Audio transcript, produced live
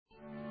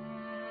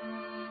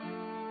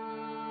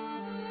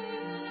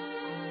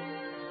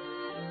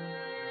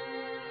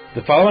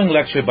The following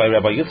lecture by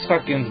Rabbi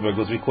Yitzchak Ginsburg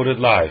was recorded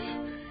live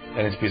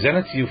and is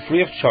presented to you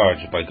free of charge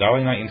by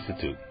Galina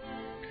Institute.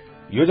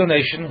 Your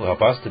donation will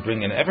help us to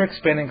bring an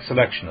ever-expanding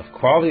selection of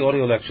quality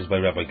audio lectures by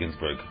Rabbi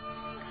Ginsburg.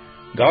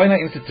 Galina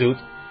Institute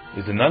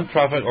is a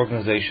non-profit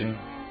organization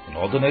and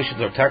all donations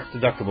are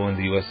tax-deductible in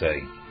the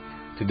USA.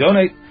 To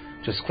donate,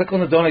 just click on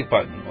the donate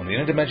button on the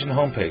Inner Dimension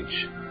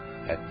homepage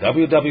at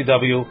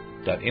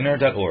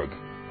www.inner.org,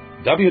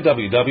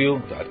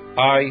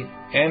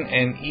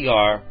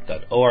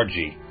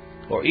 www.inner.org,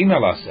 or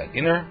email us at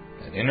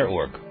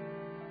inner@inner.org.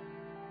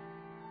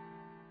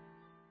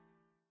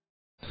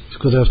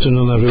 Good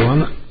afternoon,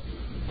 everyone.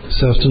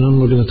 This afternoon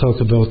we're going to talk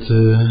about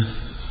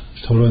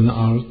Torah and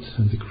art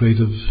and the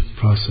creative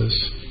process.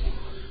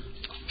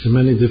 There are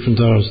many different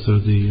arts. There are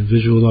the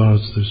visual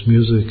arts, there's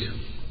music,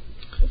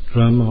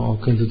 drama, all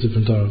kinds of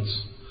different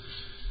arts.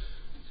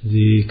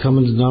 The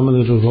common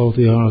denominator of all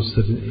the arts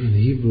that in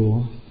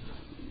Hebrew,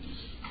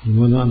 we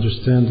want to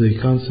understand the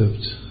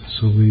concept,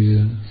 so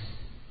we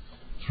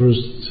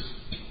first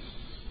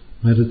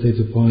meditate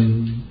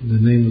upon the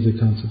name of the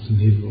concept in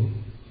Hebrew.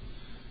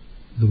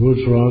 The word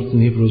for art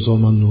in Hebrew is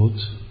omanut,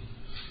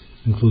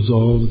 includes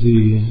all of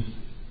the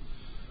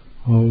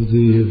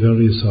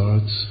various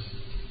arts,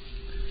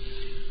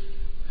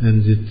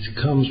 and it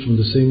comes from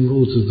the same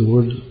root as the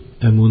word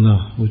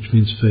emunah, which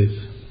means faith.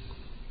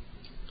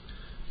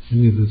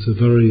 Meaning there's a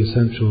very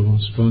essential,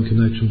 strong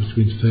connection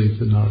between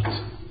faith and art.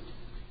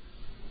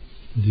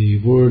 The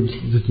word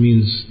that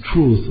means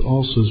truth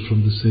also is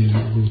from the same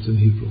root in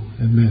Hebrew,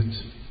 emet.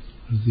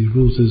 The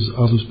root is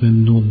aleph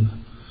ben nun.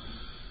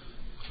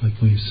 Like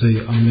when you say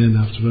amen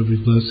after every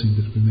blessing,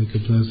 that we make a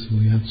blessing,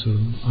 we answer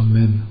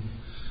amen.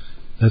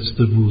 That's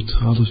the root,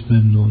 aleph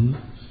ben nun.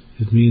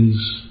 It means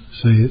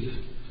faith,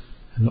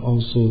 and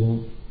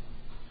also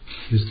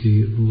is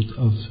the root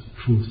of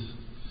truth.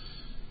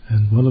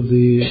 And one of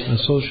the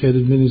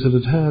associated meanings that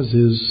it has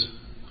is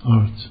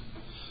art,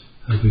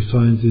 as we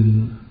find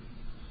in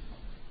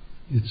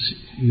its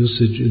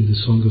usage in the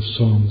Song of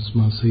Songs,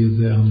 Maaseh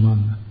Yedei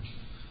Aman,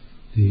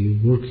 the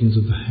workings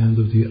of the hand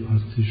of the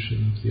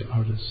artisan, of the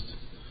artist.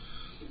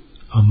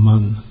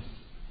 Aman.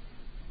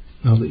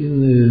 Now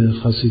in the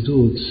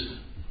Chassidut,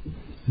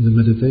 in the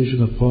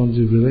meditation upon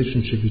the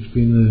relationship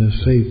between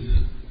faith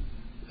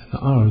and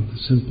art, the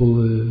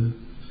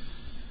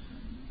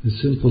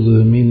simple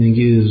meaning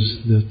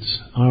is that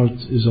art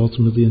is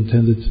ultimately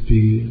intended to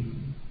be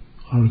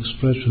our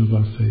expression of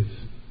our faith.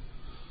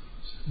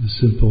 The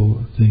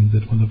simple thing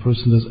that when a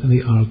person does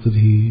any art that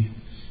he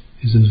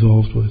is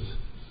involved with,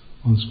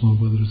 once more,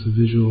 whether it's a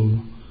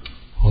visual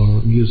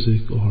or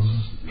music or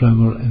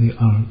drama or any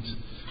art,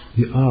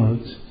 the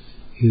art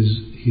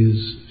is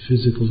his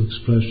physical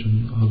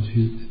expression of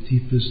the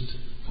deepest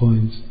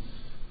point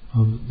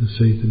of the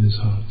faith in his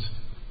heart.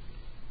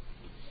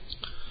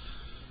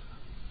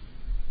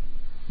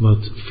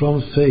 But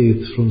from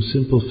faith, from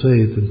simple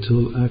faith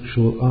until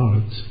actual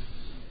art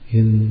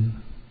in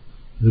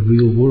the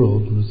real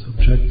world with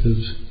objective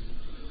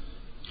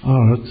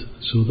art,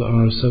 so there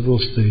are several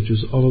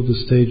stages. All of the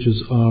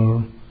stages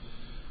are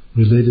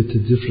related to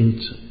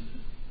different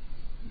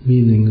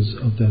meanings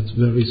of that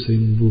very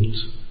same root.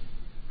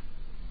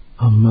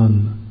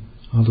 Aman,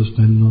 aleph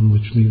ben nun,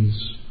 which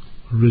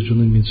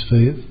originally means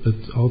faith, but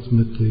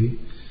ultimately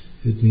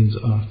it means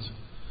art.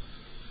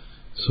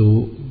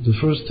 So the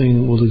first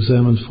thing, we'll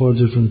examine 4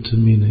 different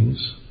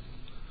meanings,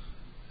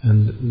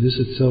 and this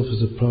itself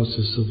is a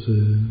process of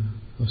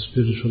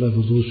spiritual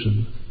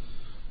evolution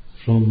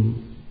from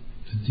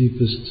the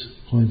deepest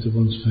point of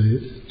one's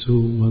faith to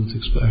one's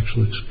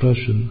actual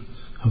expression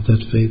of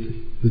that faith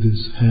with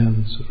his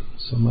hands or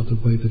some other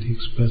way that he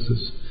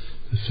expresses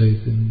the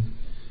faith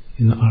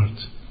in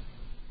art.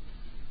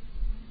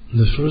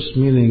 The first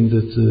meaning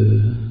that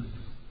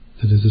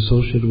is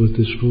associated with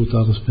this root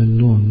aleph ben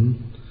nun,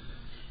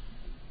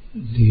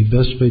 the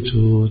best way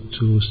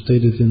to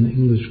state it in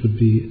English would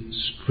be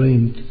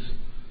strength.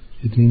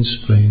 It means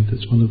strength.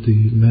 It's one of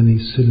the many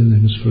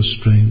synonyms for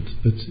strength,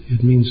 but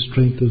it means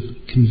strength of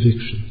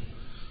conviction.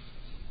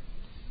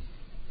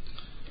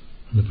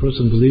 When a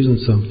person believes in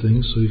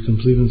something, so you can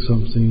believe in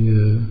something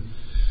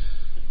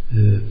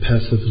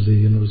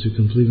passively. In other words, you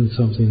can believe in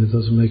something that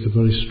doesn't make a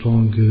very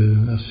strong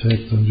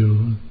effect on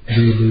your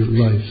daily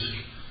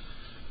life.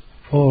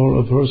 Or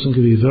a person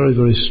can be very,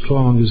 very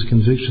strong in his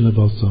conviction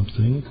about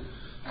something,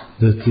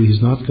 that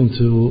he's not going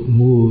to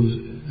move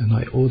an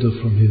iota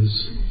from his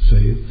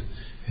faith,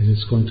 and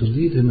it's going to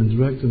lead him and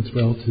direct him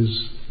throughout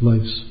his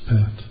life's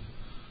path.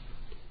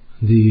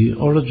 The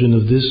origin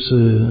of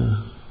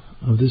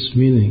this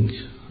meaning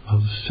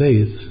of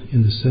faith,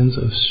 in the sense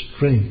of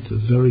strength, a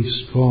very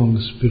strong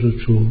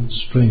spiritual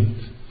strength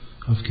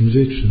of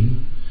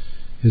conviction,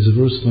 is a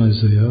verse in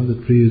Isaiah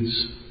that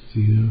reads,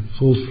 the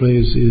full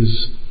phrase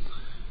is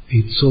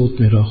Eitzot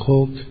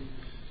merachok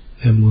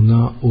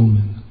emunah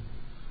omen,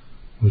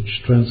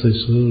 which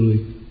translates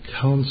literally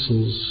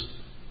counsels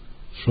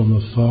from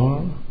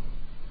afar,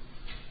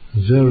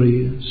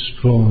 very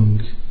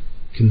strong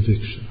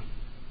conviction.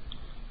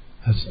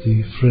 That's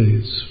the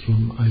phrase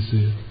from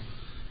Isaiah.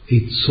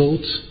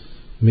 Eitzot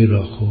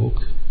mirachok.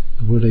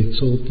 The word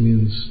eitzot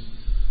means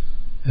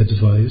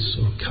advice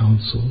or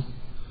counsel.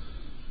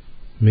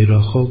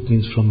 Mirachok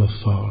means from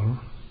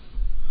afar.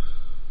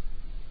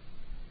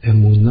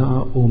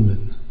 Emunah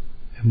omen.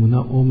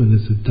 Emunah omen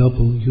is a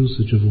double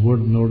usage of a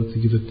word in order to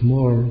give it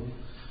more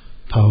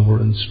power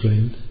and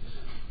strength,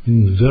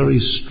 meaning very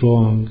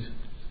strong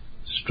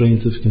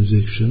strength of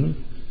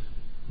conviction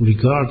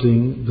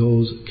regarding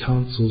those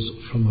counsels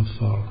from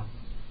afar.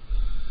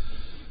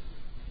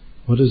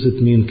 What does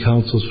it mean,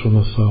 counsels from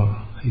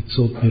afar?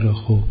 Eitzot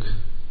mirachok,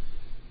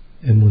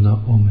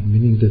 emunah omen,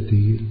 meaning that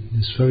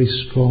this very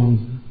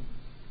strong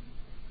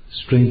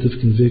strength of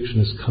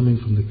conviction is coming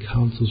from the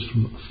counsels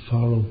from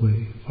far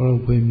away. Far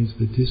away means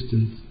the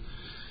distant,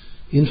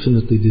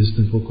 infinitely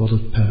distant, we'll call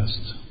it past.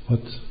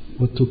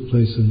 What took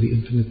place in the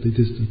infinitely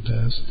distant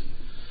past?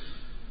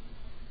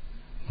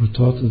 We're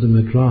taught in the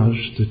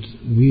Midrash that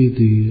we,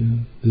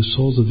 the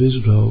souls of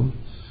Israel,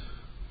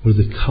 were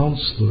the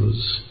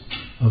counselors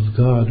of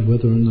God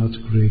whether or not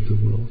to create the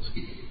world.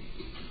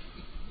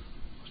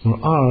 For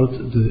art,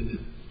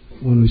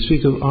 when we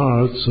speak of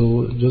art,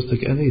 so just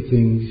like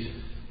anything,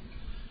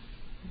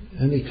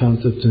 any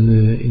concept in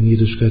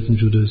Yiddishkeit and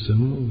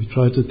Judaism, we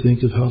try to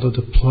think of how that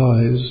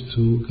applies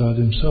to God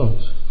Himself.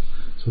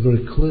 So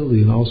very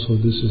clearly, and also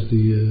this is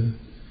the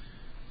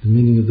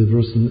meaning of the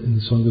verse in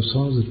the Song of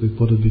Songs that we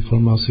quoted before,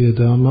 Masiyah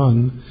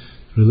Da'aman,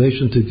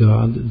 relation to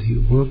God, the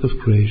work of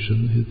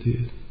creation,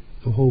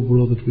 the whole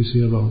world that we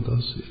see around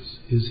us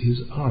is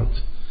His art.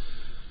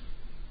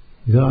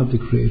 God, the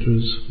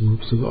Creator's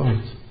works of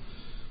art.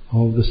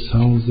 All the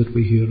sounds that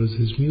we hear is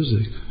His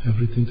music.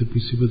 Everything that we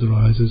see with our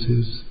eyes is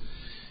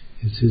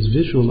His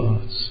visual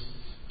arts.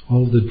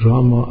 All the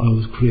drama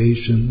of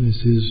creation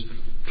is His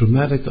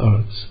dramatic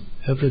arts.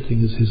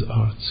 Everything is His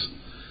arts.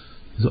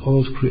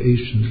 All of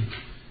creation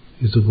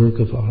is a work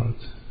of art,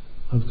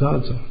 of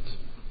God's art.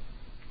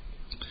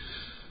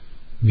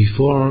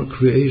 Before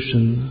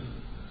creation,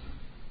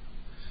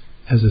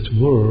 as it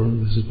were,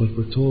 this is what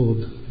we're told,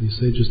 the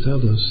sages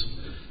tell us,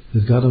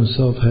 that God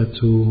Himself had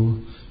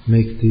to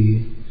make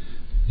the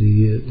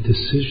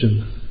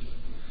decision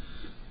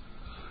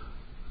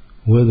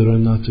whether or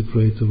not to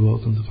create the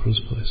world in the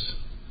first place.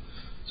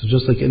 So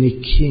just like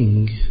any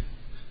king,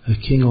 a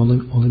king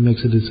only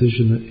makes a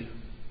decision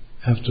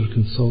after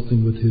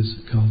consulting with his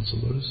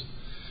counselors.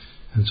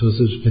 And so it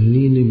says,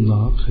 B'ni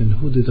nimlach, and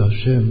who did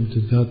Hashem,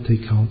 did God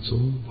take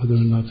counsel, whether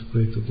or not to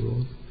create the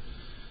world?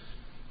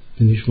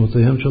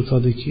 B'nishmotehem shel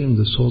tzadikim,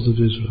 the souls of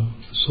Israel,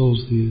 the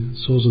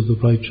souls of the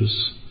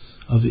righteous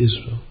of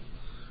Israel.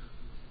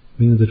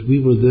 Meaning that we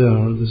were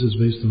there, this is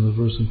based on the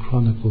verse in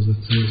Chronicles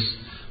that says,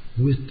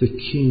 with the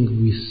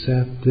king we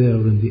sat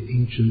there in the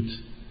ancient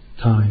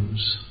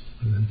times,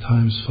 and in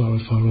times far,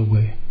 far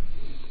away.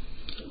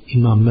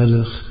 Imam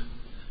Melech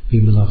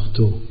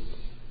b'melachto,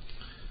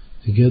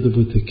 together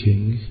with the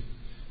king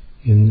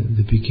in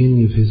the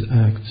beginning of his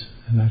act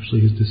and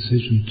actually his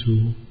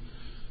decision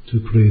to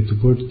create. The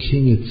word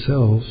king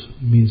itself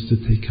means to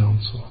take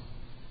counsel.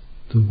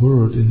 The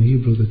word in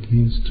Hebrew that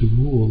means to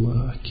rule,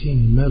 a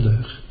king,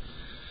 melech,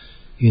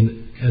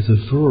 as a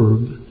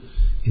verb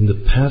in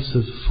the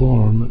passive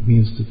form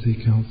means to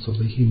take counsel,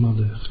 lehi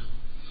malech.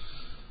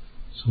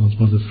 So one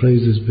of the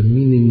phrases,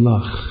 b'minim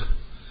lach,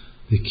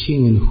 the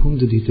king, in whom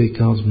did he take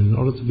counsel? In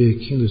order to be a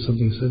king, there's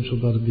something essential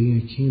about it being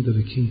a king, that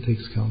a king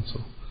takes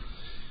counsel.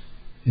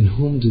 In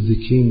whom did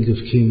the King of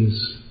Kings,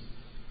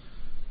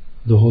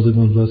 the Holy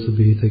One, blessed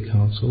be He, take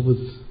counsel?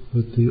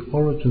 With the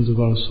origins of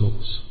our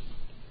souls.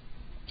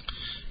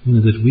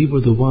 Meaning that we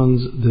were the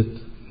ones that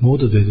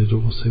motivated, or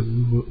we'll say,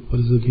 what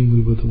does it mean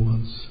we were the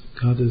ones?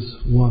 God is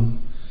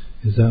one,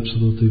 is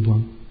absolutely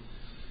one.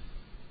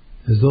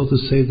 As though to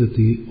say that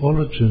the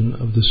origin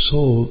of the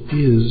soul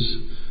is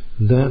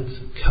that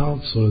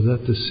counsel, or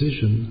that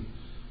decision,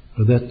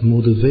 or that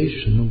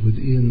motivation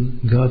within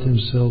God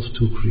Himself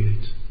to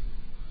create.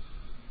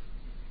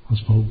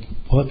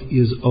 What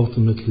is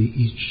ultimately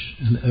each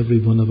and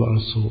every one of our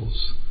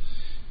souls?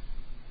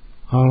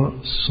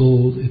 Our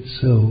soul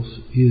itself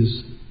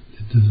is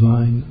the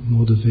divine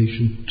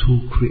motivation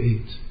to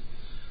create.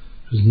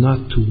 It is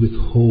not to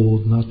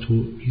withhold, not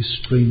to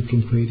restrain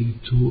from creating,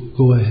 to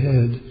go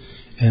ahead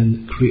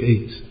and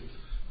create.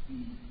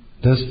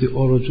 That's the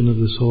origin of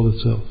the soul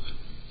itself.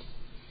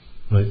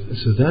 Right?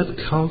 So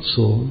that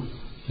counsel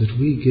that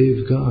we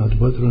gave God,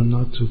 whether or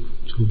not to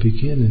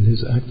begin in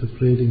His act of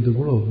creating the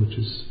world, which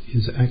is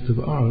His act of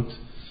art,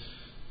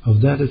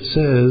 of that it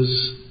says,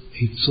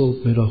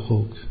 Eitzot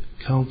merachok,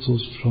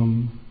 counsels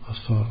from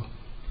afar.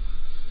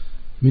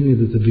 Meaning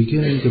that the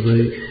beginning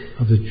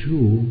of a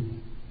Jew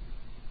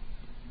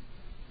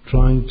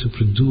trying to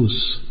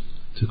produce,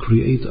 to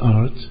create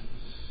art,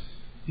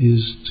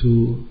 is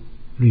to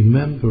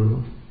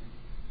remember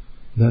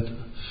that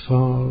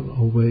far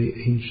away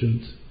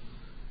ancient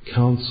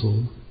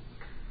counsel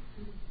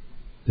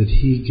that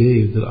He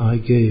gave, that I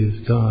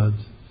gave God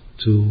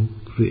to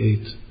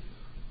create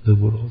the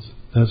world.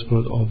 That's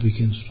where it all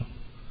begins from.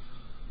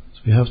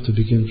 So we have to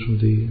begin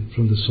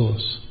from the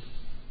source.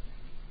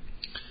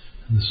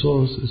 And the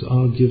source is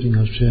our giving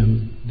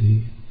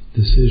Hashem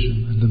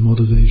decision and the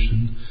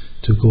motivation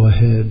to go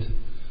ahead,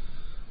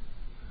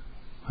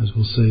 as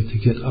we'll say, to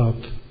get up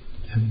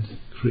and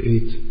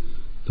create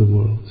the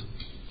world.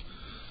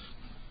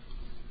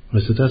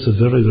 Right, so that's a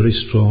very, very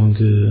strong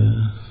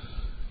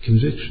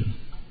conviction.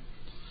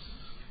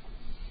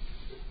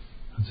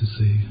 And to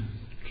see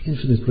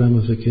infinite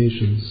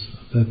ramifications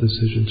of that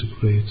decision to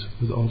create,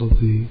 with all of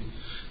the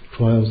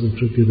trials and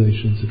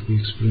tribulations that we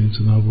experience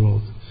in our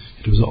world.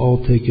 It was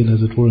all taken,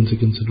 as it were, into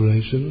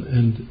consideration,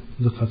 and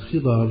the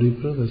Chatchila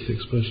Aribra, that's the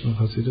expression of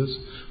Hasidus,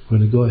 we're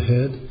going to go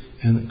ahead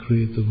and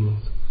create the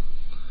world.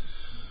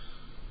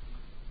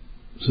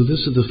 So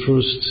this is the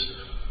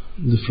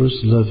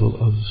first level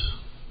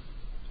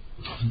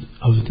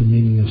of the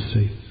meaning of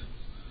faith.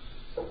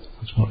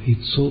 It's more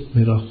Itzot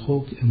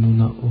Merachok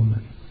Emunah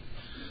Omen.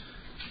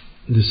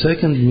 The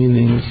second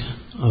meaning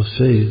of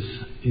faith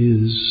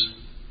is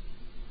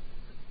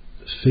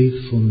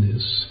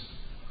faithfulness,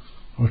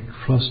 or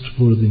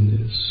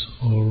trustworthiness,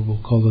 or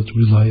we'll call it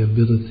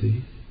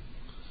reliability.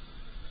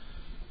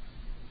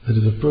 That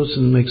if a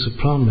person makes a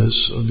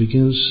promise or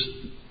begins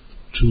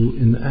to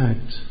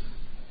enact,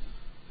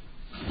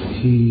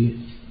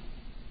 he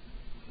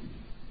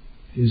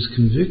is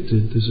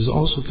convicted, this is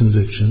also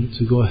conviction,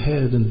 to go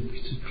ahead and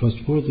be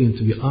trustworthy and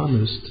to be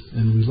honest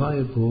and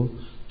reliable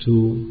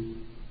to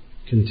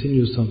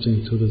continue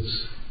something to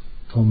its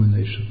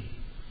culmination,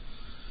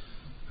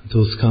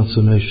 until its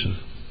consummation.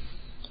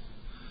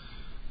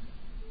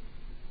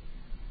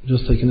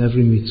 Just like in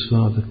every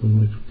mitzvah, that when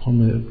we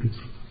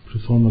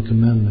perform a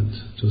commandment,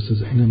 just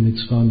as in a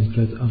mitzvah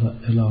nikret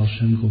ela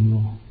Hashem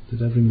gomro,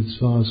 that every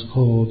mitzvah is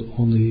called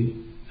only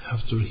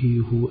after he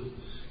who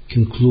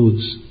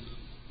concludes,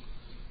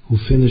 who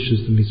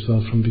finishes the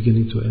mitzvah from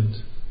beginning to end.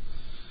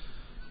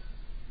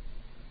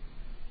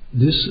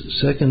 This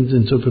second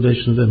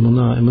interpretation of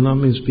emunah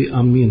means be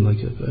amin. Like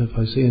if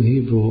I say in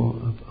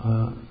Hebrew,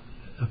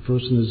 a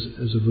person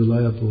is a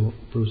reliable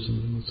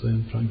person. Let's say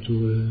I'm trying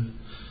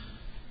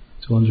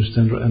to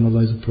understand or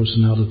analyze a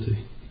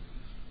personality.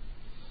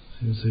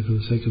 You say, for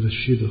the sake of a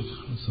shidduch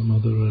or some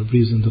other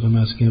reason that I'm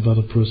asking about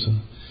a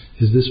person,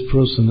 is this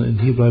person, in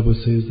Hebrew I would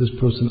say, is this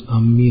person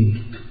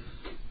amin?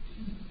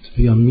 To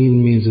be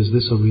amin means, is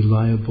this a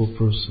reliable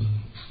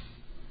person?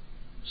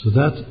 So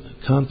that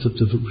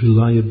concept of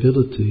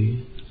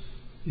reliability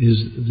is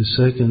the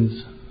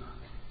second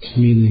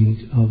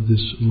meaning of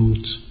this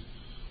root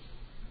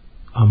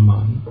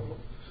aman.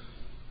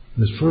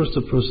 That first,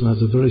 a person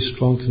has a very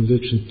strong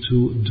conviction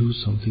to do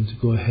something, to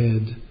go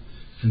ahead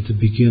and to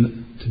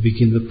begin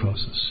the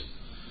process.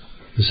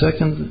 The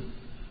second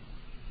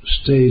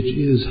stage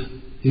is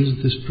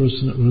this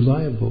person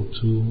reliable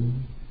to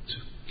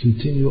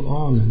continue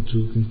on and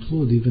to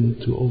conclude, even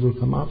to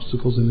overcome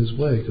obstacles in his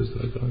way, because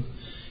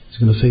he's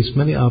going to face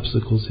many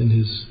obstacles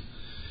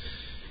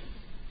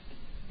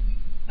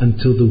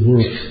until the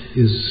work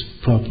is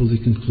properly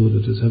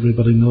concluded. As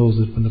everybody knows,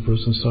 that when a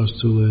person starts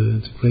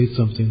to create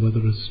something, whether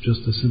it's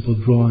just a simple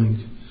drawing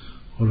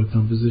or a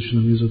composition,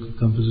 a musical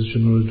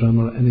composition or a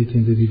drama, or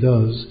anything that he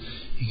does,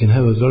 he can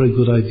have a very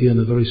good idea and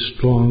a very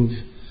strong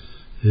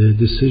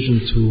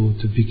decision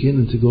to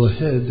begin and to go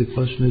ahead. The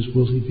question is,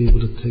 will he be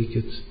able to take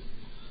it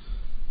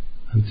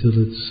until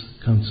its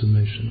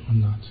consummation or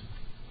not?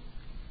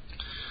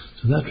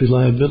 So that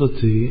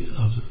reliability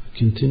of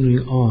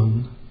continuing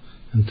on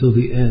until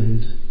the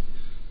end,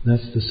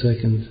 that's the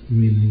second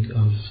meaning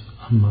of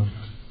Aman.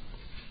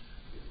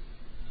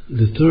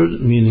 The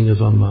third meaning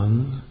of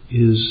Aman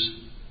is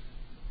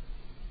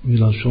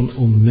Milashon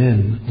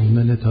Omen,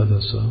 Omenet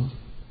Hadasa.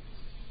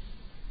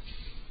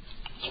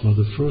 So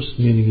the first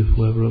meaning, if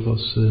whoever of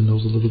us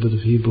knows a little bit of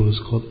Hebrew, is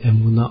called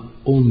Emunah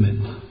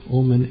Omen.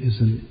 Omen is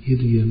an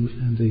idiom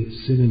and a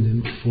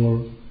synonym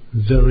for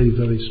very,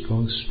 very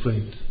strong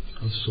strength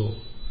of soul.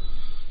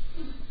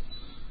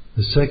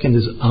 The second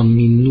is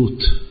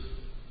Aminut,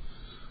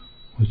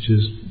 which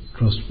is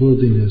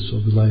trustworthiness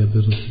or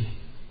reliability.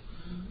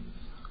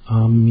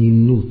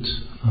 Aminut,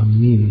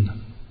 Amin,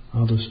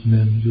 Aleph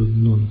Mem Yud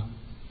Nun.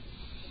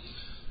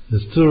 The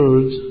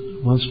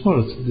third, once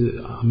more,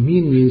 the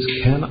Amin means,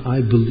 can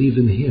I believe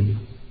in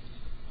him?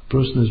 A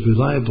person is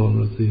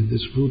reliable.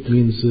 This root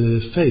means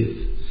faith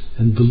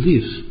and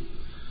belief.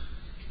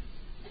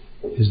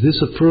 Is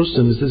this a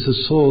person, is this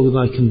a soul that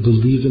I can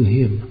believe in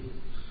him?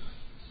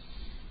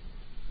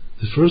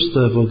 The first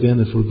level, again,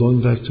 if we're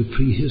going back to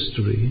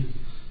prehistory,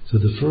 so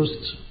the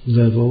first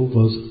level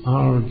was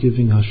our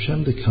giving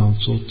Hashem the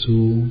counsel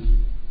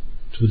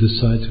to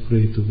decide to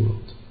create the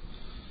world,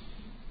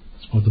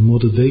 or the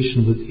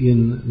motivation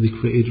within the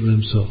Creator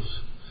himself.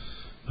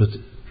 But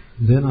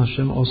then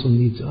Hashem also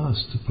needs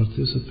us to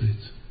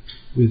participate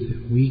with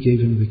him. We gave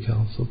him the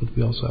counsel, but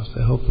we also have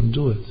to help him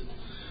do it,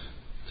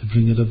 to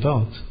bring it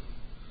about.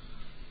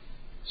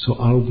 So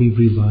are we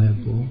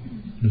reliable?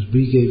 As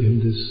we gave him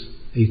this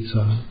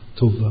Eitzah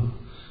Tova,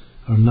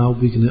 are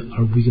we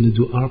going to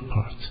do our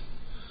part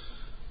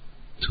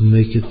to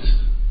make it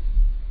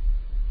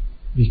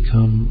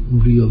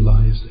become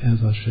realized as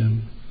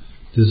Hashem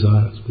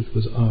desires, which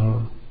was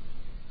our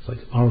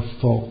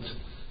fault,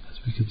 as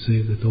We could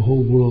say that the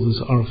whole world is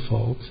our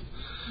fault.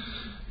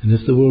 And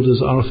if the world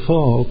is our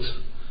fault,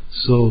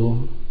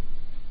 so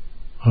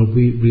are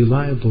we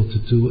reliable to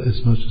do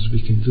as much as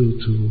we can do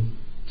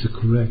to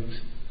correct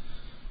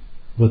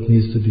what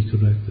needs to be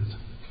corrected?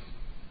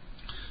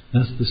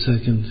 That's the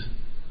second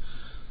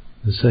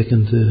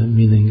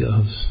meaning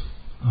of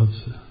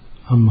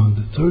Aman.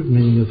 The third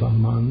meaning of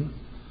Aman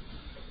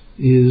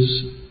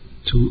is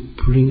to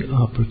bring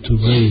up or to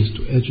raise,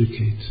 to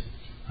educate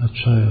a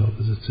child,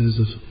 as it says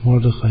of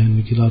Mordechai in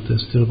Megillat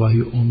Esther,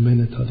 Vayu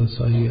omenet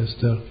hadasahi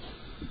Esther.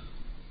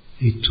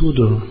 A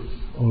tutor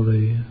or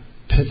a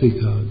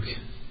pedagogue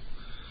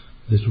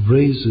that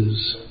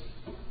raises,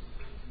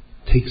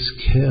 takes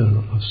care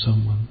of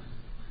someone,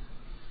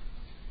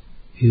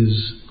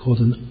 is called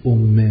an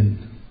omen,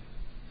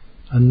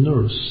 a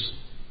nurse.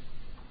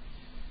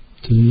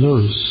 To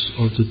nurse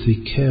or to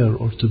take care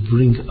or to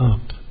bring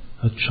up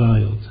a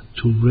child,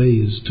 to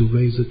raise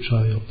a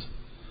child,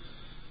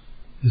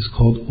 is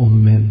called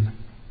omen.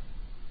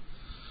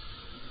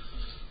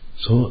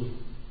 So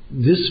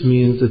this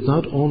means that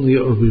not only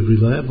are we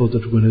reliable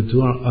that we're going to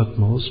do our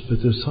utmost,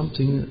 but there's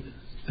something,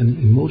 an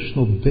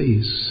emotional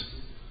base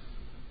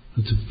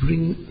that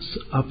brings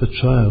up a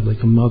child,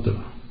 like a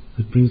mother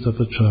that brings up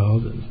a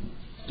child and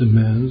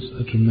demands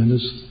a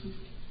tremendous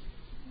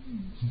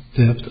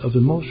depth of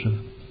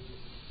emotion.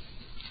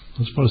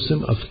 As far as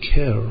of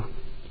care,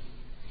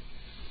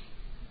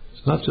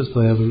 it's not just that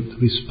I have a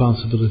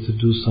responsibility to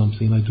do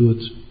something, I do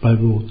it by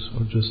rote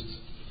or just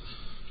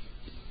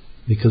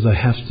because I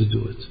have to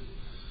do it.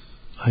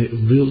 I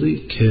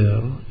really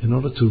care. In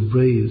order to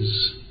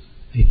raise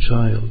a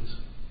child,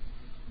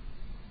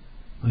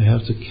 I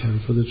have to care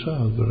for the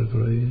child very,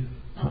 very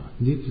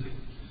deeply.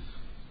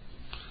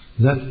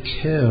 That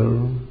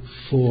caring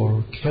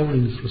for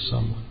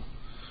someone.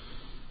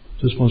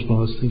 Just once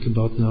more, let's think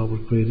about now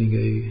we're creating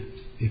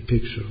a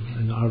picture.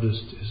 An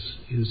artist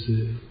is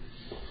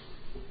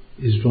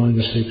drawing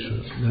a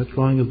picture. That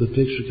drawing of the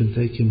picture can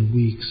take him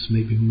weeks,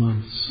 maybe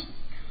months,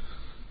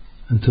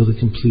 until he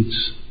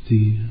completes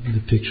the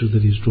picture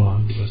that he's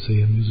drawing. Let's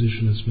say a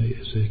musician a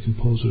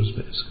composer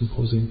is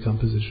composing a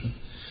composition.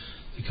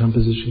 The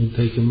composition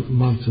can take him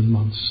months and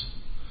months.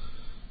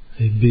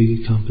 A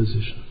big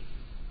composition.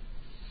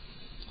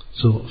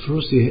 So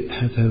first he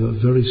had to have a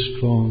very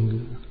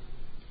strong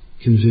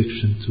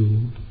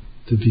conviction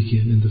to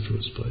begin in the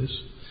first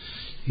place.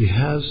 He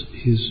has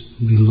his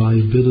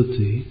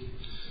reliability,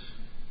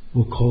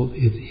 we'll call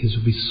it his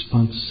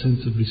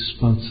sense of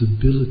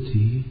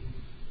responsibility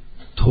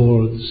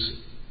towards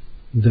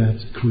that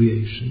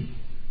creation.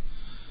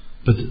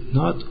 But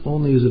not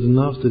only is it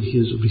enough that he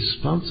is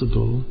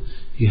responsible,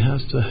 he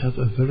has to have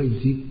a very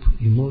deep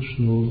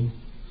emotional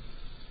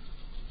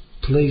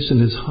place in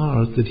his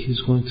heart that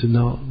he's going to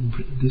now,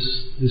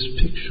 this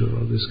picture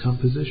or this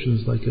composition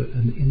is like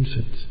an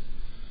infant.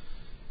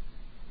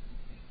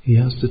 He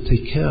has to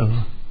take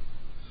care,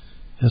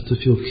 has to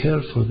feel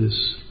care for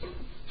this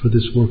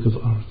work of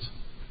art.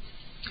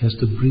 He has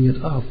to bring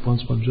it up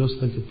once more,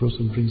 just like a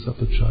person brings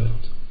up a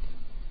child.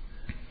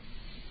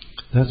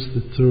 That's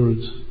the third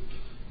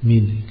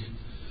meaning.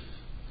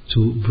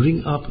 To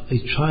bring up a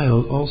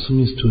child also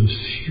means to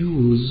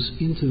infuse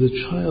into the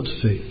child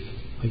faith.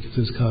 Like it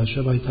says,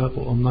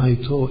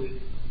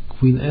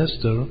 Queen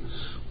Esther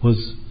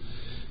was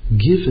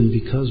given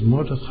because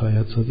Mordechai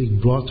HaTzadik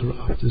brought her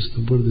up. This is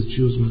the word that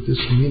she was, this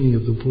meaning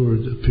of the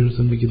word appears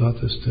in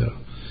Megillat Esther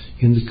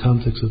in the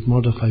context of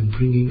Mordechai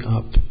bringing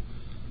up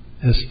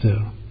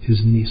Esther,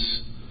 his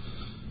niece,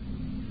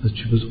 that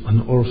she was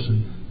an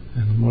orphan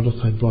and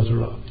Mordechai brought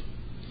her up.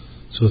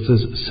 So it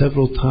says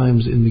several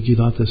times in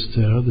Megillat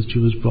Esther that she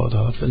was brought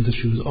up and that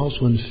she was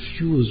also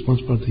infused.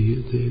 Once more,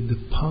 the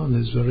pun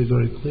is very,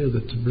 very clear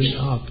that to bring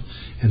up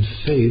and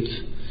faith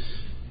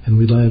and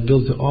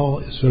reliability all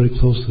is very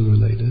closely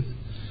related.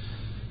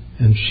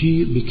 And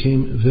she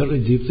became very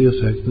deeply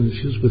affected and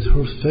infused with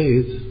her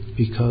faith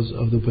because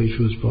of the way she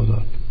was brought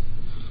up.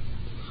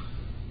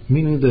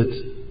 Meaning that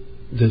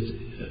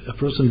a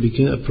person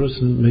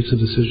makes a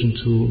decision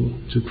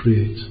to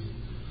create.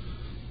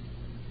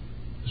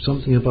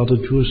 Something about the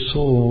Jewish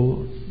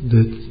soul,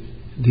 that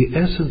the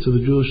essence of the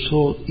Jewish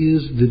soul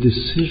is the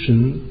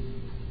decision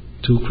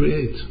to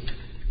create.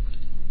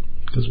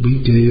 Because we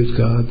gave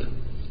God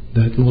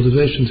that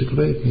motivation to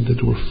create,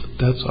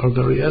 that's our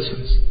very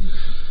essence.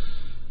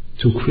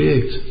 To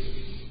create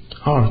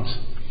art.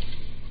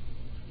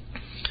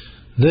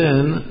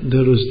 Then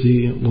there is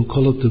we'll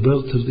call it the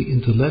relatively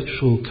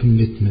intellectual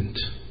commitment.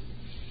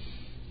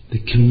 The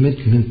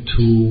commitment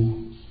to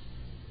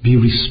be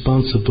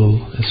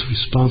responsible as we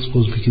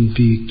can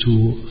be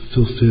to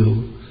fulfill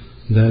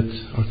that,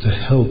 or to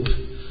help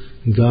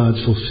God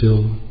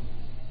fulfill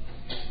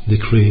the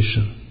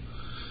creation.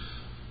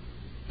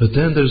 But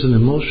then there's an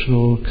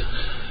emotional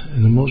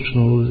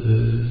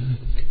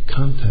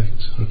contact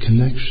or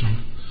connection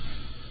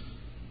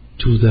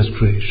to that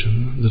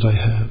creation that I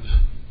have.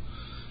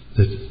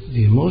 That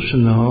the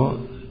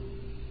emotional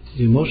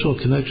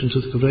connection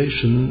to the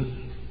creation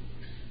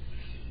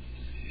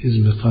is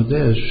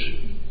mechadesh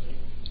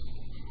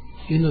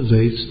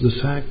innovates the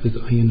fact that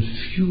I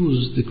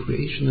infuse the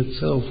creation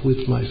itself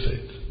with my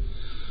faith.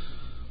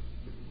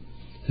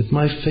 That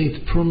my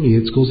faith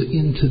permeates, goes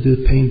into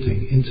the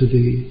painting, into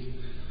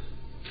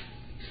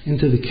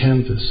the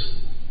canvas,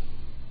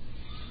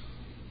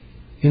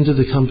 into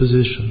the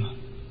composition.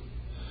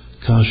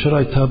 Ka'asher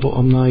hayta bo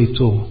omna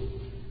ito.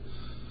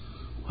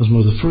 Was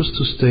more the first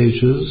two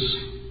stages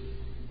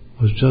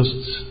was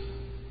just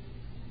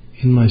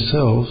in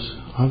myself.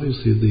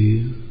 Obviously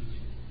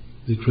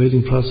the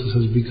creating process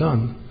has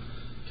begun,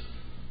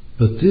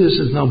 but this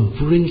is now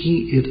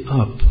bringing it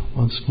up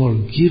once more,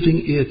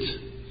 giving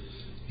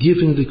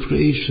the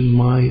creation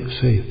my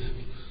faith.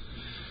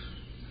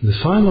 The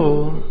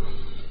final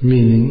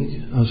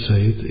meaning of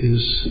faith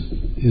is,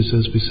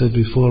 as we said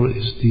before,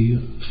 is the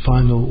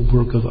final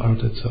work of art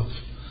itself,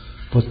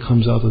 what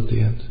comes out at the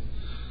end.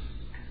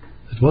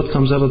 That what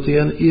comes out at the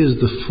end is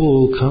the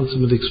full,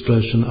 consummate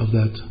expression of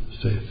that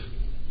faith.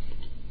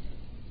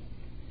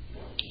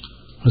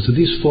 And so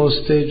these four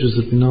stages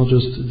that we now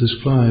just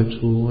described,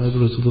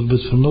 whoever is a little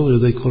bit familiar,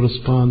 they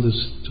correspond as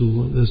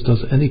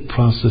does any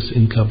process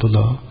in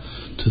Kabbalah,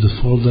 to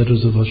the four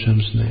letters of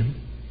Hashem's name.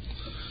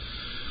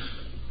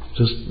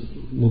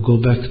 We'll go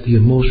back to the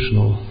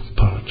emotional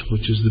part,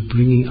 which is the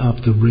bringing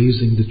up, the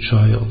raising the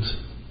child,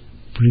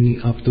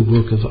 bringing up the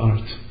work of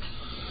art.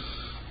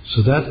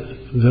 So that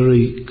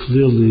very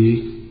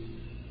clearly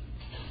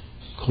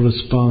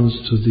corresponds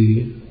to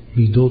the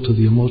midot, to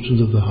the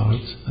emotions of the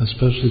heart,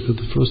 especially to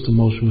the first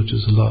emotion, which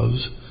is love.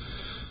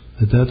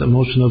 That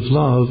emotion of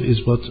love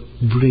is what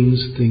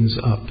brings things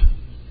up,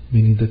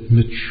 meaning that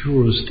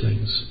matures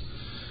things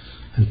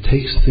and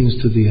takes things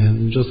to the end.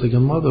 And just like a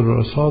mother or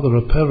a father or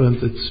a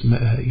parent,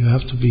 you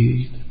have to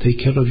take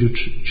care of your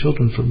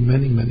children for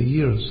many, many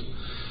years,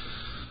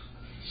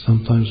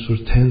 sometimes for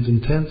tens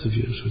and tens of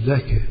years, for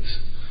decades.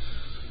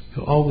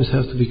 You always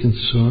have to be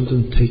concerned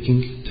and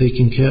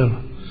taking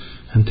care.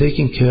 And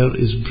taking care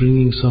is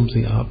bringing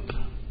something up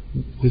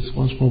with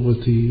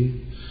the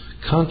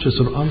conscious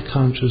or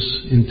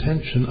unconscious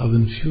intention of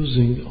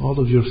infusing all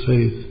of your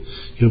faith,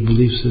 your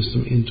belief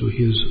system into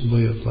his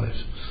way of life,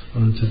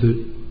 or into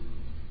the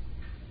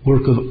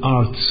work of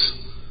art's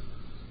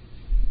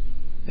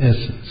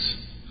essence.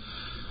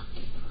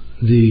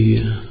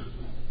 The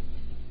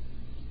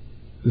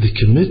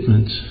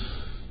commitment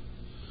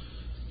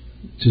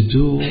to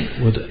do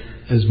what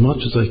as much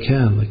as I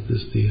can, like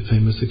this, the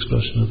famous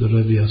expression of the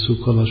Rebbe, Asu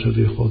kol asher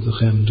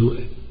b'yicholechem, do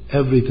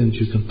everything that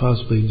you can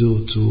possibly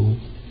do to,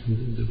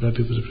 the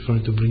Rebbe was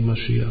referring to bring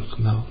Mashiach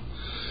now.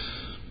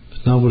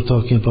 But now we're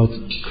talking about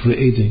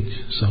creating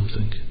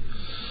something.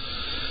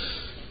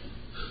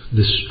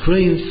 The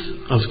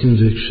strength of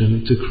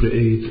conviction to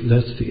create,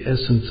 that's the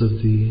essence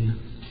of the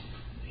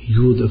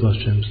Yud of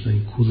Hashem's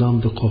name,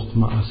 Kulam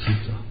b'chokhma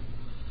asita.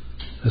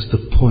 That's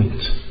the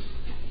point.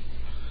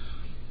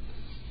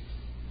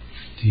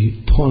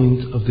 The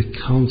point of the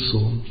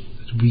counsel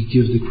that we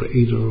give the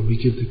Creator, or we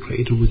give the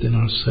Creator within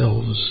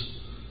ourselves.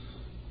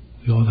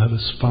 We all have a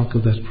spark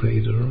of that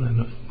Creator,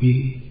 and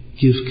we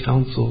give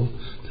counsel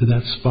to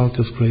that spark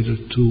of Creator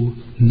to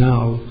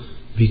now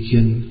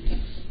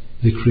begin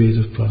the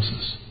creative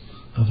process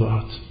of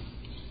art.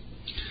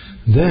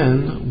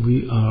 Then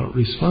we are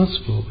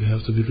responsible. We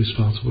have to be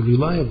responsible,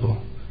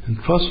 reliable, and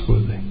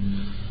trustworthy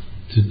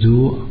to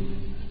do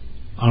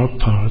our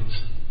part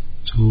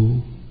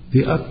to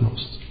the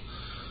utmost.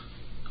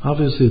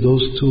 Obviously,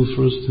 those two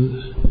first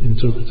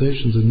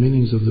interpretations and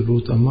meanings of the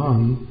root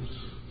Aman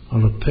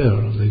are a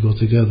pair. They go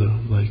together,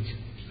 like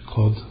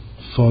called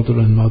father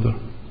and mother.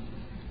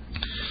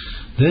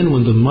 Then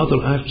when the mother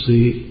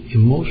actually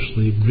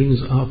emotionally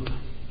brings up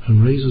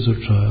and raises her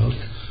child,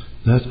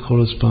 that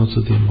corresponds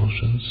to the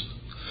emotions.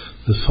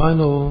 The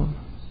final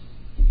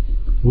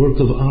work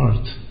of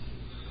art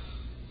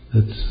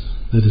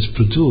that is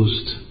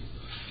produced,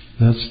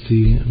 that's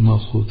the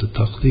malchut, the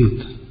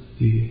tachlit,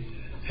 the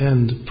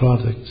end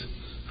product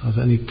of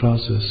any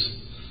process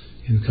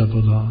in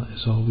Kabbalah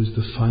is always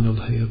the final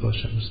hay of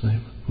Hashem's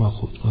name,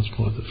 malchut. Once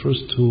more, the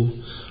first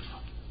two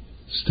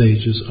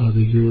stages are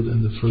the Yud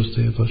and the first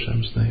hay of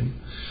Hashem's name.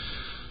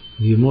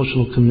 The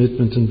emotional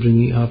commitment in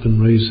bringing up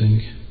and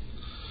raising,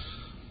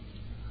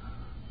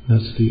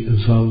 that's the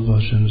Vav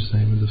of Hashem's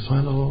name. And the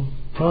final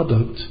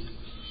product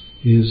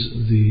is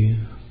the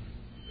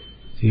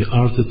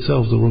art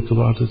itself, the work of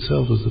art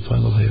itself is the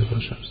final hay of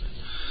Hashem's name.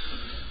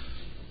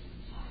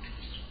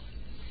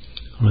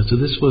 Alright, so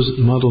this was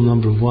model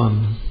number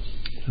 1,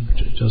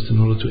 just in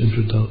order to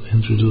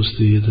introduce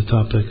the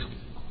topic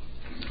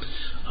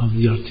of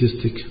the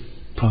artistic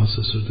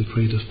process or the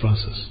creative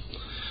process.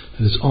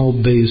 It is all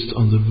based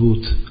on the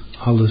root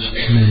Aleph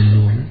Mem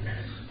Nun,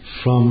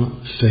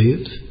 from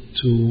faith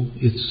to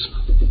its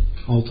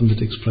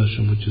ultimate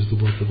expression, which is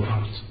the work of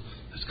art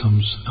that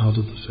comes out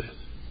of the faith.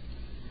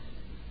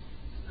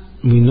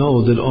 We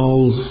know that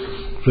all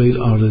great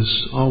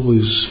artists,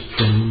 always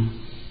from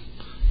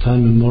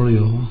time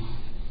immemorial,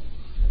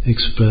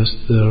 expressed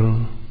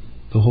the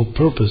whole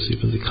purpose,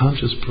 even the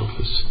conscious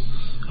purpose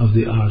of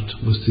the art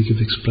was to give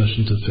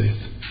expression to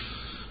faith,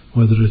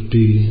 whether it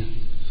be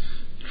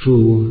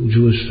true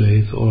Jewish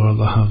faith or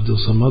lahavdil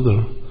some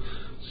other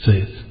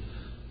faith.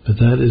 But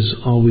that is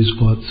always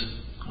what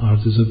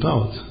art is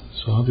about.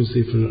 So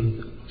obviously for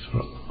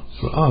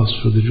us,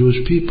 for the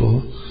Jewish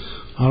people,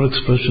 our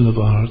expression of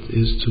art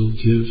is to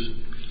give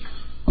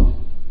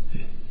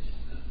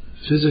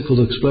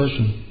physical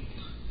expression,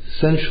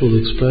 sensual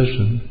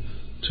expression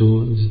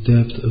to the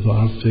depth of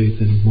our faith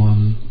in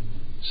one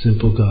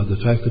simple God.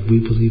 The fact that we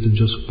believe in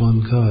just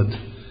one God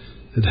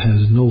that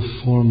has no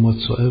form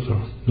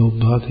whatsoever, no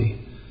body,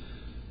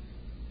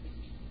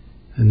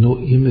 and no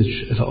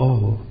image at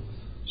all.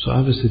 So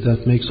obviously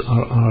that makes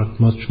our art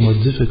much more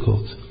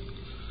difficult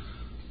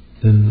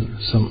than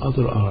some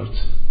other art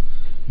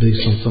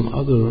based on some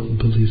other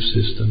belief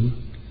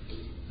system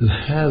that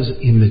has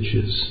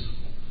images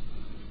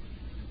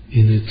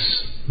in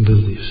its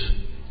belief.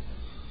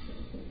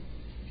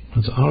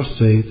 But our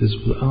faith is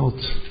without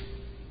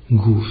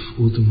guf,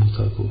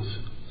 udmuta guf.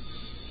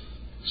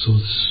 So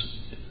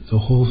the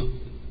whole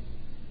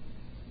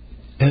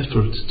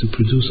effort to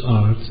produce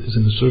art is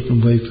in a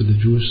certain way for the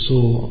Jewish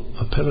soul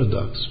a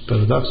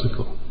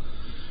paradoxical.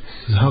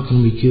 Because how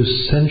can we give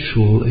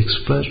sensual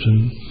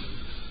expression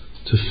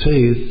to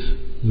faith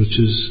which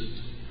is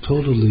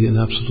totally and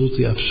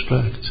absolutely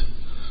abstract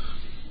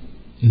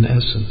in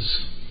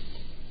essence?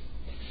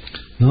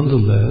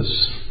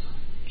 Nonetheless,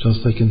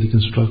 just like in the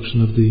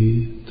construction of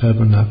the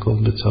tabernacle,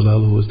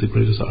 Bezalel, who was the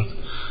greatest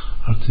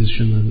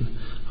artisan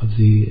of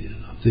the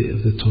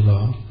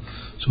Torah,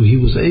 so he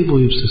was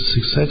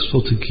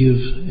successful to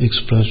give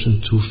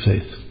expression to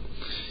faith.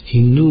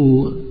 He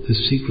knew the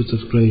secrets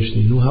of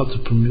creation. He knew how to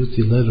permute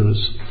the letters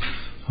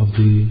of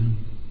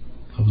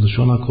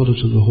Lashon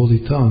HaKodesh, of the Holy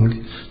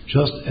Tongue,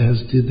 just as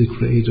did the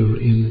Creator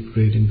in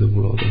creating the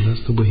world. And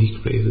that's the way he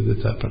created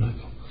the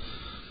tabernacle.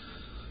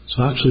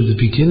 So actually the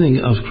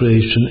beginning of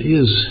creation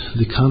is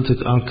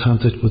our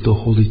contact with the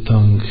Holy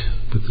Tongue,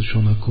 with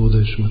Lashon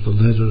HaKodesh, with the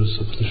letters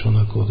of Lashon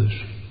HaKodesh,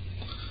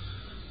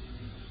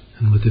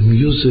 and with the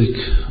music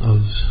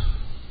of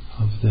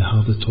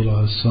how the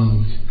Torah is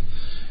sung,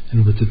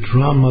 and with the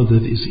drama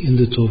that is in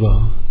the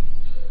Torah.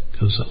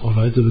 Because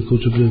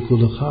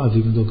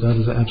even though God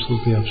is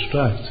absolutely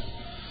abstract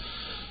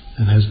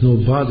and has no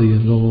body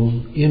and no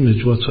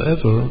image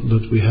whatsoever,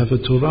 but we have a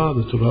Torah.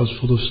 The Torah is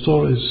full of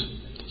stories,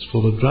 it's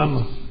full of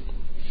drama.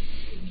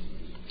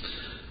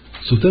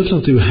 So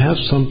definitely we have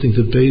something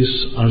to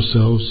base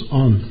ourselves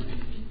on.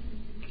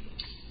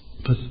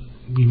 But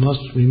we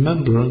must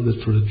remember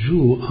that for a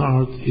Jew,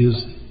 art is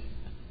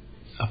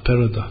a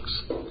paradox.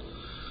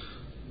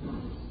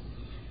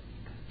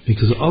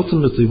 Because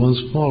ultimately, once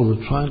more,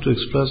 we're trying to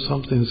express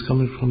something that's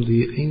coming from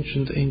the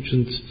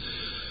ancient,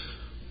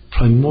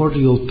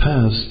 primordial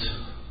past,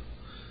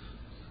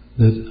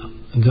 that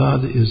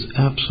God is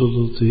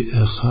absolutely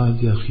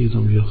Echad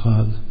Yachidam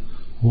Yechad,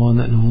 one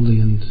and only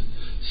and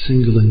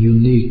single and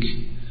unique,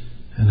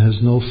 and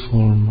has no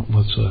form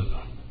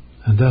whatsoever.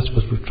 And that's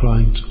what we're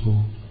trying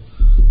to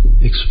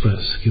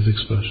express, give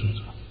expression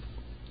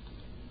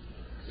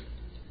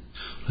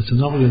to. So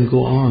now we're going to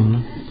go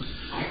on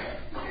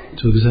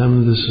to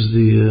examine, this is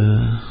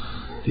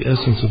the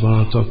essence of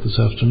our talk this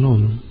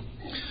afternoon,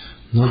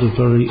 another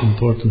very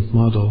important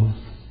model,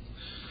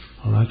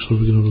 or actually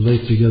we're going to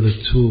relate together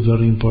two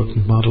very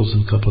important models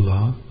in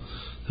Kabbalah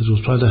that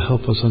will try to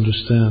help us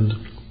understand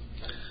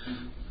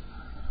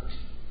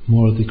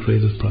more of the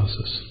creative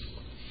process.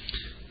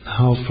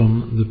 How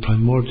from the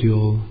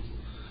primordial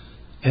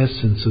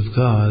essence of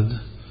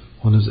God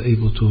one is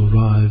able to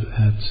arrive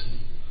at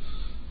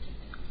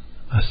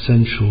a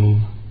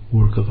sensual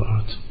work of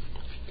art.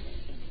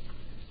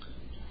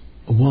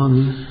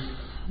 One,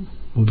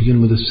 we'll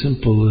begin with a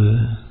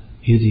simple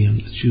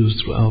idiom that's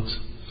used throughout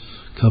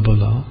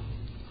Kabbalah.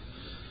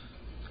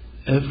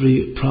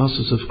 Every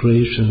process of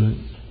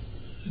creation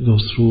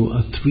goes through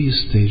a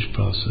three-stage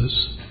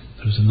process.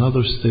 There's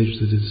another stage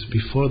that is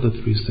before the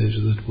three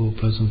stages that we'll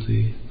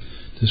presently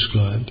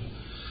describe.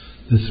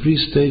 The three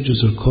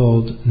stages are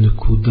called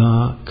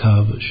Nekuda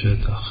Kav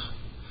Shetach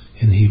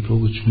in Hebrew,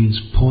 which means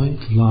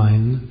point,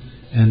 line,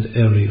 and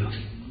area.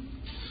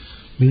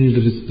 Meaning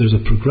that there's a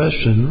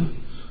progression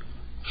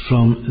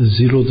from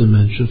zero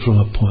dimension, from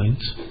a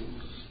point,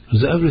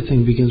 because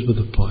everything begins with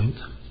a point.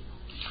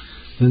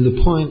 Then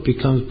the point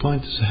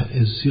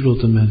is zero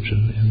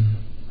dimension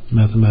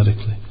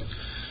mathematically.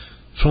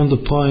 From the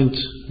point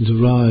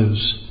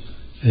derives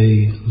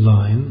a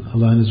line. A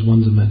line is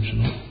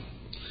one-dimensional.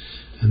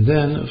 And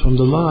then from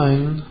the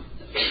line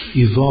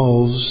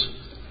evolves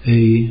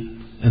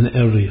an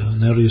area.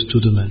 An area is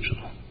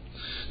two-dimensional.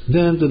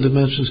 Then the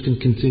dimensions can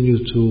continue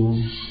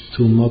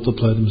to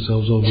multiply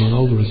themselves over and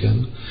over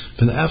again.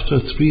 But after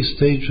three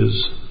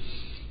stages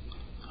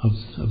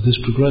of this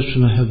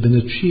progression have been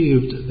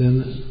achieved,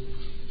 then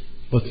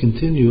what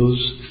continues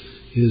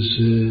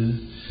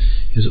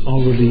is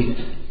already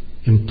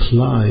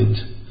implied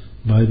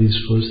by these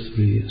first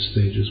three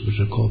stages, which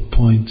are called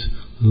point,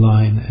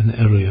 line, and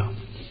area.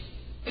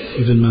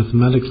 Even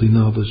mathematically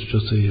now, there's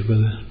just a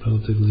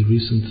relatively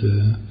recent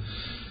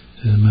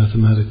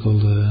mathematical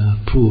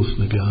proof,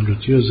 maybe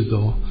 100 years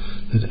ago,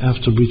 that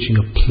after reaching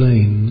a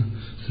plane,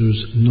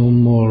 there's no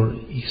more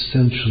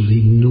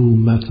essentially new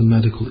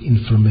mathematical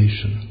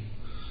information.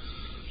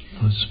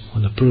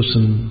 When a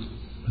person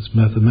is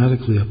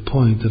mathematically a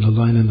point and a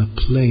line and a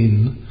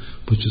plane,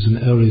 which is an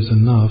area, is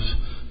enough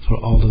for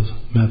all of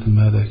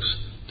mathematics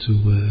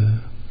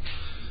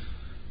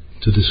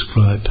to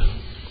describe.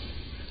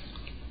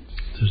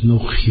 There's no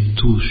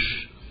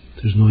chidush,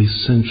 there's no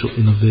essential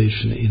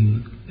innovation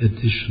in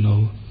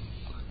additional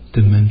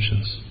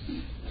dimensions.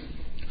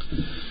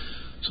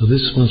 So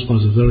this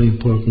was a very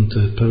important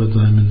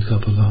paradigm in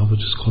Kabbalah, which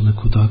is called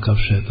Nekuda Kav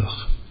Shetach.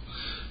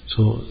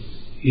 So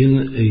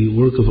in a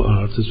work of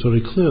art, it's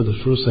very clear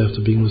that first I have to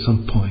begin with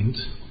some point,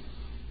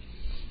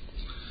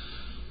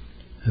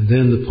 and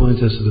then the point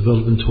has to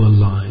develop into a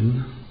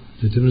line.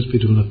 The difference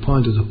between a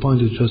point is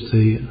just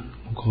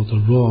we'll call it a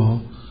raw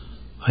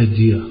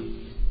idea,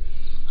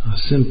 a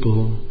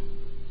simple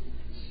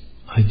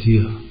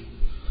idea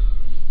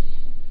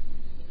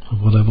of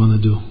what I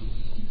want to do.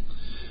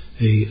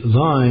 A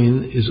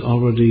line is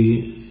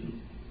already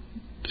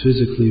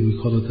physically, we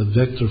call it a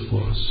vector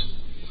force.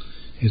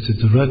 It's a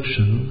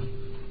direction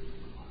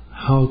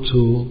how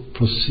to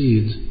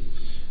proceed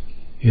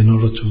in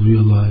order to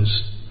realize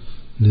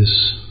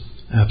this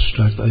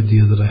abstract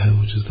idea that I have,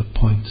 which is the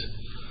point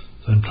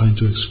that I'm trying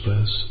to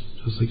express.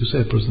 Just like you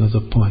say, a person has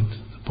a point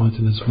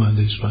in his mind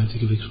that he's trying to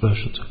give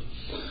expression to.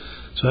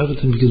 So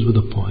everything begins with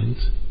a point.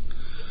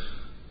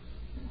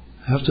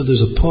 After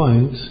there's a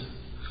point,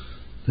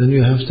 then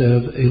you have to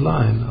have a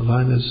line. A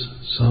line is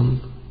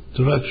some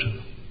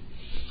direction.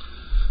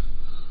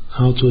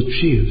 How to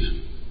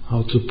achieve,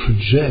 how to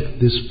project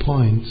this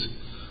point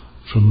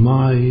from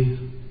my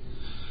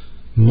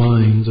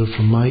mind or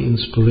from my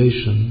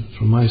inspiration,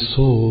 from my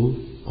soul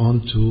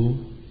onto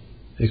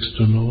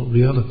external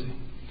reality.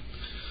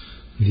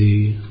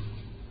 The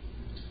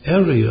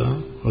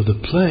area or the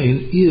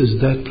plane is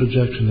that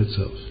projection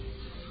itself.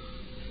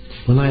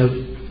 When I have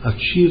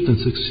achieved and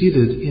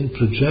succeeded in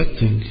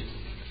projecting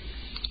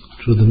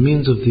through the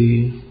means of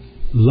the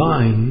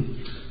line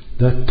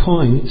that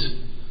point,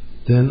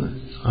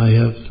 then I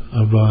have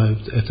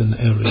arrived at an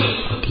area,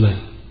 a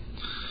plane.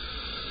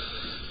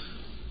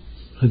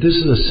 And this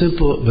is a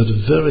simple but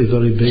very,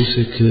 very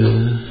basic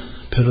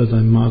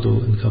paradigm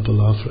model in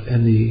Kabbalah for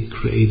any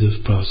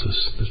creative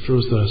process. That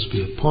first there has to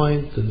be a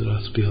point, then there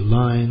has to be a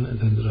line, and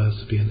then there has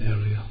to be an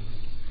area.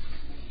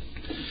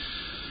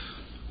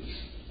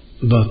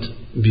 But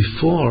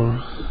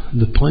before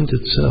the point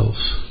itself,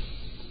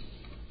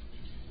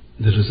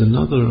 there is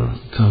another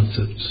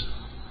concept,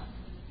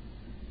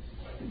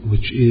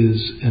 which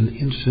is an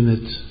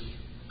infinite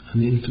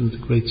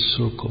great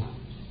circle.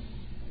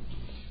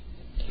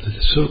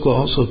 The circle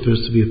also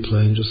appears to be a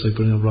plane, just like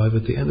when you arrive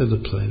at the end of the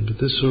plane, but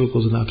this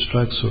circle is an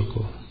abstract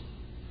circle.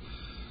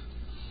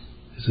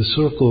 It's a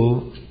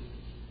circle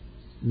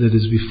that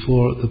is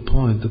before the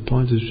point. The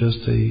point is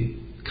just a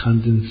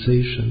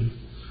condensation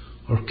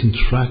or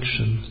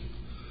contraction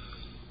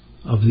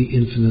of the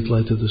infinite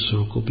light of the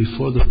circle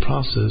before the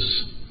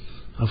process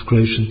of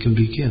creation can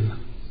begin.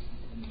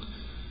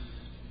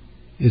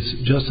 It's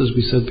just as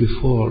we said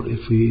before,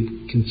 if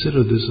we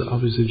consider this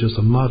obviously just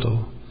a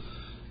model,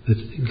 that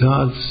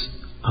God's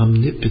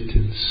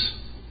omnipotence,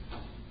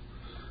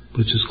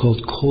 which is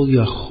called Kol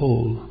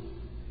Yachol,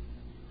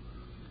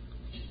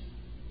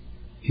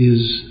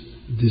 is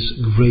this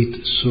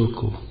great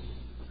circle.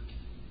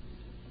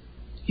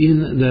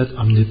 In that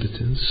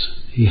omnipotence,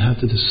 He had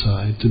to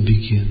decide to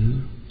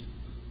begin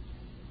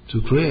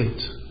to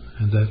create.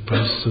 And that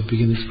process of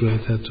beginning to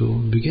create had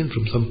to begin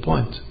from some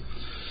point.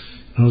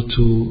 In order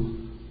to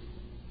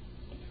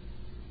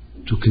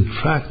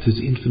contract His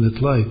infinite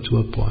light to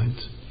a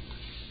point,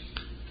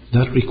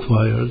 that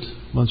required,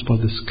 once more,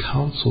 this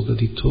counsel that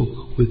He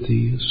took with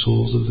the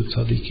souls of the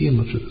tzaddikim,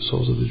 which are the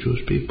souls of the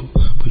Jewish people,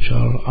 which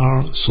are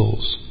our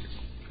souls.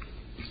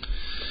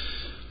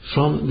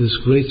 From this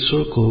great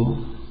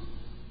circle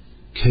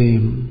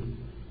came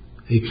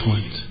a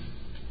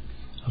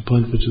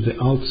point which is the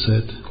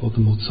outset, called the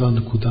Motzah,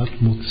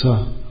 Nekudat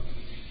Motzah,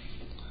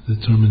 the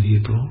term in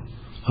Hebrew,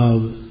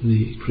 of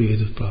the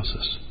creative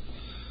process.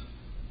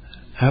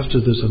 After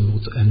there's a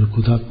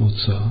Nekudat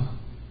Motzah,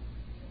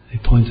 a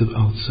point of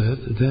outset,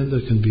 then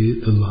there can be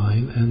the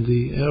line and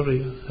the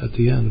area at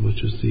the end,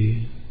 which is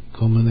the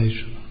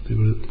culmination, the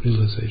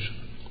realization.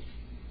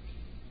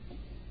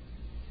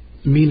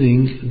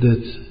 Meaning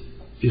that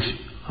if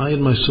I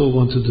and my soul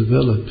want to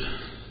develop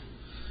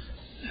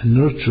and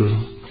nurture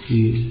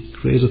the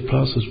creative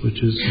process,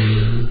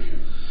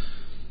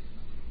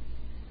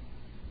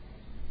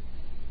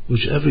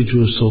 which every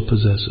Jewish soul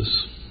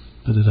possesses,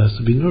 but it has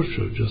to be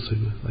nurtured, just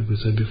like we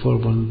said before.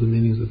 One of the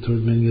meanings, the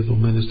third meaning of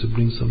Omen, is to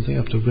bring something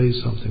up, to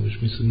raise something,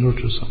 which means to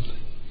nurture something.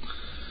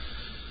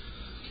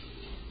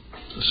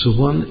 So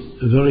one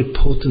very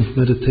potent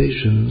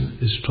meditation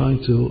is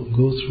trying to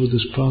go through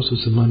this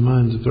process in my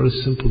mind. Very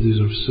simple, these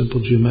are simple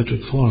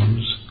geometric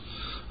forms,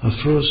 of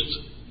first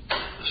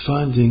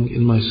finding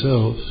in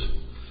myself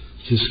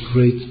this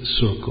great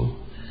circle,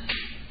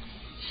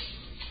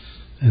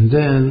 and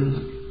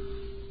then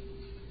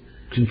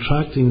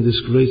contracting this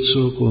great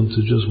circle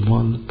into just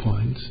one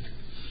point,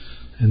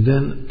 and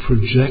then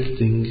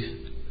projecting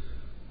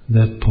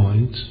that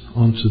point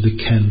onto the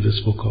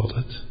canvas, we'll call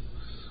it,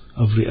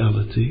 of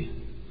reality,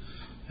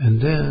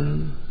 and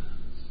then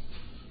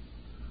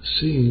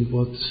seeing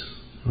what,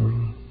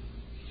 or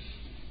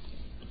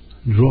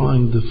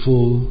drawing the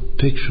full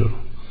picture,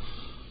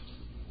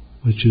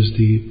 which is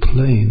the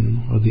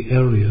plane or the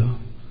area,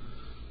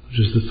 which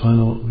is the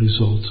final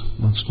result,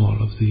 once more,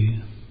 of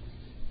the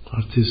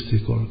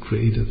artistic or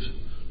creative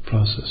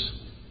process.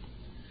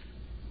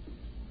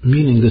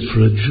 Meaning that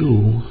for a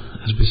Jew,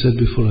 as we said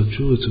before, a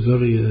Jew, it's a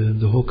very,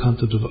 the whole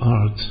concept of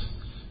art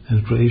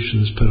and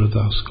creation is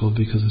paradoxical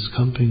because it's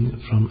coming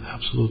from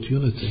absolute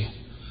unity,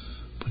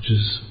 which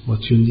is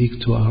what's unique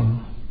to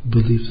our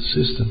belief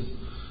system.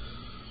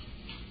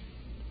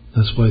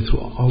 That's why through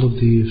all of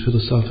the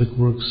philosophic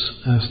works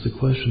ask the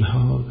question,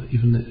 how,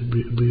 even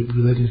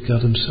relating to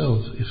God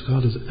himself, if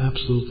God is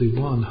absolutely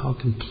one, how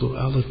can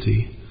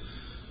plurality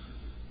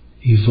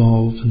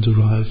evolve and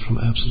derive from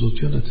absolute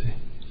unity?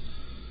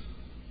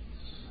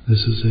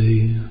 This is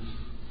a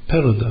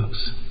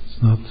paradox.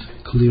 It's not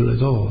clear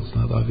at all. It's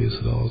not obvious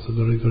at all. It's a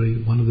very, very,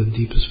 one of the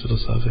deepest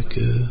philosophic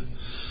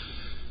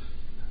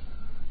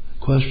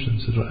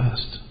questions that are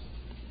asked.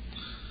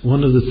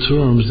 One of the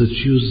terms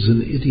that's used as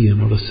an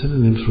idiom or a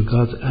synonym for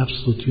God's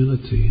absolute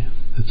unity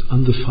that's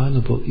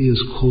undefinable is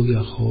Kol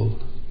Yachol,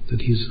 that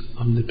he's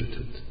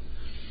omnipotent.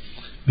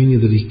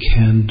 Meaning that he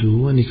can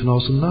do and he can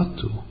also not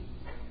do.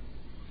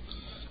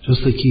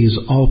 Just like he is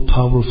all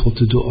powerful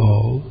to do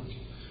all,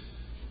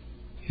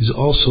 he's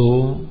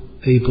also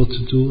able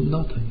to do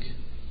nothing.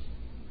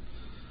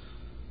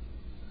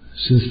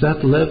 Since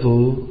that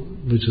level,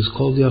 which is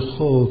called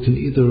Yachol, can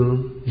either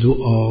do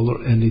all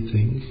or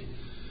anything,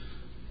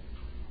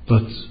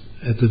 but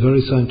at the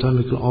very same time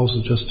it can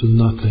also just do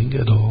nothing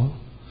at all,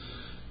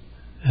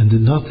 and the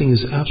nothing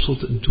is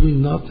absolute,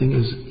 doing nothing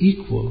is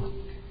equal.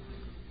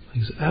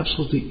 It's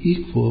absolutely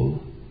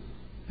equal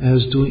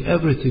as doing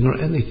everything or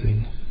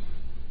anything.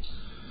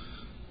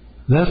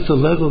 That's the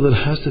level that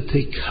has to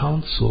take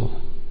counsel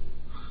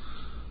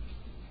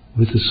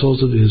with the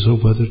souls of Israel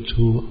whether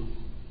to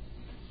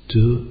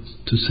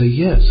say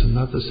yes and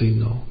not to say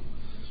no,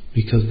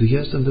 because the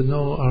yes and the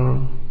no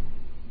are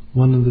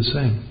one and the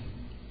same.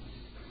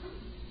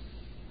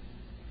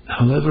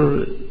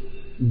 However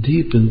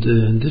deep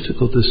and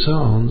difficult this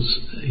sounds,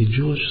 a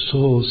Jewish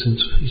soul,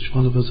 since each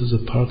one of us is a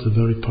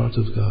very part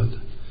of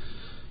God,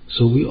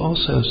 so we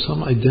also have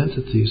some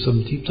identity,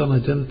 some deep down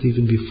identity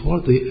even before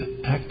the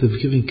act of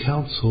giving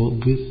counsel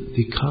with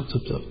the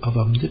concept of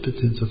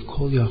omnipotence, of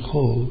Kol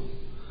Yachol,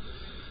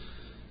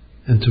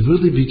 and to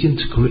really begin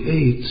to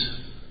create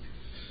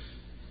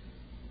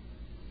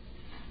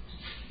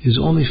is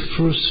only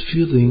first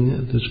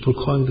feeling that we're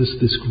calling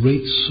this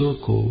great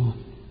circle.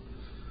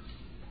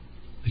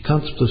 The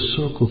concept of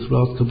circle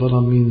throughout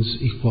Kabbalah means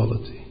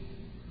equality.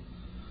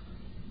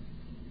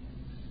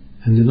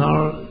 And in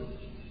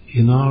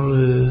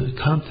our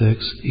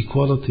context,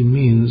 equality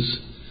means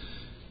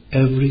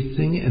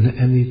everything and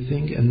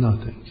anything and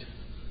nothing.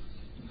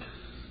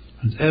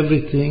 And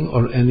everything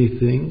or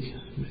anything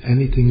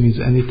means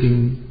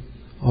anything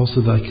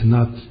also that I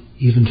cannot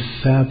even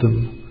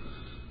fathom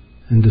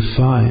and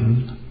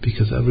define,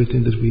 because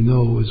everything that we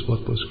know is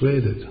what was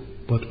created,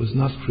 what was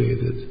not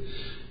created,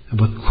 and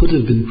what could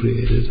have been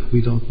created,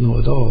 we don't know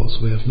at all,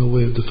 so we have no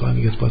way of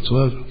defining it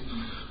whatsoever.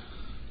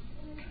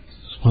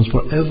 Once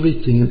for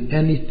everything and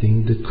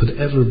anything that could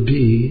ever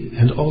be,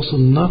 and also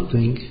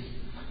nothing,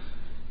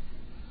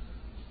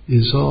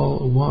 is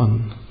all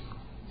one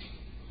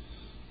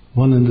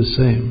and the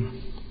same.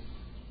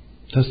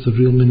 That's the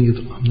real meaning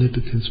of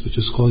omnipotence, which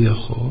is called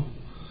Yachol.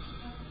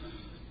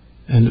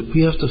 And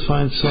we have to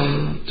find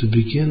some, to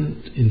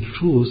begin in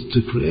truth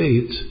to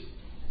create,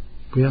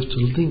 we have to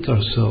link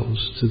ourselves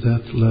to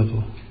that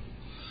level,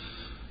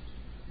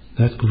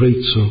 that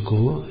great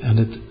circle, and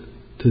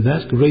to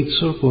that great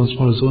circle, as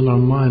far as in our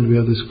mind, we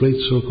have this great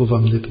circle of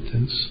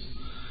omnipotence.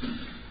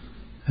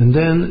 And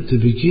then to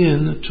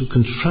begin to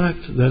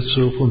contract that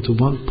circle into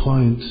one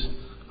point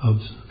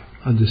of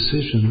a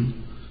decision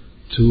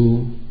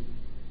to,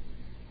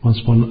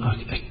 once more,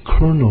 a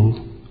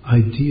kernel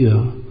idea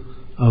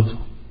of,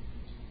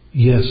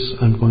 yes,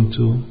 I'm going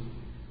to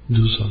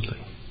do something.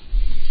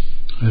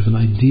 I have an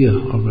idea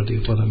already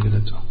of what I'm going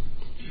to do.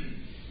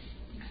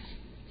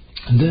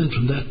 And then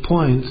from that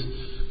point,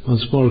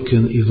 once more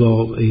can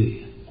evolve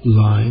a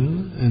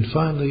line, and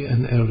finally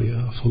an area,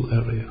 a full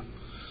area.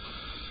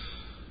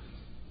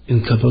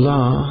 In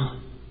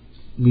Kabbalah,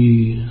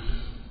 we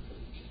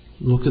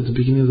look at the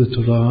beginning of the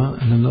Torah,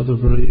 and another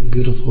very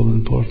beautiful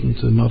and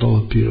important model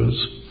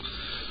appears,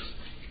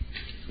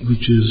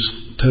 which is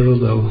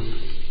parallel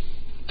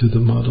to the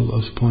model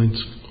of point,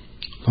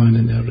 line,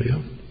 and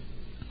area.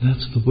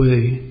 That's the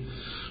way,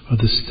 or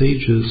the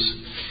stages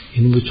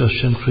in which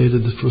Hashem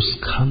created the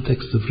first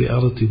context of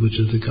reality, which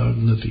is the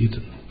Garden of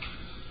Eden,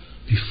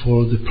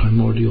 before the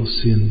primordial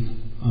sin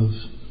of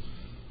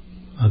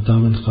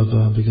Adam and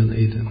Chava began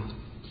Eden.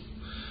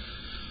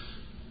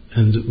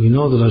 And we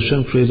know that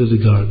Hashem created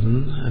the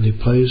garden and He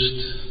placed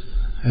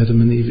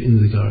Adam and Eve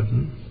in the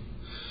garden.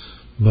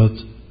 But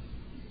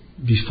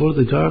before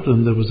the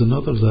garden there was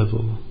another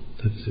level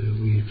that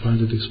we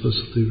find it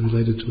explicitly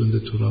related to in the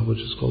Torah, which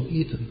is called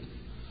Eden.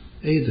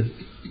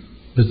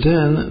 But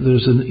then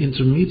there's an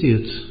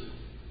intermediate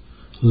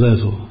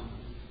level.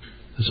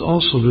 It's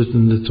also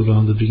written in the Torah,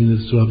 in the beginning of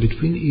the Torah,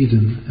 between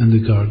Eden and the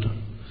garden.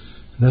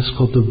 And that's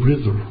called the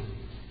river.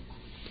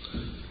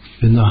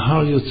 In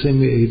Nahar Yotzei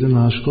Me'eden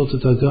Hashkot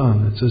et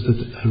Hagan, it says that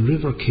a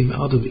river came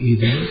out of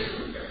Eden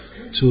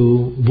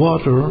to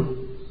water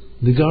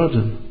the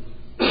garden.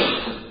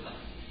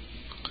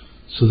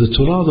 So the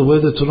Torah, the way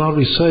the Torah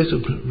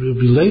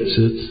relates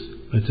it,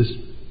 right,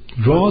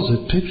 draws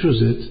it,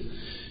 pictures it,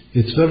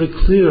 it's very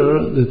clear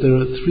that there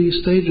are three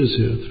stages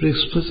here, three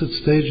explicit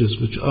stages,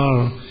 which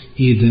are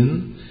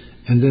Eden,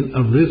 and then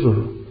a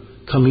river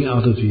coming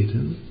out of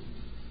Eden,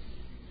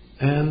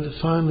 and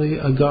finally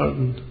a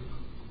garden.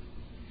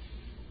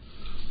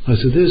 I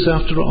said this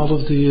after all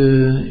of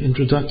the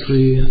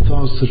introductory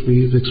thoughts that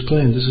we've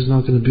explained. This is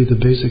not going to be the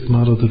basic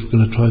model that we're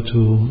going to try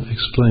to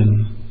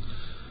explain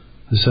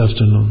this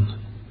afternoon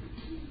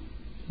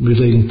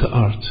relating to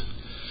art.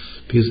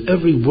 Because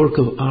every work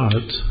of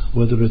art,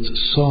 whether it's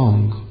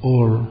song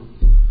or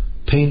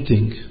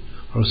painting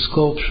or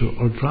sculpture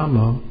or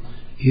drama,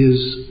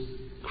 is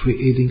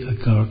creating a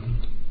garden.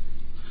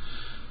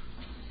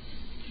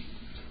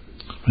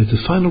 Right,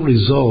 the final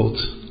result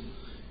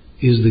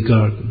is the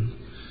garden.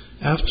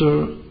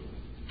 After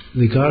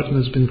the garden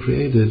has been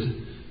created,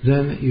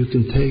 then you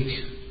can take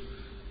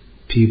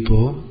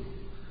people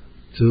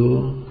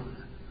to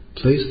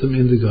place them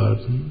in the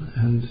garden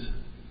and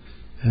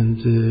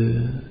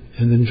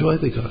enjoy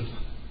the garden.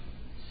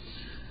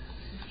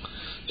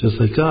 Just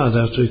like God,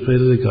 after He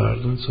created the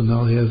garden, so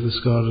now He has this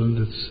garden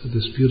that's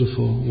this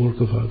beautiful work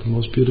of art, the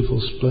most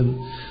beautiful,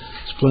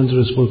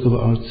 splendorous work of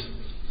art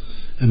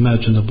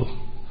imaginable.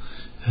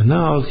 And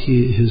now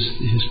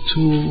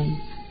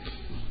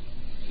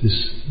this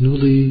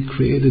newly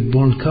created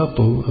born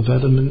couple of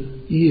Adam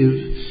and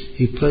Eve,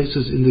 He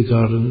places in the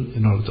garden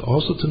in order to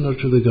also to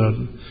nurture the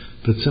garden,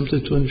 but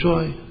simply to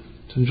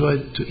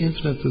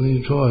infinitely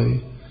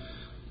enjoy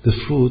the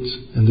fruit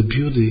and the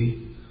beauty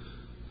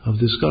of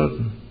this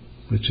garden,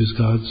 which is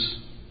God's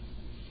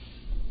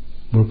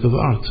work of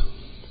art.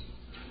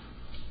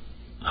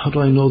 How do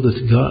I know that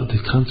the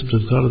concept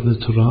of God in the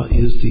Torah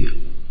is the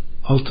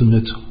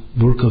ultimate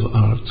work of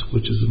art,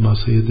 which is the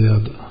Masayeh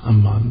De'ad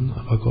Aman,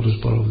 of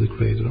HaKadosh Baruch Hu, the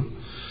Creator?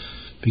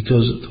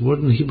 Because the word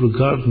in Hebrew,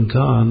 garden,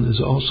 gan, is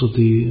also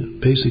the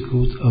basic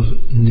root of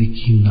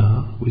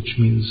Negina, which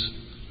means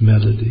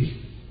melody.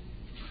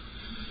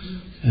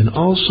 And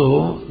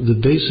also the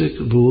basic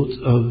root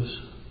of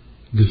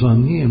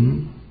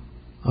Gvanim,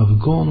 of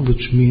Gon,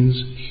 which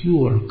means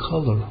hue or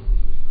color.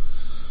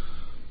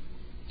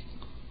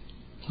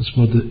 What's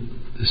more, the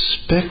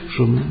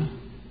spectrum,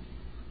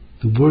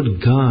 the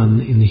word Gan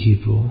in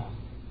Hebrew,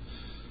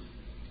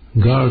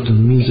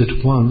 garden, means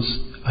at once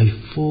a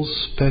full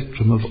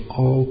spectrum of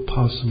all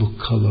possible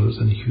colors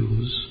and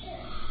hues.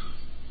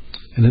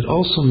 And it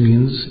also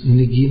means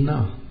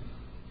Negina,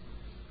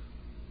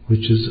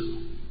 which is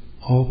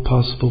all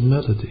possible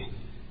melody.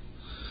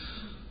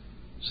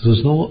 So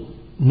there's no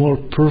more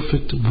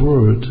perfect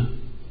word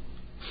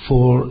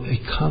for a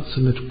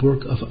consummate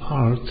work of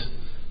art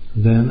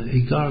than a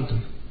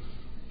garden.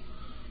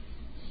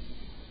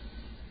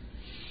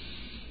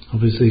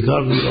 Obviously, a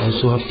garden is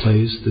also a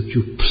place that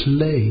you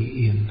play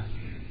in.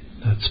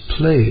 That's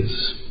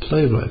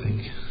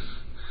playwriting.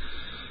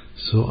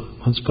 So,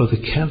 once more,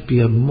 there can't be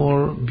a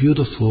more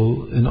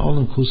beautiful and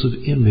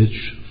all-inclusive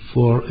image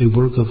for a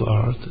work of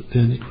art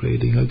than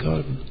creating a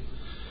garden.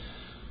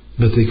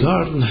 But the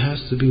garden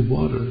has to be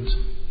watered.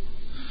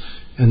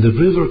 And the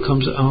river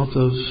comes out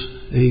of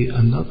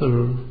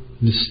another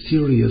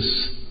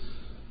mysterious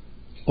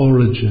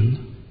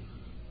origin,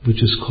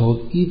 which is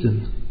called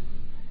Eden.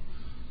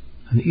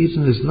 And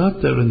Eden is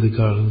not there in the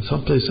garden,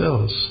 someplace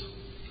else.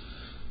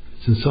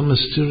 It's in some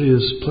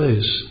mysterious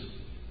place.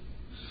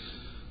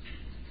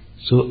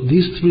 So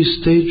these three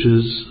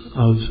stages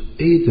of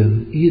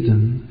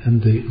Eden,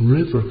 and the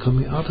river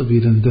coming out of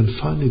Eden, then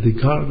finally the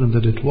garden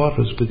that it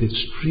waters with its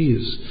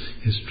trees,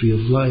 its tree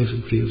of life,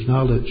 a tree of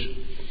knowledge,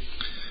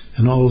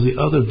 and all the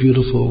other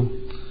beautiful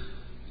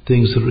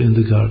things that are in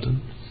the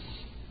garden.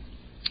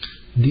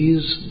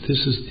 This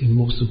is the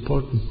most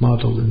important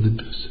model in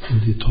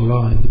the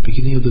Torah, in the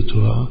beginning of the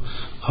Torah,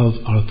 of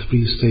our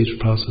three-stage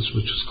process,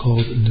 which is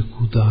called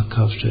Nekuda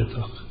Kav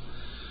Shetach,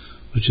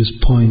 which is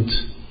point,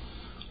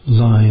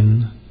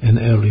 line, and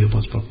area.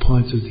 But for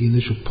point is the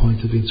initial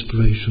point of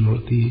inspiration, or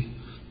the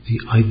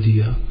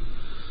idea,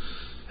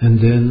 and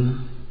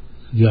then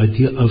the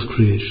idea of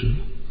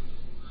creation,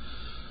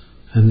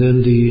 and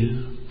then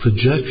the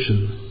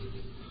projection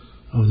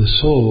of the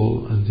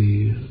soul, and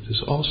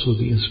there's also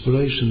the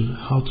inspiration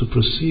how to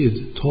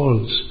proceed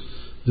towards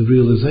the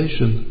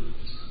realization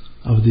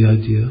of the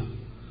idea.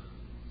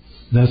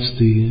 That's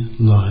the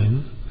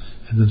line.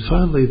 And then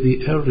finally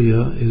the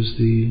area is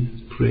the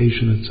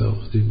creation itself,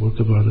 the work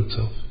of art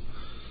itself.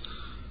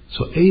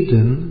 So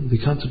Eden, the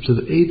concept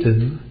of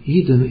Eden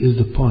is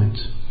the point.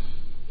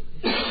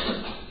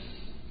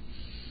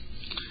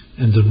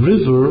 And the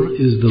river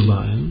is the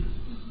line,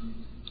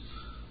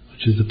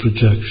 which is the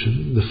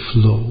projection, the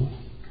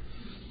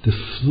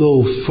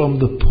flow from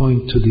the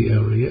point to the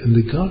area, and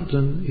the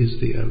garden is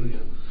the area.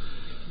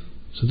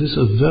 So this is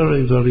a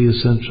very, very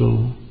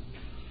essential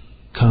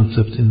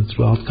concept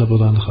throughout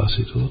Kabbalah and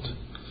Chassidut,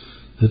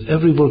 that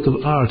every work of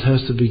art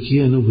has to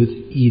begin with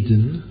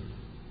Eden,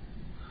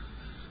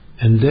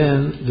 and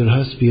then there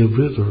has to be a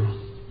river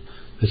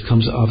that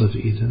comes out of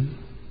Eden,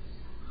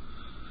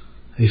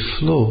 a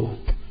flow.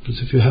 Because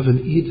if you have an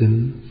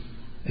Eden,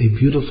 a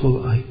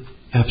beautiful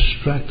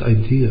abstract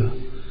idea,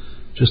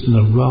 just an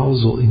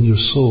arousal in your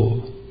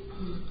soul,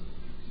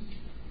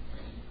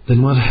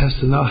 then what has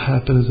to now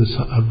happen is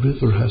that a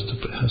river has to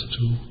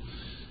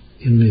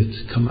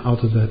come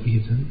out of that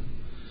Eden,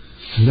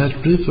 and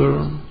that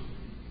river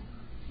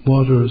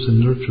waters and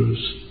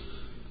nurtures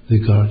the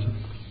garden.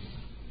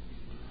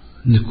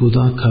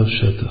 Nekuda kav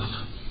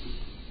shetach.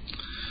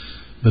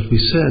 But we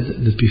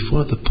said that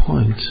before the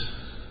point,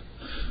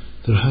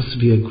 there has to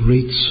be a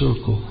great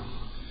circle,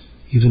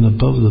 even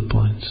above the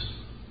point.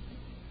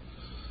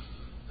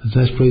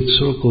 That great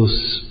circle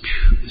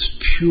is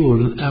pure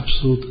and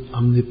absolute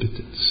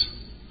omnipotence.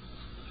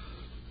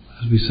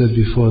 As we said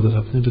before, that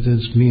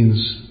omnipotence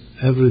means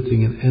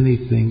everything and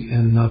anything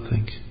and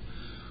nothing,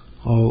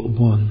 all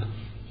one.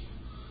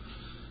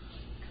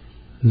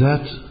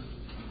 That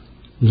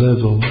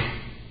level,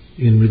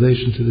 in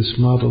relation to this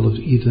model of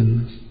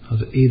Eden,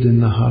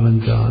 Nahar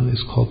and Gan,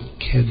 is called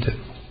Kedem.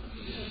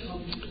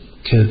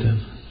 Kedem.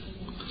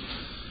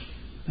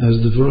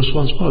 As the verse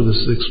once more, this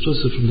is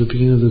explicit from the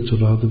beginning of the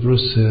Torah, the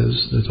verse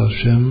says that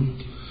Hashem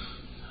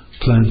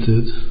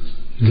planted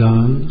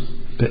Gan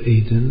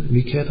be'Eden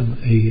Mikedem,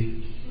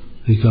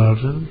 a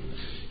garden,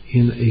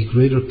 in a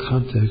greater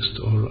context,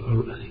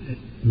 or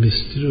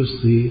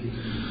mysteriously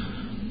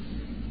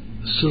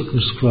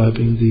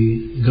circumscribing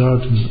the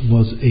garden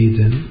was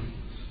Eden.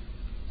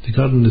 The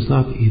garden is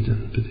not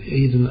Eden, but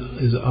Eden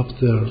is up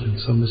there in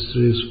some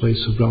mysterious way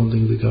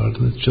surrounding the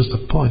garden. It's just a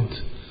point,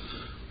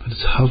 but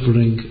it's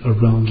hovering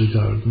around the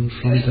garden.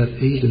 From that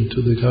Eden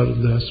to the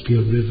garden there has to be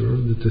a river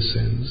that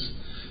descends,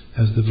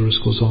 as the verse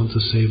goes on to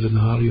say,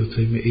 V'nahar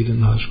yotei me'Eden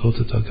hashkot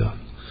et hagan,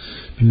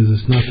 meaning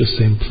it's not the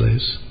same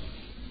place.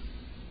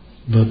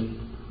 But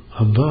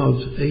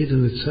above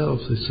Eden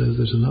itself, it says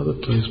there's another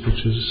place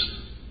which is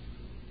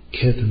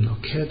Kedem. Now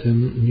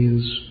Kedem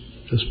means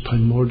just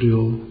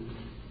primordial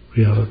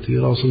reality.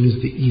 It also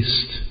means the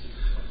east.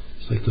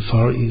 It's like the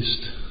far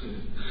east.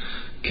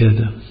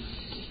 Kedem.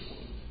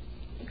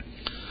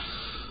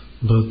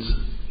 But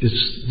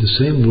it's the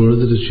same word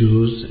that is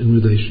used in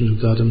relation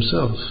to God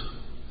Himself.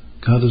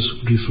 God is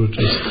referred to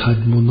as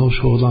Kadmono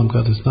Sholam.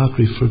 God is not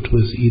referred to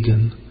as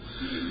Eden,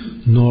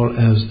 nor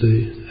as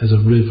a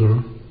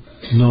river,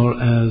 nor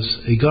as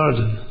a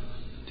garden.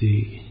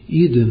 The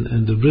Eden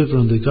and the river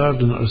and the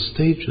garden are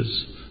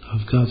stages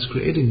of God's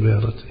creating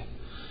reality.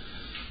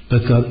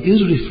 But God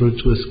is referred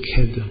to as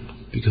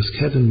Kedem, because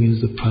Kedem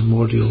means the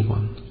primordial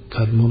one.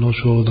 Kadmono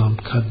Sholam,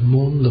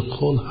 Kadmon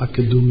L'chol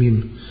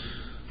HaKedumim.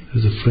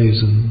 There's a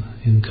phrase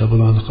in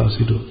Kabbalah and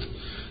Chassidut.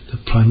 The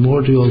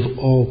primordial of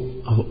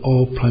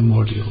all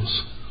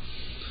primordials.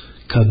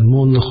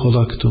 Kadmon L'chol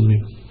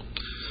HaKedumim.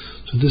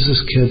 So this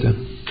is Kedem.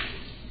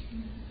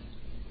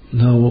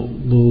 Now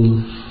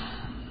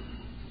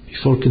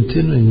before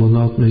continuing, we'll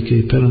now make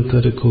a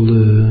parenthetical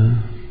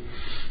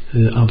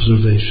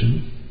observation,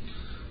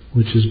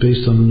 which is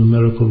based on a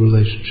numerical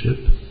relationship.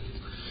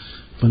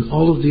 When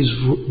all of these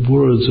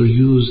words are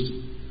used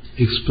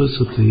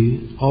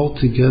explicitly all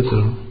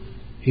together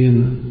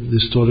in the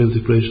story of the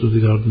creation of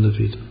the Garden of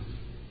Eden.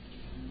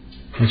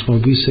 That's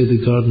why we say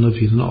the Garden of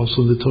Eden.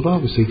 Also in the Torah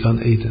we say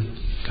Gan Eden.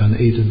 Gan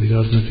Eden, the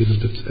Garden of Eden.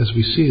 But as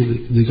we see,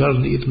 the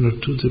Garden of Eden are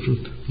two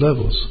different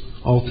levels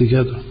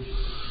altogether.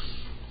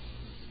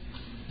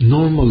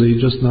 Normally,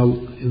 just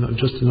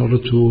in order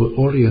to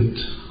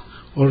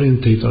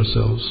orientate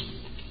ourselves,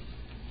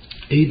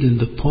 Eden,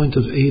 the point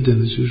of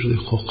Eden is usually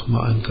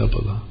Chokhmah and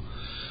Kabbalah.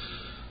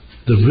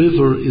 The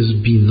river is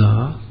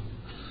Binah.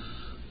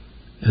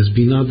 As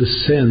Binah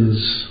descends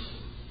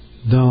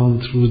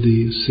down through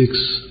the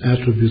 6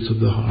 attributes of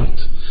the heart,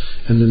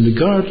 and then the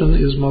garden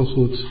is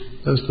Malchut.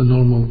 That's the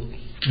normal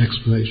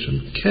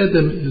explanation.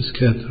 Kedem is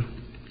Keter.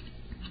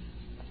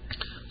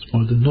 It's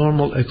more the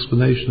normal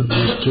explanation of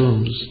these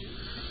terms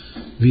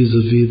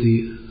vis-a-vis the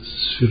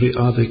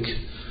Sphiriadic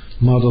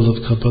model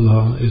of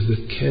Kabbalah is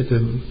that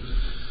Kedem,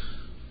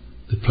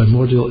 the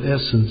primordial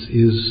essence,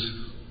 is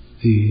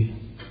the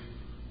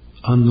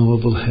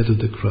unknowable head of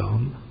the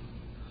crown.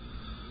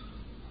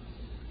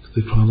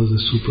 The crown is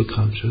the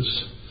superconscious.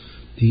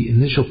 The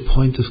initial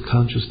point of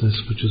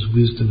consciousness, which is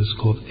wisdom, is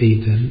called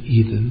Eden.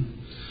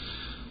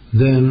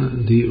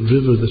 Then the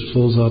river that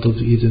flows out of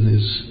Eden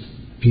is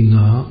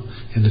Binah,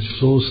 and it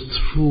flows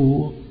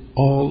through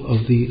all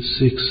of the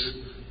 6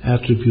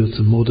 attributes,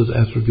 the motive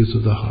attributes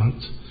of the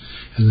heart.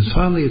 And then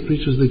finally it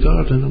reaches the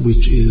garden,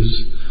 which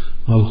is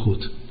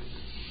Malchut.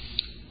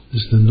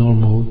 This is the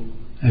normal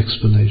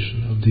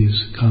explanation of these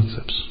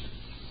concepts.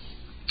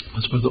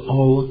 That's why they're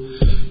all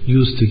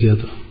used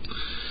together.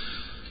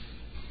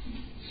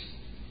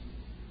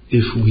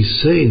 If we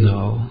say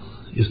now,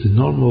 if the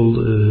normal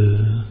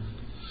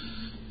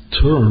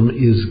term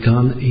is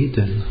Gan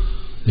Eden,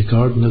 the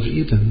Garden of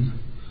Eden,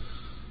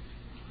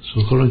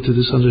 so according to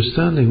this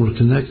understanding, we're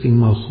connecting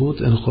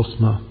Malchut and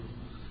Chokhmah,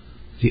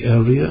 the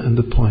area and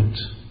the point.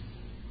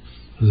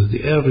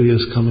 The area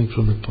is coming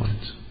from the point.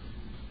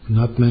 We're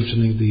not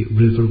mentioning the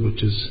river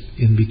which is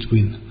in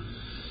between.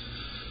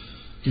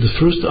 The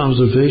first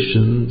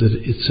observation that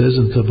it says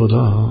in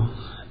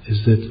Kabbalah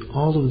is that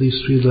all of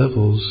these three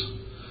levels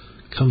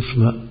come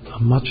from a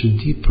much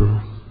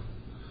deeper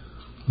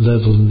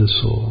level in the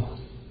soul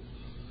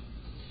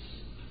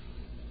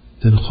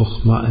than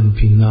Chokhmah and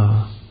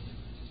Binah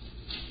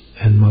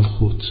and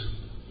Malchut.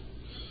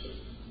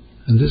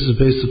 And this is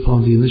based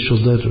upon the initial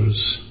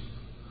letters,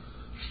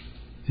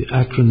 the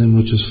acronym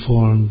which is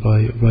formed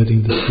by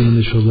writing the three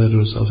initial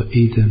letters of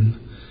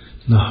Eden,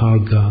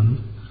 Nahar,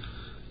 Gan,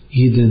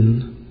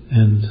 Eden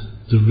and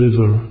the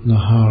river,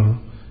 Nahar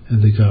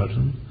and the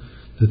garden,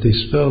 that they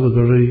spell a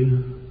very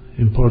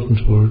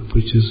important word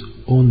which is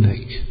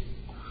Oneg.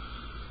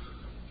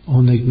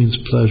 Oneg means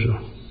pleasure,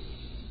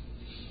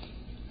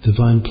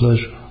 divine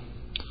pleasure.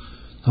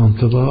 Now in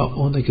Kabbalah,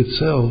 Oneg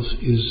itself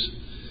is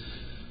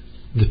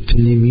the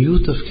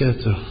Pnimiyut of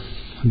Keter,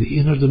 the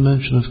inner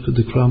dimension of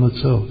the crown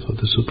itself, of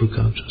the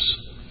superconscious.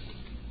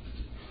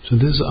 So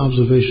this is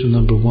observation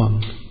number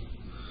one,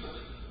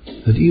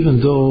 that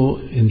even though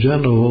in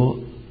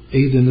general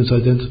Eden is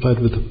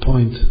identified with the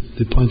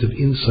point of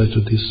insight,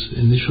 of this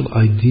initial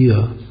idea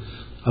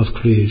of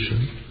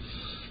creation,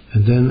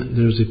 and then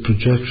there's a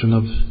projection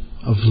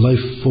of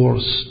life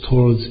force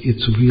towards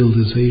its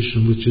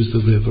realization, which is the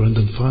river, and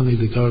then finally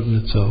the garden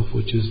itself,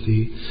 which is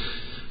the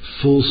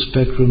full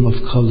spectrum of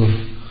color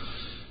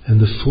and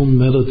the full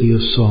melody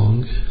of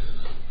song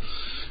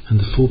and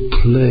the full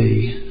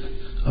play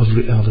of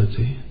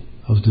reality,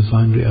 of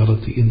divine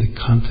reality in the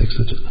context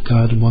that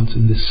God wants,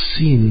 in the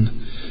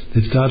scene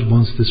that God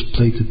wants this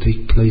play to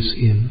take place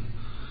in.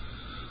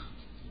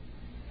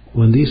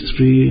 When these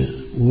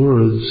three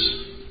words,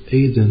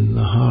 Eden,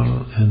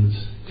 Nahar and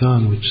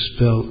Gan, which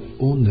spell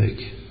Oneg,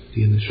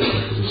 the initial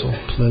letter, is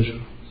all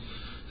pleasure.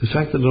 The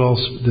fact that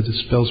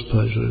it spells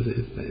pleasure,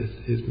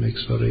 it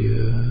makes very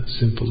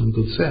simple and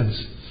good sense,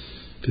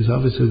 because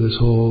obviously this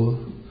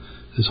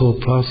whole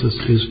process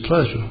is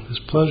pleasure. It's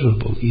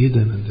pleasurable.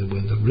 Eden and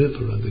the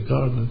river and the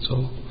garden, it's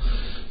all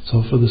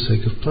for the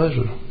sake of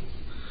pleasure.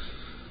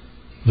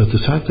 But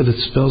the fact that it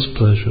spells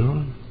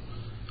pleasure,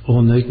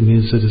 Oneg,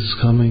 means that it's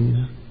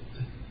coming.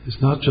 It's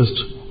not just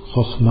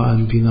Chokhmah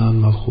and Binah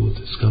and Malchut.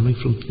 It's coming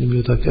from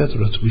Pnimiyut HaKeter.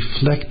 It's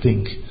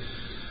reflecting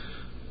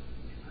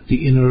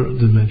the inner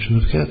dimension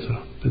of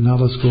Keter. But now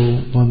let's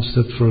go one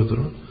step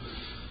further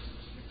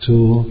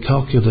to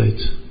calculate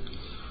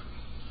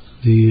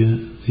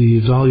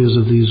the values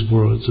of these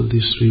words, of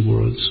these three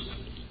words.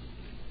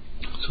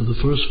 So the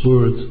first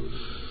word,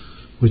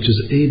 which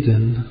is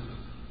Eden,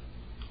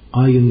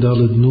 Ayin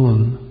Daled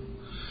Nun,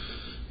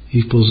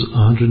 equals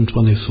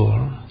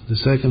 124. The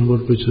second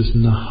word, which is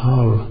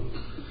Nahar,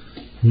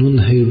 Nun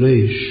Hei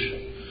Reish,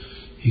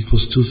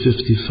 equals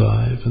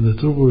 255. And the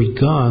third word,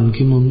 Gan,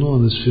 Gimel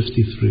Nun, is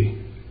 53.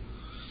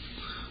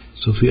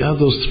 So if we add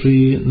those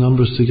three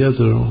numbers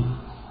together,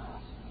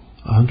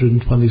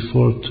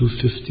 124,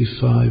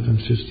 255 and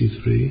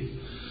 53,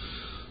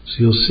 so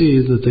you'll see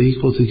that they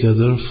equal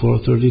together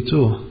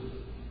 432.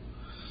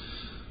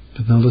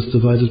 But now let's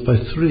divide it by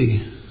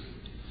 3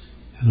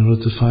 in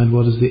order to find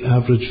what is the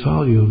average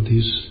value of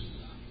these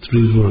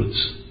three words,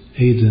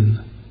 Eden,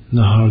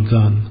 Nahar,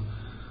 Gan,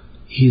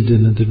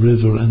 Eden and the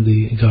river and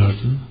the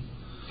garden.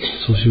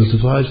 So if you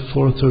divide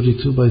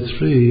 432 by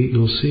 3,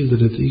 you'll see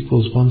that it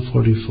equals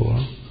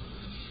 144.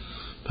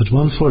 But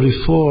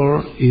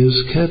 144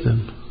 is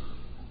Kedem,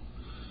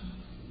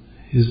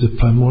 is the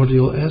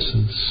primordial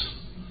essence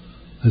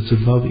that's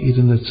above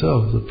Eden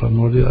itself, the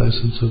primordial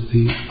essence of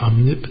the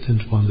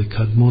omnipotent one, the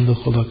Kadmon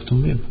L'Chol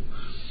HaKtumim.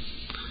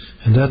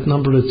 And that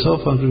number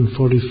itself,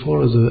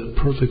 144, is a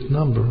perfect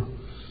number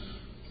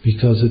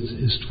because it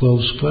is 12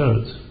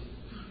 squared.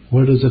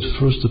 Where does it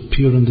first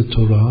appear in the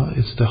Torah?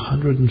 It's the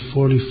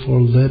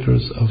 144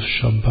 letters of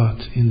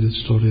Shabbat in the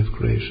story of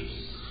creation.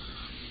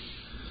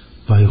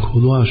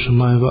 Vayichulu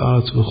Hashemayim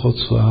va'aretz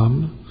v'chotz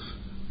v'am,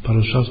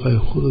 Parashat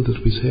Vayichulu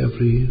that we say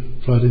every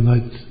Friday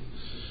night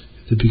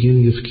at the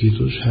beginning of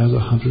Kiddush, has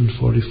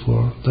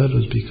 144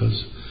 letters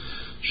because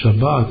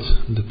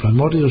Shabbat, the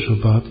primordial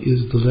Shabbat,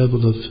 is the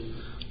level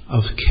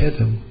of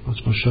Kedem.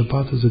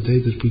 Shabbat is a day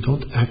that we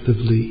don't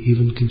actively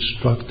even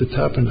construct the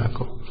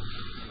tabernacle.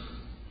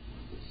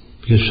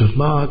 Because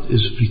Shabbat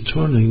is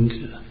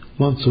returning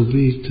once a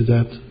week to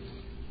that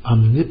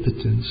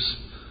omnipotence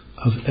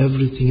of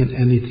everything and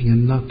anything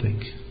and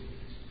nothing.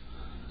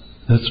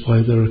 That's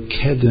why there are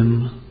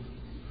Kedem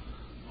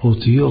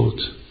Otiyot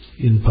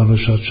in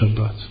Parashat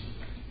Shabbat.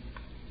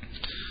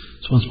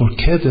 So once more,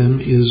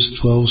 Kedem is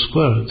 12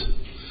 squared.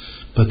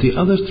 But the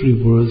other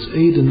three words,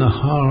 Eden,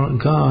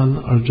 Nahar, Gan,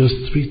 are just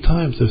three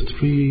times. They're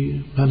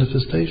three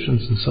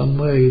manifestations. In some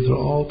way, they're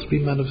all three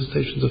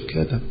manifestations of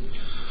Kedem.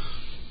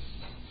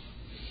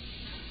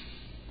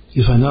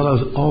 If I now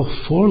have all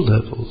four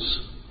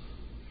levels,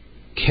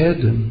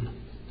 Kedem,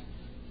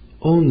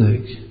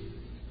 Oneg,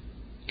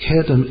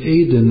 Kedem,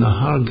 Eden,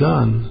 Nahar,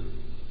 Gan,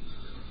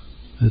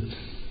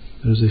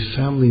 there's a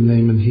family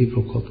name in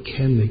Hebrew called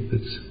Kenig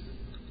that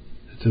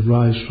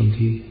derives from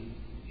the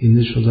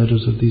initial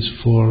letters of these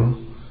four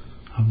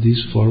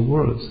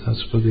words.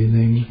 That's where the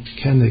name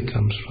Kenig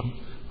comes from.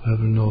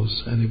 Whoever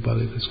knows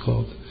anybody that's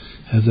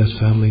has that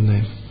family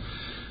name.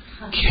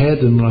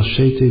 Kedem,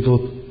 Rashi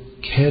Tevot,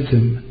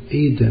 Kedem,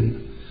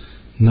 Eden,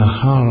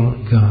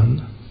 Nahar,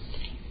 Gan.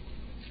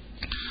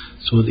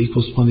 So it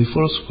equals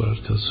 24 squared,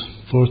 because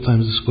 4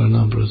 times the square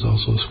number is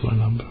also a square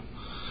number.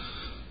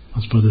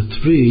 As for the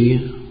three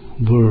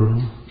were,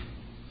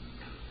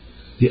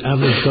 the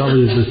average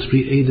value of the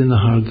three Eden,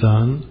 Nahar,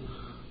 Gan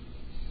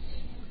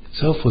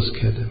itself was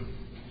Kedem.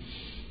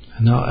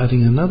 And now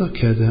adding another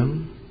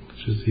Kedem,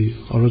 which is the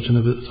origin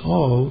of it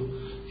all,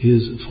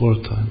 is 4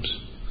 times.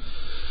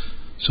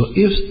 So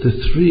if the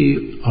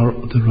three are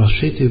the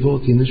Rashi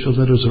Tevot, the initial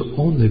letters are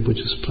Oneg, which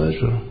is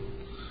pleasure,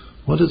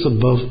 what is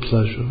above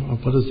pleasure, or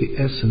what is the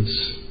essence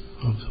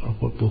of, or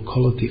what we'll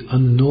call it, the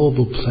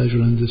unknowable pleasure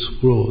in this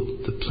world,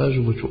 the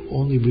pleasure which will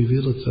only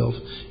reveal itself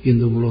in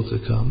the world to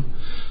come?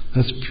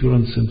 That's pure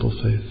and simple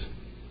faith.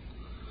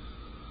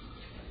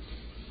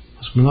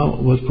 So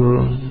now what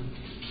we're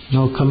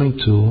now coming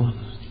to,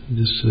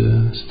 this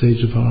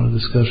stage of our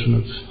discussion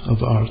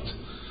of art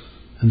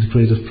and the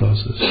creative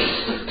process,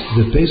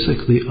 that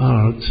basically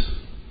art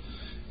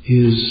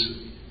is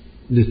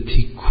the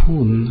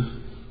tikkun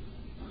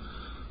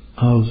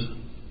of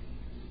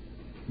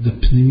the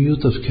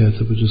pnimiyut of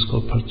Keter, which is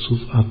called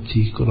Partzuf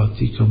Atik or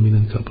Atik Yomin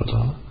in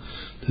Kabbalah,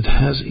 that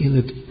has in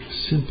it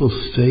simple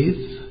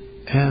faith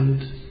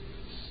and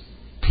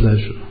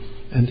pleasure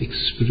and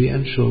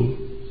experiential,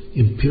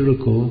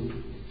 empirical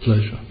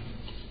pleasure.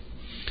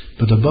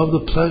 But above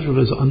the pleasure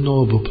is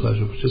unknowable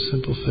pleasure, which is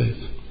simple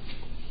faith.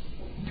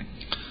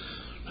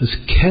 As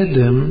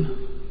Kedem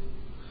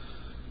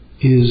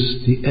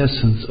is the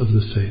essence of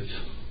the faith,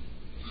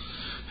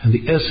 and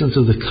the essence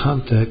of the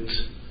contact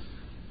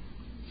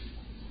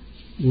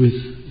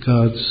with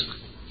God's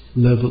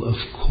level of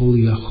Kol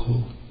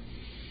Yachol.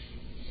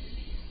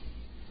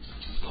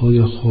 Kol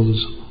Yachol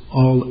is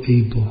all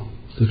able,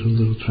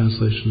 literal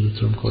translation of the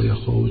term Kol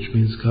Yachol, which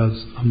means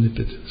God's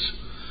omnipotence.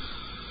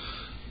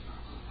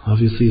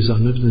 Obviously His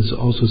omnipotence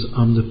also is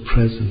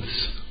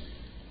omnipresence.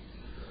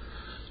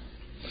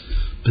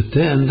 But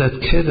then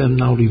that Kedem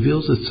now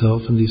reveals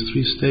itself in these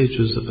three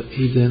stages of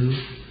Eden,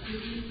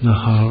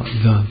 Nahar,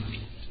 Gan,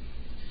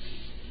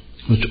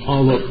 which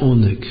all are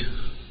Oneg.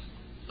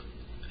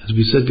 As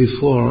we said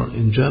before,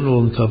 in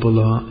general in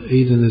Kabbalah,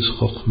 Eden is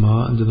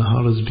Chokhmah, and the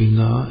Nahar is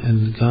Binah,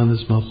 and Gan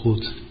is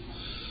Malchut.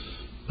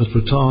 But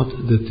we're taught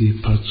that the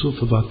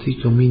Partzuf of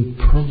Atik Yomin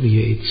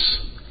permeates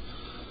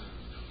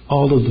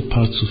all of the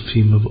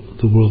Partzufim of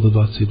the world of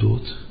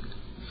Atzilut,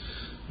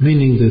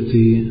 meaning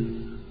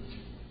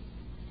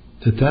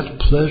that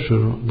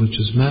pleasure which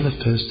is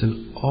manifest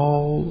in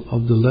all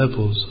of the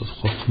levels of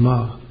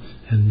Chokhmah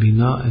and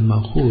Binah and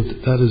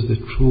Malchut, that is the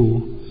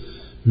true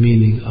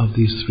meaning of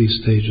these three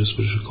stages,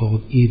 which are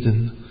called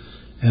Eden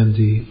and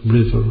the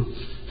river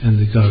and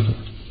the garden.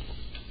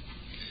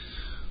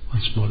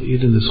 Once more,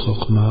 Eden is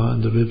Chokhmah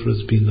and the river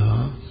is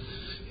Binah,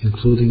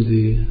 including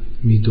the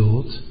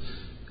Midot,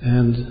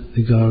 and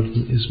the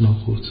garden is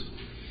Malchut.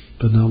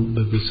 But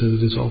we said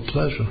it is all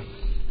pleasure.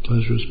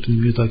 Pleasure is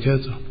Pnimiyut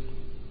HaKeter.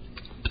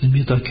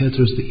 Pnimiyut HaKeter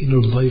is the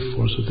inner life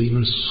force, or the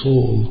inner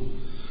soul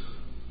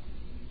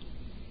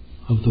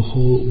of the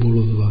whole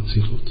world of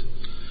Atzilut.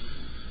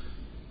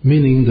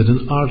 Meaning that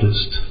an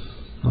artist,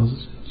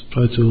 let's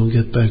try to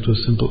get back to a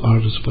simple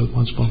artist, but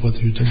once more, whether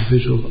you're doing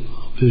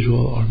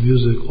visual or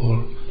music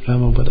or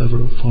drama,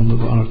 whatever form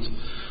of art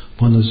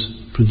one is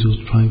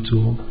trying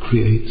to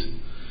create.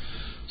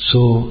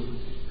 So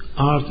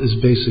art is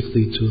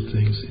basically two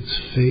things. It's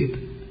faith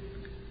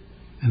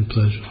and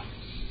pleasure.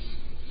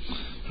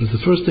 But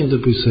the first thing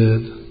that we said,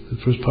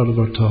 the first part of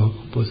our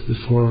talk, was the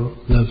 4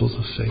 levels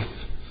of faith,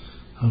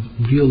 of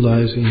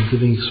realizing and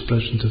giving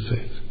expression to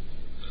faith.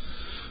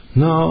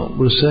 Now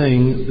we're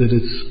saying that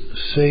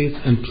it's faith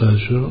and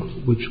pleasure,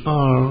 which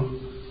are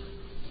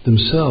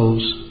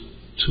themselves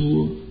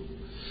 2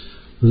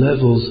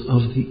 levels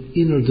of the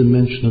inner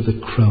dimension of the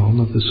crown,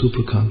 of the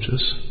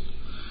superconscious.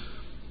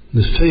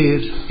 The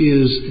faith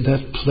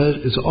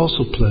is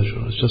also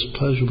pleasure. It's just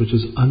pleasure which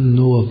is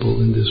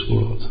unknowable in this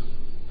world.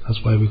 That's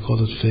why we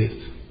call it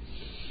faith.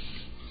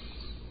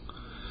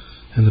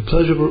 And the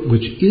pleasure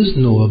which is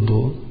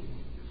knowable,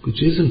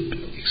 which isn't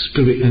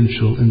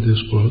experiential in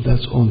this world,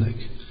 that's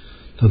Oneg.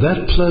 Now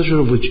that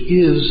pleasure which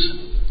is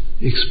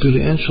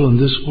experiential in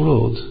this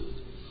world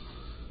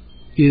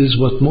is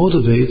what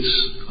motivates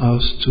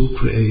us to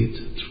create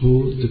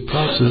through the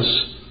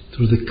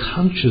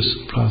conscious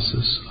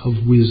process of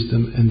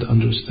wisdom and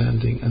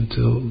understanding,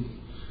 until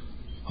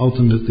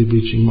ultimately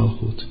reaching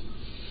Malchut,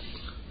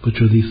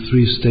 which are the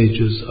three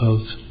stages of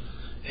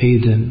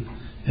Eden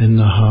and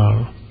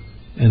Nahar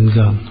and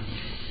Gan.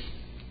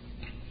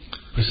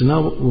 So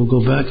now we'll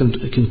go back and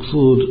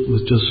conclude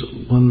with just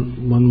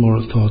one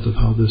more thought of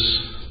how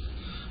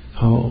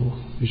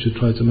we should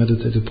try to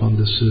meditate upon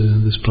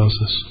this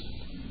process.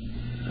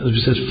 As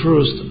we said,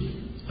 first,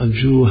 a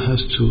Jew has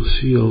to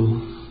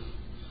feel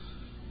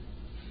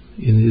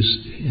in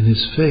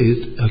his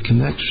faith a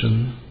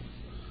connection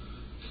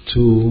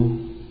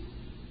to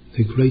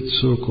the great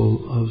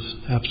circle of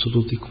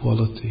absolute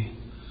equality,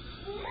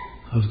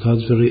 of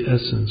God's very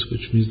essence,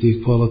 which means the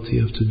equality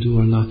of to do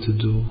or not to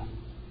do,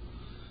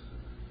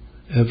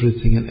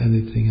 everything and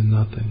anything and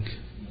nothing.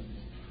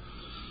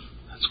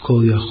 That's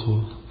Kol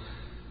Yachol.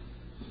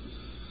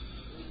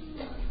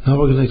 Now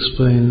we're going to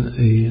explain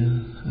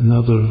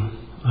another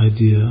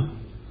idea.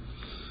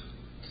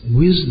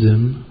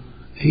 Wisdom,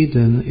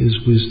 Eden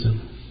is wisdom.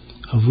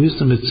 Of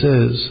wisdom it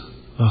says,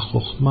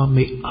 V'chochma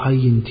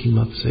me'ayin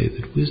timatzeh,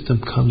 that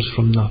wisdom comes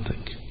from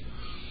nothing.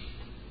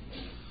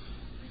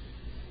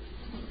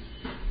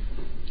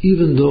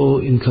 Even though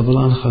in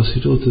Kabbalah and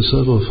Chassidut the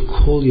sort of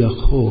Kol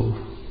Yachol,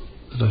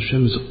 that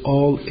Hashem is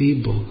all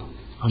able,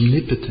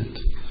 omnipotent,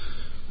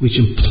 which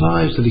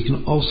implies that He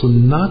can also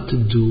not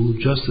do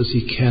just as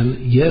He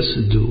can yes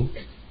do,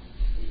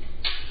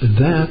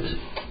 that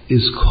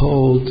is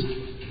called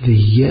the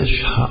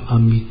Yesh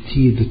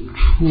Ha'amiti, the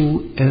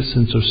true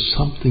essence or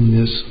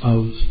somethingness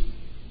of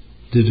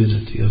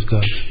divinity, of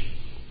God.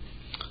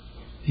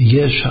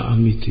 Yesh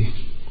Ha'amiti.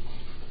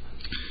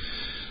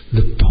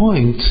 The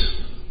point,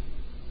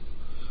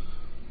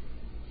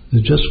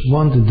 the just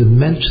one, the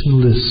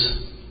dimensionless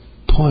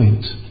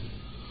point,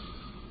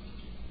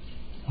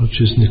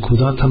 which is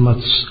Nikudat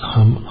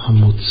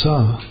Hamutza,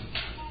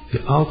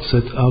 the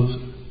outset of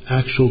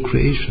actual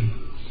creation,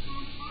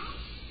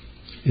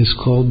 is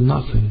called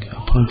nothing,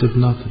 a point of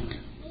nothing.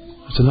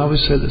 So now we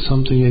said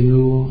something, a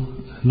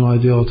new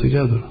idea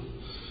altogether.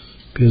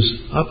 Because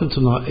up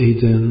until now,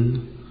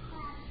 Eden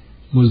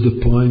was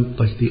the point,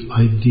 like the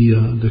idea,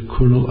 the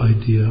kernel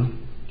idea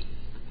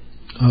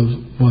of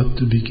what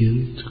to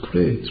begin to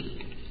create.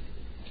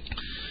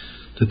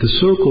 That the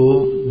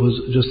circle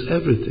was just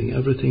everything.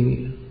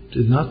 Everything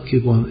did not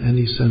give one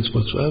any sense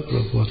whatsoever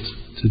of what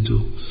to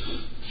do.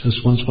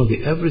 Just once more,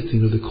 the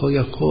everything of the Kol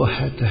Yachol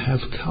had to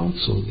have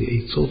counsel. The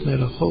Eitzot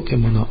Merachol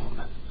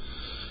Kemonah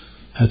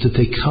had to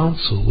take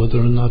counsel whether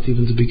or not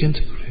even to begin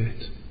to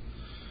create.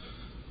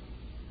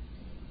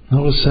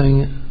 Now we're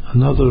saying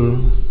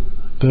another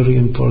very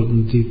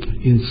important deep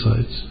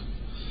insight,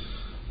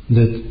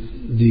 that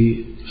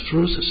the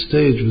first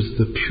stage with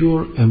the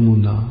pure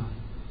Emunah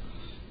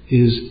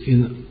is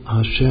in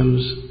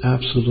Hashem's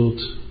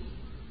absolute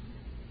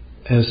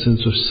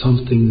essence or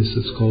somethingness.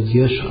 It's called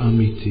Yesh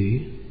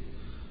Amiti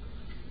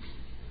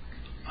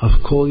of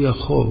Kol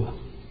Yachol.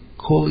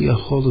 Kol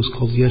Yachol is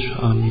called Yesh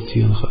Amiti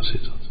in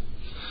Chassidut.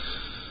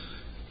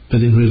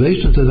 But in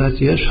relation to that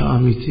Yesh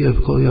Amiti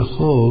of Kol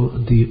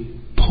Yachol, the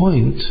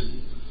point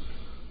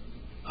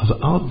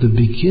of the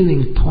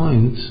beginning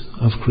point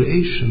of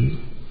creation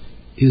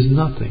is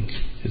nothing.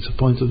 It's a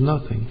point of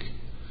nothing.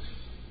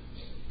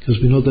 Because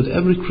we know that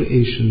every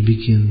creation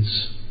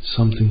begins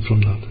something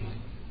from nothing.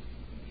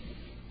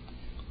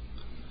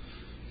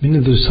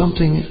 Meaning there's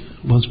something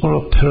once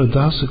more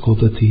paradoxical,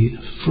 that the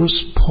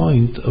first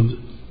point of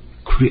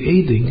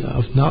creating,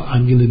 of now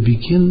I'm going to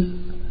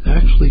begin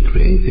actually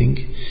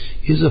creating,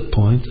 is a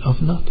point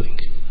of nothing.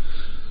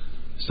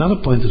 It's not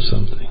a point of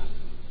something.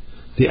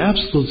 The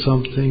absolute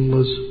something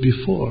was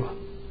before.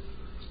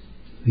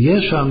 The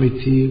Yesh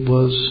Amiti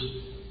was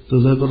the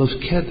level of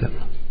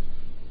Kedem,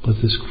 but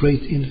this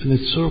great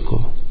infinite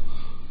circle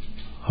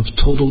of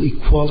total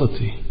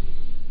equality.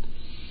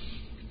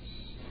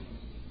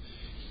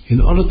 In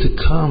order to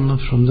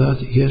come from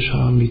that Yesh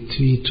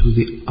Amiti to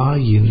the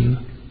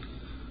Ayin,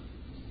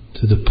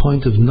 to the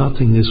point of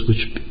nothingness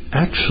which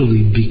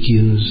actually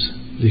begins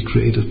the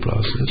creative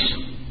process,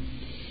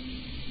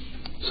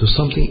 so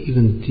something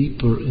even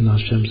deeper in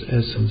Hashem's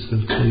essence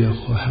than Kol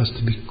Yachol has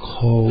to be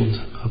called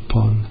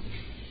upon.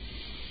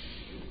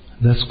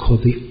 That's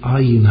called the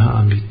Ayin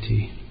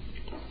Ha'amiti.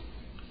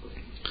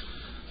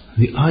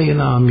 The Ayin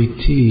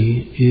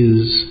Ha'amiti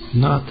is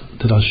not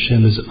that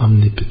Hashem is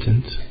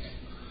omnipotent.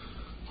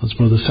 What's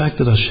more, the fact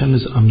that Hashem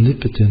is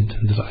omnipotent,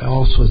 and that I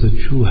also as a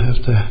Jew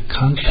have to have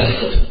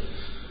contact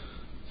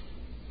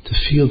to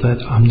feel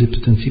that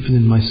omnipotence even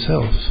in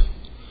myself.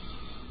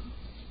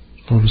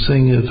 We're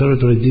saying very,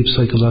 very deep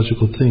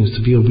psychological things.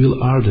 To be a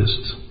real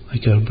artist,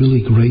 like a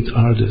really great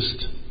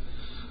artist.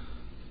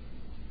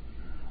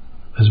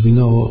 As we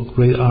know,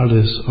 great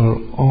artists are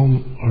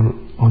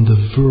on the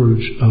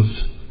verge of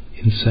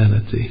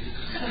insanity.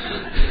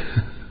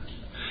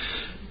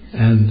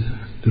 And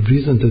the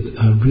reason that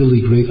a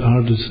really great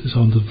artist is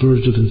on the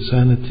verge of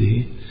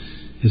insanity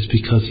is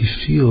because he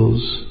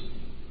feels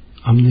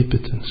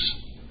omnipotence.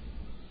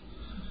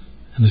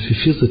 And if he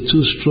feels it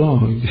too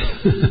strong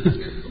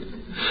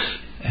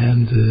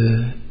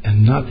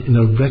and not in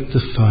a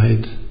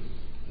rectified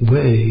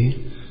way,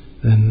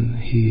 then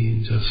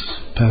he just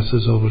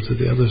passes over to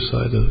the other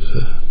side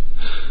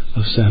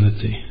of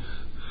sanity,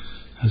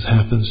 as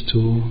happens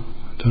to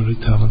very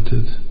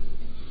talented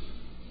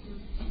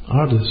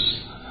artists,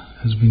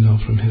 as we know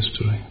from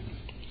history.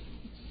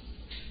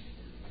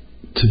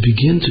 To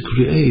begin to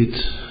create,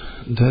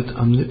 that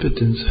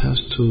omnipotence has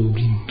to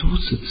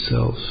reduce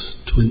itself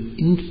to an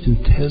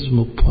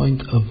infinitesimal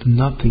point of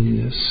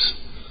nothingness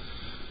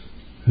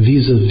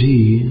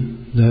vis-a-vis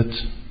that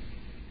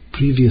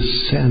previous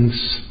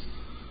sense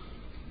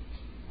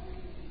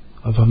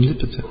of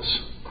omnipotence.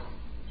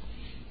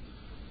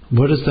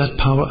 Where does that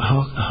power,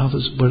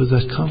 where does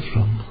that come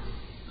from?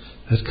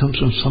 That comes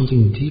from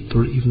something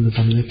deeper even than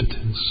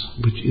omnipotence,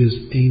 which is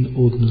Ein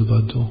Od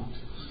Milvado.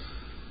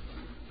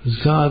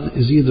 God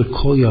is either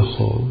Kol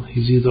Yachol,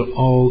 He's either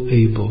all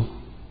able,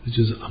 which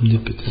is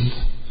omnipotent,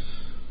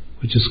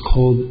 which is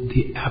called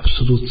the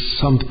absolute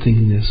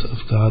somethingness of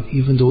God,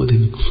 even though it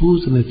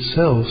includes in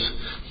itself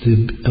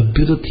the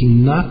ability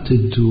not to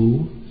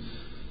do,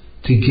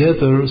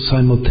 together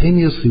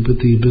simultaneously with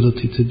the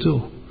ability to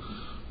do.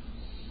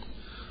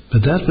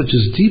 But that which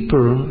is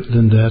deeper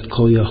than that,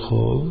 Kol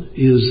Yachol,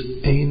 is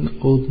Ein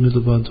Od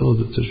Milvado,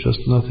 that there's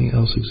just nothing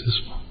else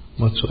exists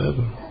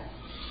whatsoever.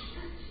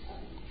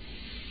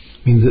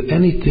 Meaning that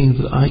anything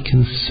that I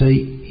can say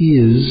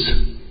is,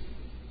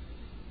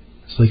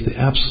 it's like the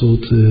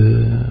absolute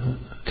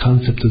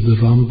concept of the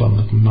Rambam,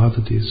 of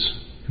Maimonides,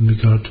 in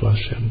regard to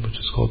Hashem, which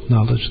is called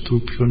knowledge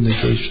through pure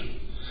negation.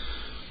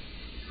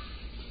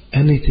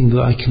 Anything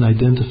that I can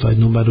identify,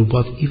 no matter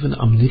what, even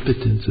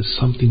omnipotence, is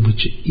something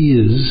which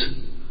is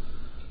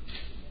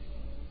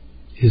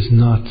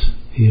not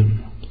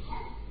Him.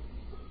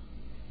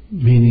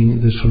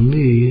 Meaning that for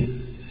me,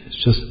 it's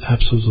just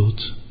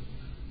absolute.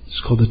 It's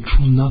called the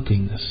true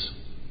nothingness.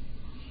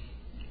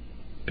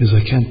 Because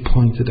I can't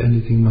point at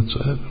anything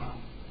whatsoever.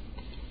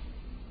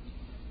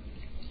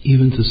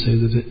 Even to say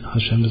that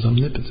Hashem is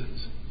omnipotent.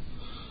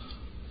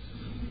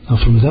 Now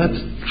from that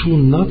true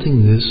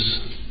nothingness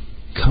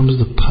comes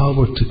the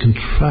power to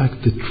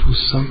contract the true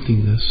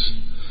somethingness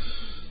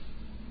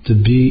to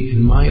be,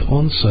 in my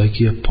own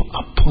psyche, a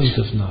point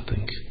of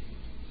nothing.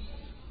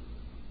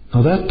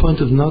 Now that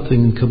point of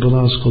nothing in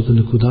Kabbalah is called the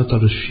Nekudat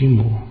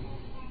HaReshimu,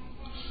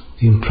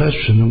 the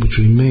impression which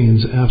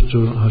remains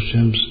after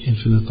Hashem's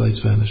infinite light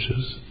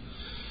vanishes.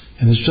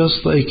 And it's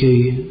just like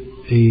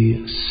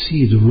a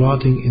seed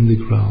rotting in the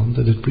ground,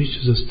 that it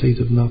reaches a state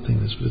of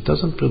nothingness, but it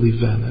doesn't really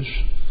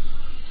vanish.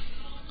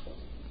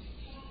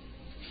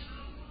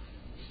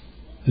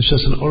 It's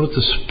just in order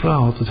to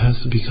sprout, it has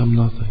to become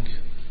nothing.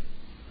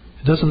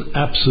 It doesn't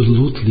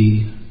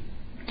absolutely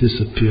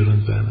disappear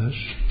and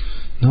vanish.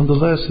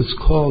 Nonetheless, it's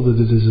called that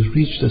it has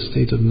reached a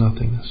state of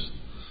nothingness.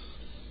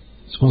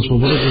 So once more,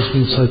 what does this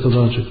mean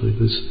psychologically?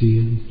 This is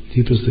the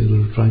deepest thing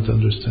we're trying to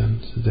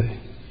understand today.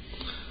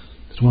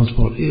 That once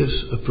more, if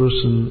a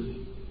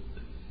person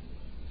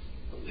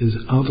is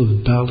out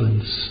of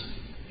balance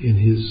in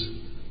his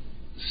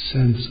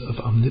sense of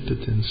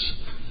omnipotence,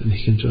 then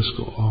he can just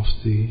go off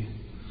the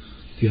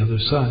other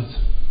side.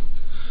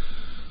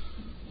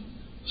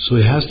 So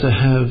he has to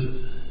have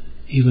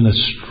even a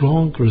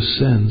stronger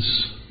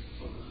sense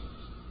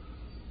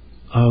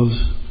of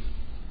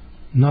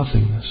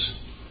nothingness.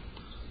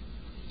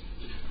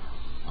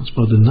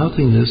 But the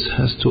nothingness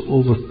has to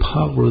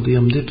overpower the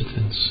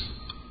omnipotence,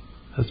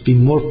 has to be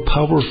more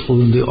powerful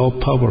than the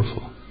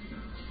all-powerful.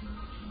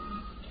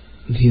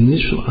 The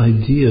initial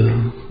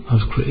idea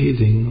of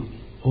creating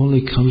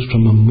only comes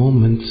from a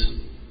moment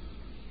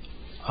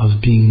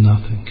of being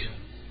nothing.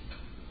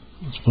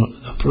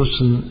 A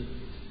person,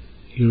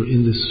 you're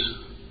in this,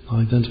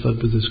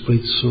 identified with this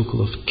great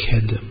circle of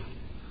Kedem.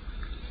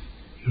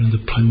 You're in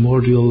the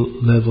primordial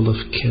level of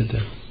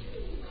Kedem.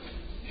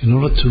 In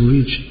order to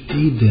reach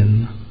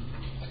Eden,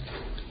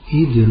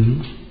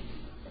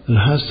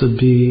 there has to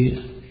be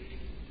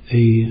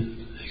a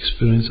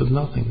experience of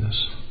nothingness.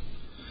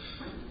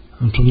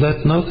 And from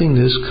that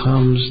nothingness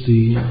comes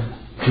the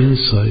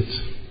insight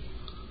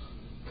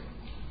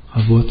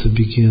of what to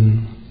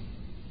begin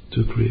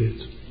to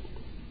create.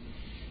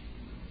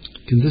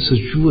 And this is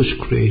Jewish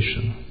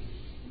creation.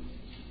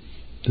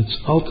 It's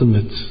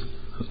ultimate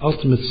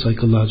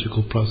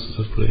psychological process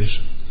of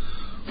creation,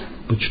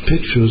 which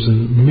pictures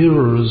and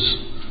mirrors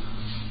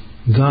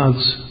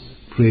God's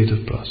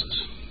creative process.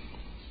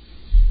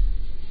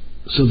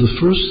 So the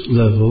first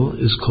level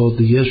is called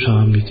the Yesh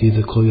HaAmiti,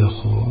 the Kol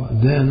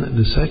Yachol. Then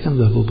the second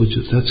level,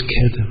 that's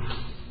Kedem.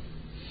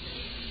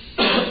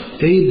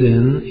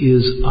 Eden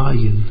is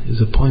Ayin,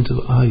 is a point of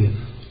Ayin.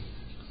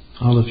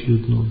 Aleph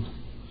Yud Nun.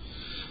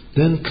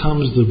 Then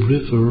comes the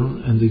river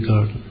and the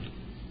garden.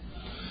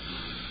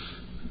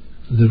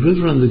 The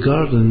river and the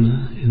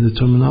garden, in the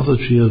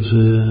terminology of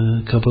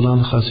Kabbalah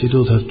and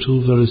Chassidut, have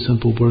two very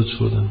simple words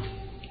for them.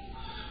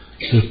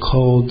 They're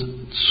called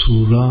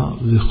Tzura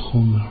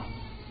v'Chomer,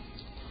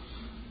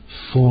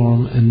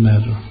 form and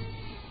matter.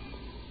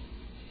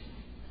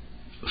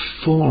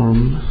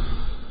 Form,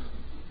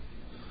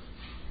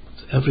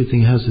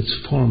 everything has its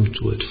form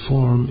to it.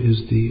 Form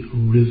is the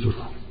river.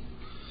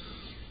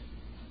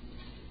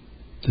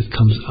 that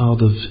comes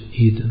out of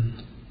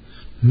Eden.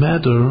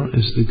 Matter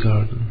is the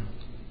garden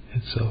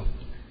itself.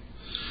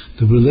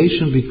 The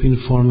relation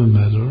between form and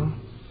matter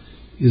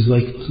is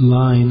like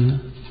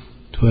line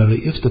to area.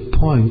 If the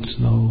point,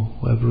 now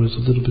whoever is a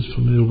little bit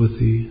familiar with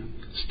the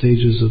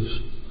stages of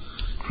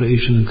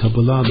creation in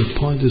Kabbalah, the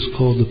point is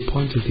called the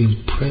point of the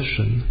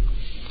impression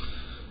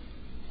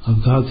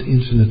of God's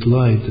infinite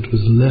light that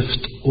was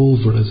left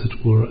over, as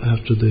it were,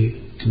 after the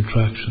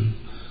contraction.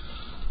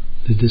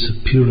 The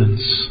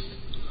disappearance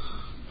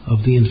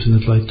of the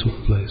infinite light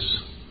took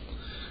place.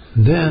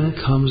 Then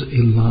comes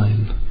a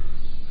line.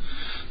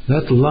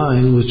 That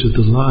line, which is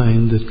the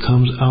line that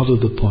comes out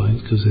of the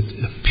point, because it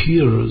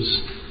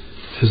appears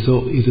as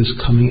though it is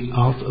coming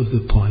out of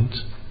the point,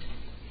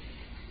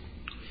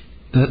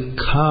 that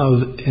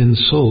Kav Ein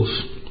Sof,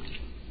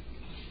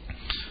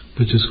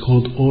 which is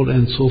called Or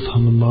Ein Sof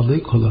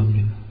HaMamalei Kol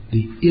Amin,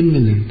 the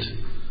imminent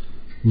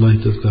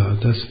light of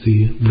God. That's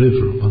the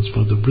river. Once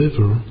more, the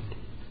river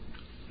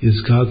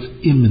is God's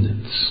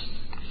immanence.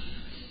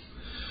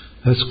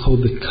 That's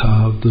called the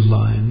Kav, the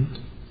line.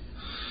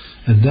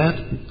 And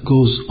that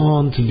goes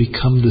on to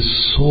become the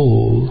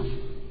soul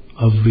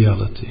of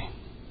reality.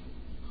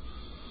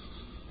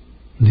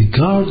 The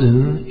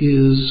garden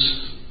is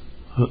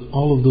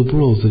all of the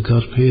worlds that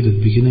God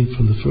created, beginning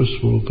from the first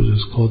world, which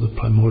is called the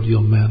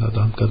primordial man,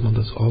 Adam Kadmon.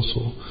 That's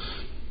also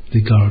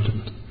the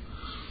garden.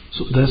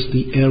 So that's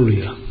the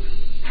area.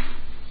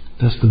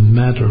 That's the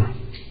matter.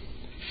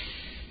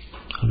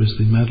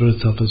 Obviously, matter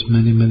itself has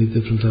many, many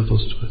different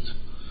levels to it.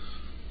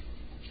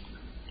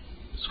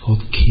 It's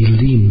called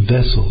kilim,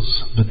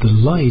 vessels. But the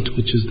light,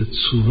 which is the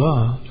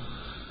tzura,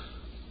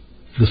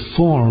 the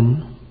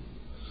form,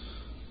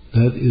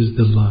 that is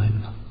the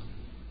line.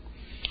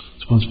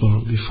 So once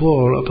more,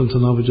 before, up until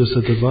now, we just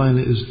said the line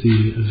is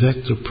the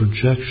vector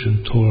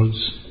projection towards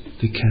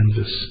the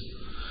canvas.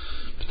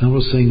 But now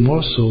we're saying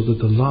more so that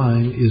the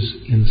line is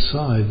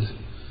inside.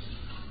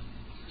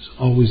 It's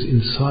always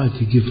inside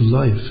to give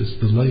life. It's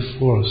the life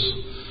force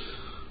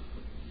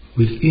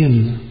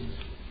within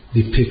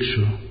the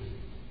picture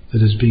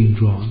that is being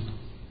drawn.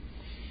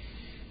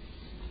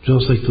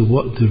 Just like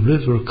the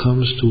river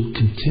comes to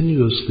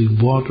continuously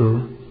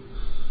water.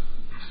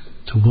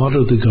 To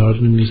water the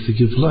garden means to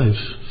give life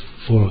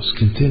force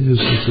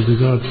continuously to the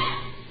garden.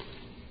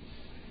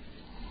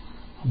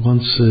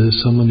 Once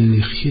someone in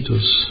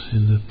Yechidus,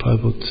 in the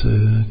private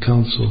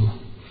council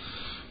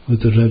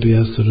with the Rebbe,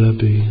 asked the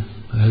Rebbe,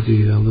 I had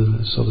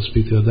the, so to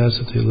speak, the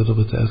audacity a little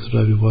bit to ask the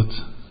Rebbe what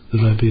the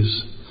Rebbe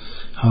is,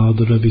 how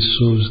the Rebbe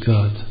serves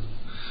God,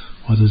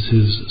 what is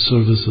his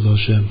service of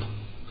Hashem.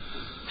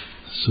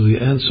 So he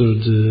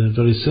answered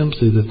very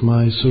simply that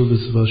my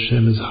service of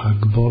Hashem is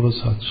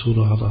Hagbaras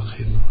Hatzura Ala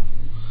Chomer.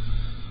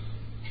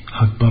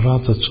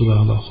 Hagbarat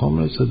Hatzura Ala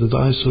Chomer. He said that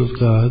I serve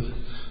God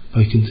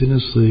by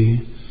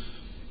continuously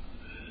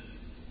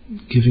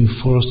giving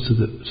force to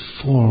the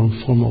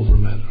form over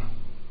matter.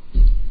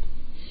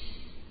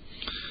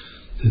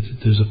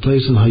 There's a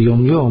place in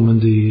Hayom Yom, in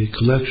the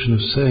collection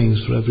of sayings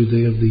for every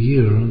day of the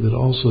year, that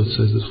also it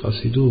says that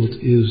Chassidut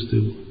is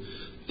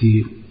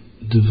the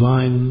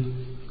divine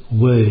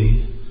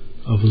way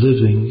of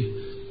living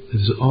that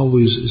is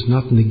always, is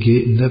not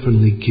never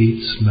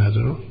negates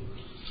matter,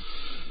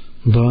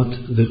 but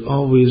that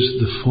always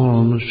the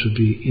form should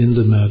be in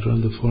the matter,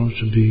 and the form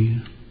should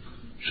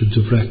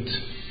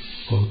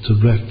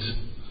direct,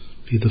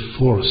 be the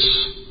force.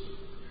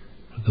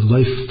 The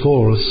life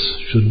force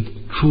should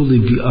truly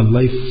be a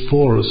life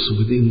force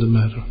within the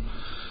matter.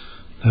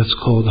 That's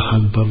called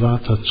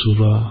Hagbarat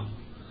Hatzura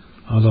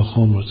Ala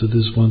Chomer. So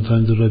this one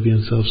time the Rebbe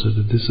himself said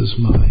that this is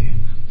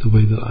the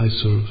way that I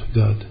serve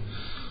God,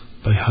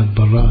 by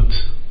Hagbarat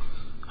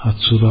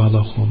Hatzura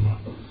Ala Chomer.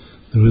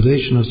 The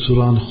relation of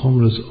Tzura and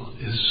Chomer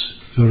is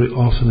very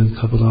often in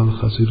Kabbalah and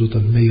Chassidut a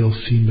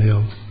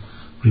male-female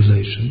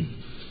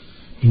relation,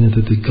 meaning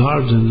that the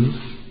garden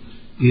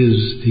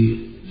is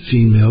the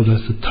female,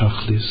 that's the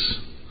tachlis.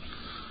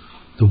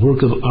 The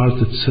work of art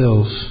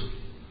itself,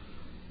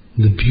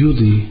 the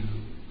beauty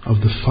of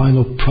the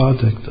final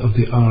product of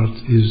the art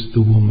is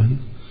the woman.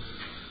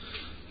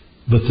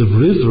 But the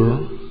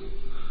river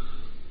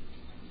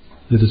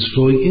that is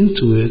flowing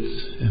into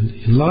it and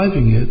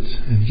enlivening it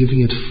and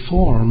giving it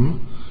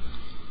form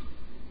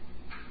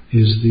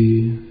is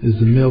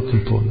the male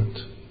component.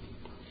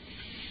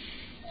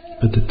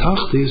 But the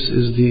tachlis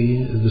is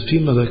the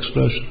female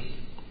expression.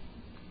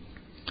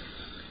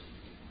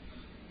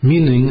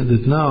 Meaning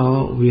that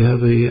now we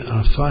have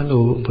our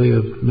final way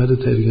of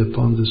meditating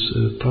upon this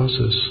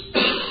process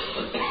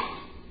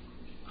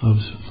of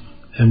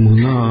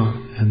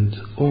emunah and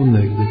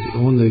oneg, that the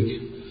oneg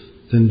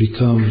then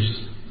becomes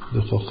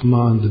the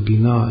chokhmah and the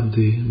binah and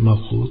the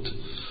malchut,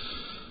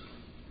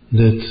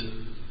 that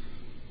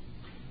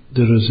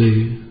there is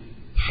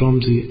from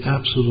the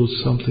absolute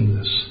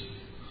somethingness,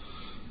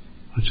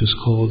 which is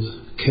called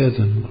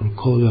kedem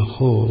or kol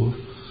yachol,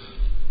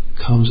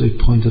 comes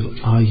a point of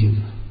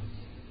ayin.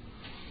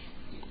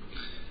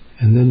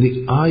 And then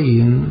the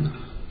ayin,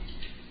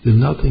 the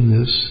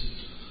nothingness,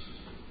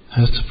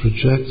 has to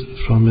project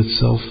from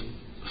itself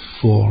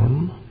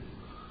form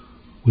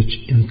which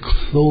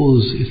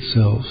encloses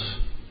itself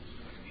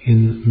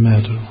in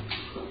matter.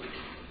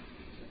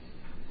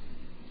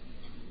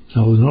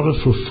 Now, in order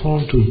for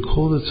form to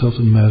encode itself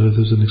in matter,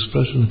 there's an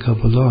expression in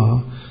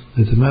Kabbalah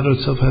that the matter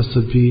itself has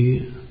to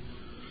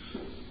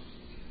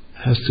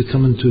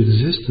come into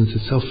existence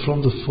itself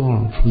from the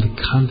form, from the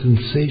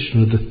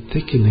condensation or the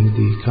thickening.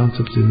 The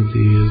concept in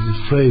the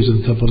phrase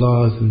in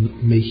Kabbalah is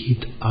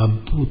mehit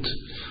abut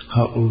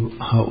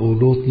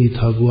ha'orot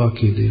nithagu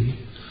akedim.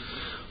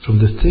 From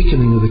the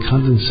thickening of the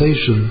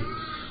condensation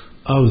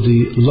of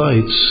the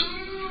lights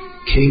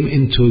came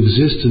into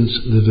existence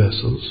the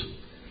vessels.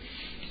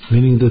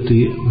 Meaning that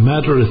the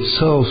matter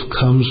itself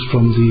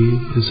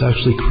is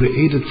actually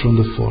created from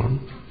the form,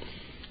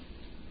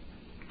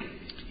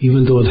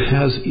 even though it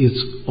has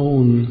its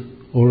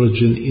own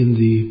origin in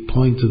the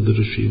point of the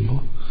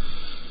Rishimo,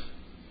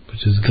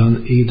 which is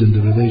Gan Eden,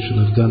 the relation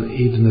of Gan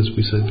Eden, as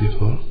we said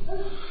before.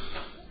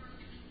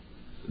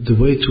 The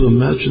way to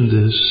imagine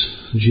this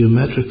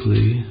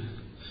geometrically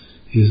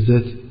is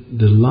that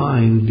the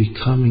line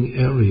becoming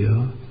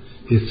area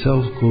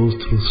itself goes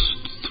through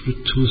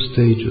two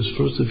stages.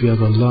 First, if you have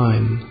a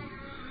line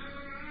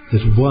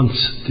that wants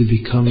to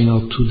become now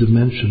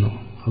two-dimensional,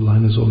 a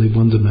line is only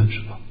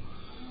one-dimensional.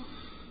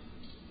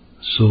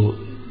 So,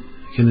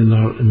 again, in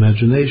our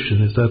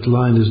imagination, if that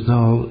line is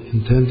now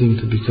intending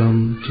to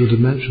become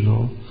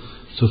two-dimensional,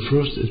 so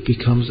first it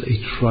becomes a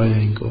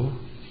triangle,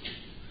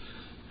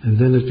 and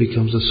then it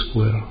becomes a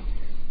square.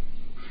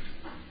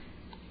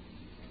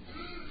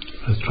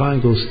 A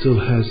triangle still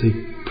has a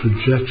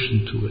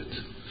projection to it,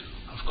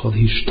 called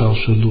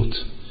Hishtalshalut.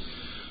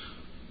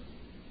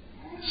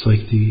 It's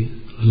like the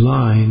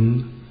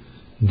line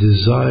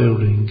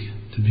desiring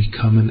to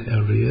become an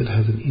area. It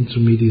has an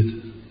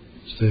intermediate.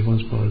 Stay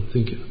once more.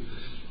 Think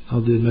how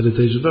the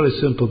meditation is very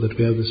simple. That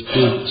we have this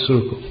big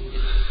circle.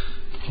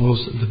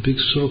 Also, the big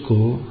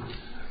circle.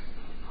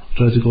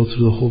 Try to go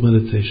through the whole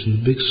meditation.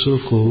 The big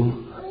circle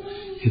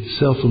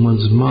itself in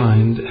one's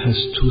mind has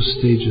two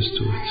stages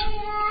to it.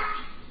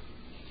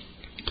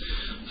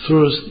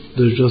 First,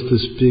 there's just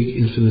this big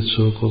infinite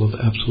circle of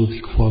absolute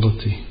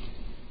equality.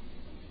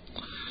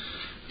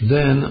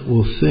 Then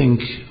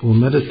we'll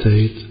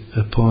meditate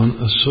upon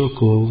a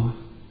circle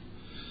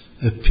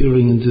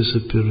appearing and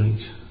disappearing,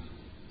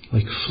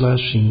 like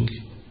flashing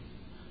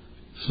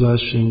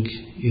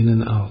in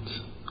and out,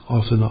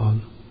 off and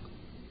on.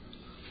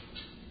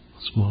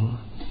 Once more.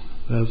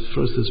 We have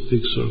first this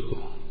big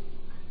circle.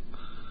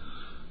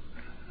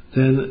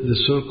 Then the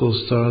circle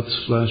starts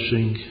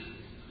flashing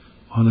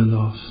on and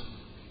off.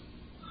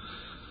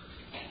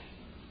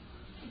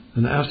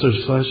 And after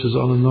it flashes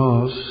on and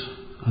off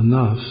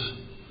enough,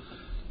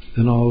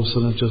 then all of a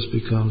sudden it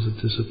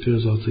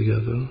disappears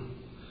altogether,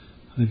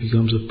 and it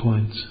becomes a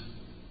point.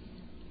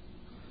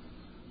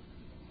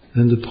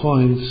 Then the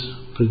point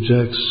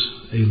projects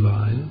a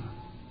line,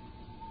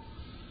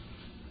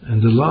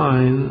 and the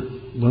line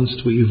wants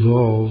to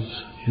evolve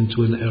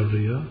into an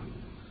area,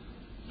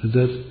 but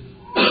that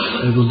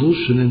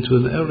evolution into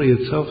an area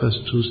itself has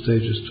two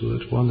stages to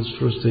it. One is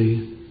first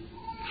a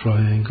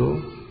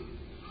triangle,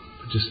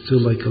 which is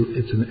still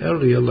it's an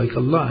area like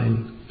a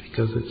line,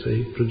 because it's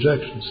a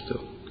projection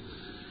still.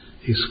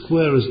 A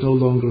square is no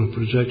longer a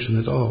projection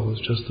at all,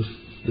 it's just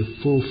the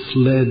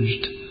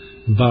full-fledged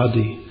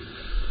body.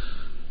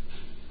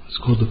 It's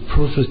called the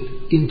perfect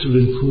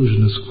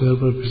inter-inclusion. A square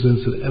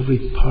represents that every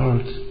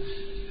part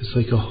is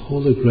like a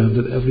hologram,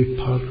 that every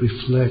part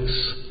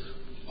reflects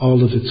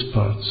all of its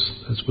parts.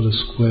 That's what a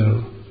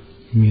square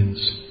means.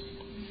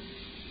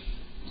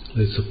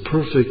 It's a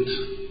perfect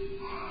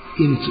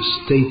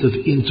state of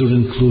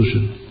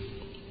inter-inclusion.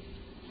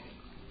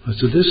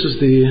 So this is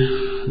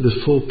the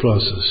full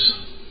process.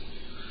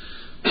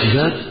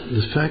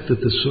 The fact that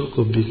the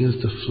circle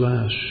begins to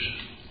flash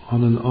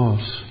on and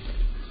off,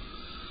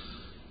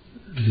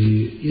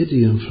 the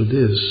idiom for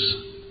this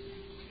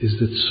is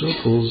that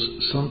circles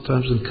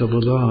sometimes in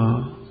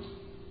Kabbalah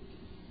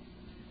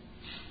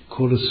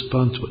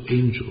correspond to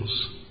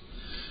angels.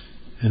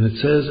 And it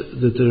says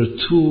that there are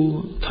two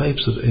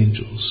types of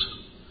angels.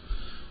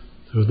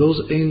 There are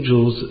those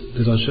angels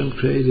that Hashem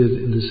created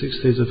in the 6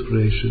 days of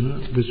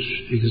creation, which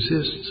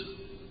exist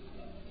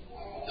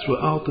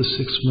throughout the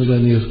 6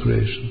 millennia of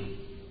creation,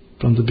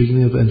 from the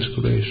beginning of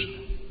creation.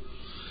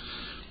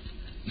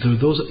 There are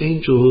those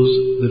angels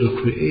that are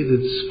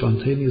created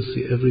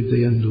spontaneously every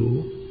day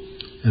anew,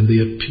 and they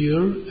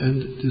appear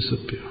and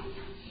disappear.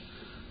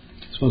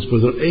 So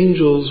there are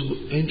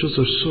angels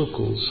are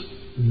circles.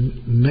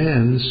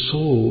 Man's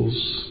souls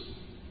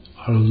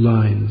are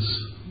lines.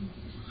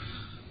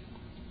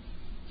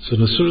 So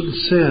in a certain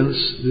sense,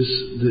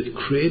 the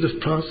creative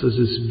process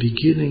is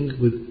beginning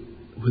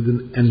with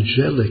an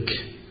angelic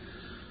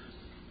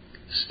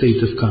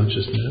state of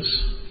consciousness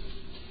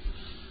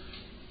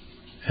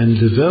and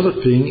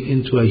developing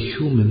into a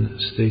human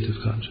state of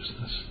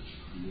consciousness.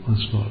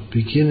 Once more,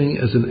 beginning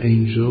as an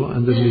angel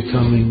and then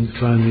becoming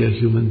finally a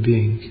human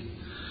being,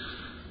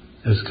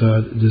 as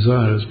God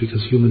desires,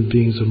 because human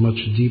beings are much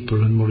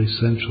deeper and more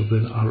essential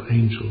than our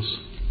angels.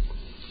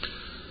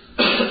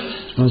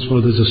 Once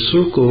more, there's a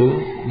circle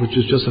which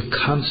is just a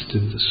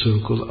constant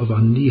circle of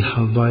Ani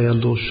Havaya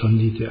Lo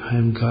Shaniti. I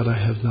am God, I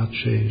have not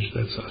changed.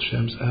 That's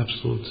Hashem's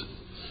absolute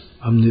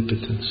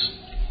omnipotence.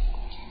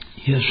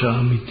 Yesha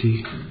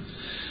Amiti.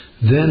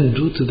 Then,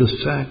 due to the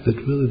fact that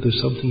really there's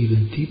something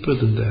even deeper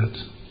than that,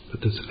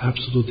 but it's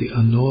absolutely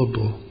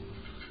unknowable,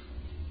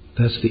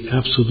 that's the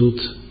absolute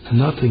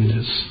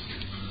nothingness.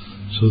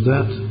 So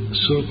that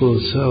circle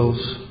itself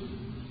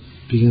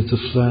begins to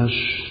flash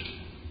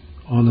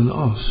on and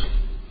off.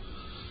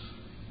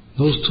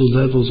 Those two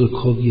levels are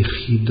called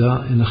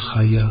Yechida and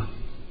Chaya.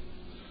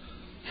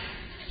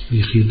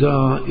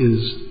 Yechida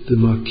is the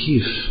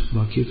Makif.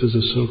 Makif is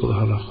a circle of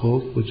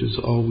Harachot, which is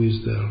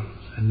always there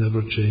and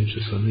never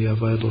changes.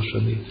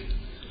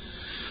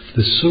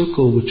 The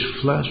circle which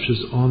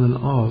flashes on and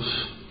off,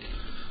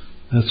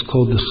 that's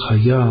called the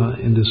Chaya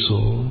in the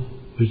soul,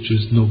 which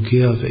is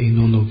Nogea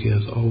ve'eino Nogea,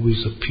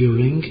 always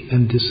appearing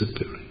and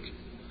disappearing.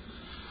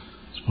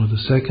 So the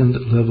second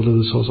level of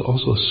the soul is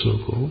also a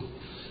circle,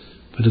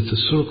 but it's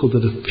a circle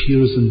that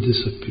appears and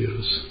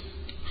disappears.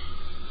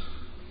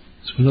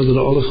 So we know that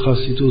all of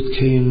Chassidut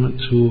came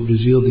to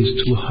reveal these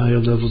two higher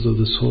levels of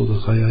the soul, the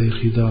Chaya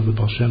Yechida, the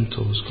Baal Shem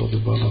Tov is called the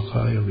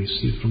Balachai,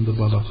 received from the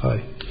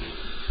Balachai,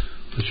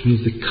 which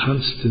means the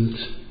constant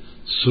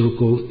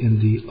circle in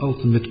the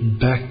ultimate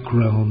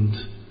background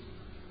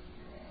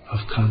of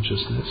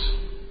consciousness.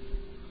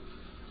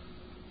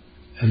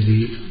 And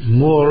the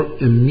more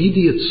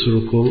immediate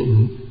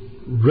circle,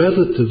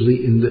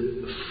 relatively in the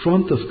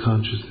front of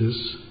consciousness,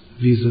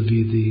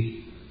 vis-a-vis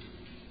the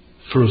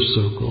first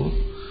circle,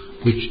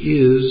 which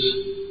is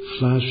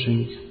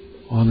flashing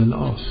on and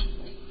off.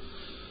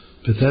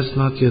 But that's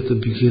not yet the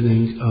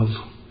beginning of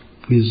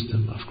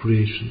wisdom, of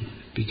creation.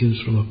 It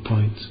begins from a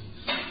point.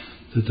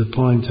 That the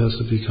point has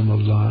to become a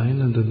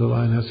line, and then the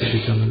line has to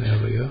become an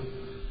area.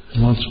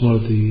 And once more,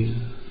 the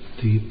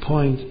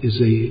point is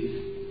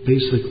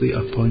basically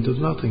a point of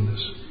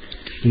nothingness.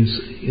 It means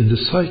in the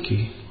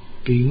psyche,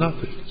 being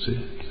nothing. See?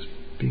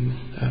 Being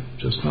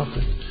just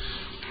nothing.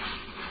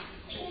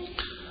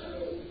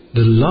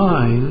 The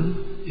line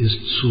is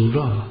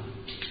tsura.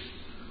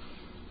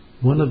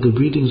 One of the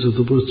readings of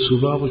the word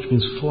tsura, which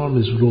means form,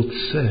 is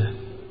rotzeh.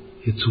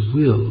 It's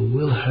will.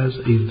 Will has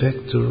a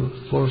vector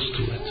force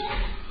to it.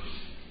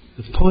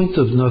 The point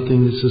of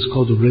nothingness is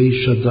called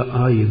Reisha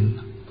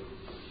Da'ayin.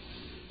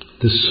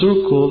 The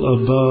circle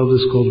above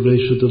is called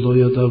Reisha D'lo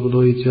Yada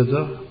V'lo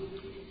Yityada.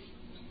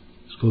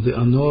 It's called the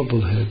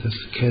unknowable head,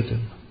 that's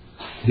Kedem.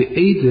 The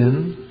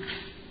Eden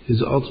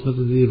is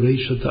ultimately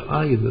Reisha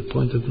Da'ayin, the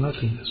point of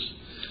nothingness.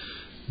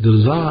 The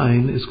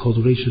line is called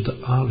Reisha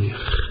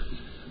Da'arich.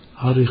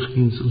 Arich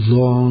means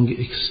long,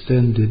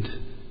 extended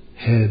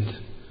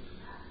head,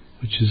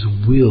 which is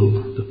will,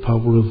 the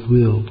power of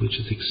will, which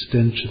is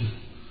extension.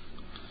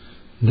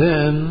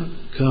 Then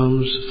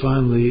comes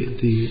finally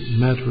the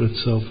matter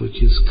itself,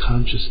 which is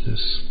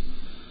consciousness.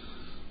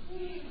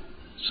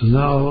 So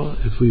now,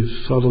 if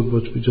we've followed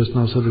what we just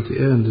now said at the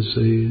end, is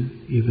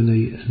even a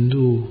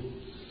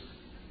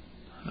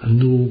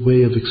new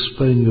way of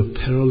explaining or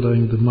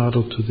paralleling the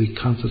model to the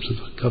concepts of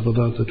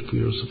Kabbalah that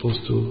we are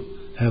supposed to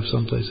have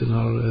someplace in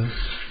our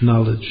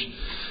knowledge.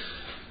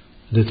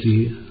 That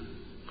the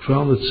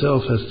crown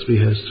itself has three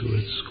heads to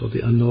it. It's called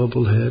the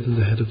unknowable head, and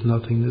the head of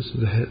nothingness,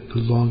 and the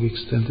long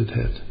extended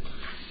head.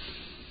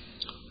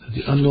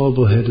 The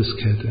unknowable head is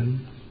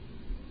Kedem,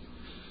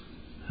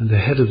 and the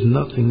head of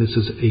nothingness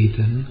is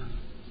Eden,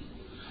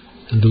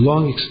 and the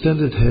long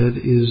extended head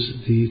is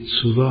the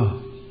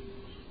Tzura,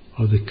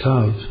 or the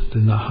Kav, the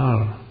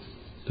Nahar,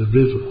 the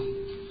river.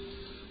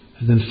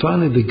 And then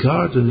finally the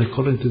garden,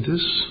 according to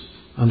this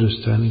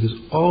understanding, is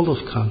all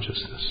of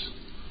consciousness.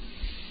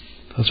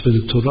 That's why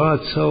the Torah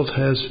itself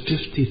has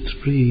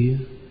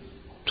 53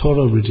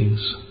 Torah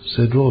readings,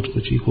 Sedrot,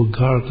 which equal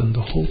garden.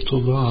 The whole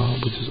Torah,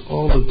 which is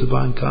all of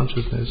divine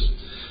consciousness,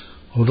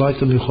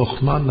 Oraita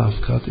Michochma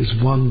Nafkat, is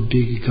one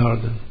big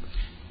garden.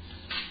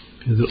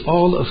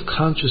 All of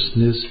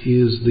consciousness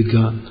is the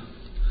gun.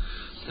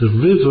 The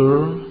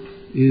river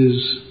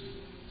is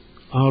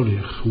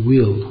Arich,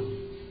 will.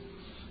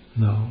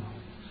 Now,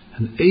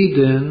 and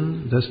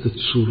Eden, that's the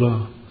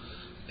Tzura.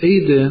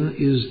 Eden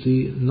is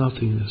the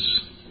nothingness.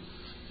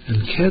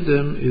 And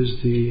Kedem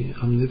is the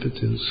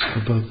omnipotence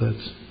above that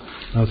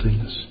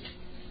nothingness.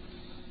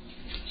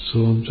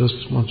 So just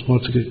once more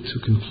to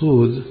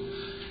conclude,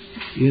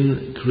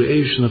 in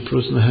creation a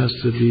person has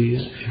to be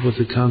able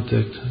to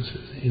contact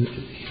in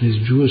his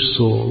Jewish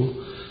soul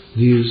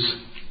these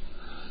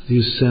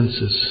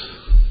senses.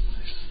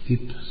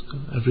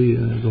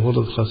 The whole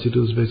of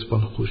Chassidut is based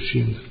upon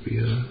chushim.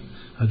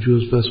 A Jew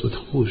is blessed with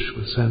chush,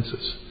 with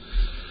senses.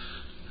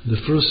 The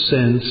first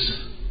sense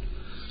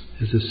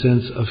is the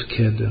sense of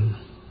Kedem,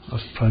 of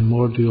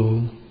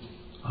primordial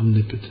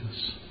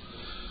omnipotence.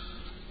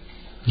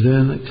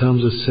 Then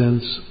comes a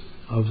sense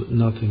of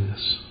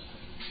nothingness.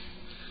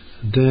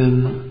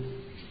 Then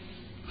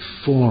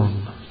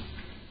form.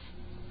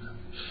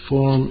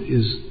 Form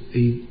is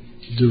a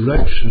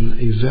direction,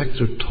 a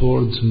vector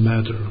towards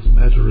matter.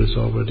 Matter is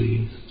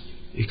already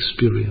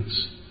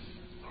experience,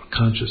 or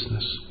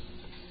consciousness.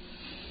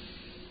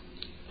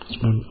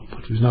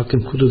 What we've now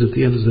concluded at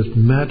the end is that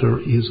matter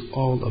is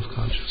all of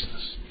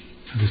consciousness.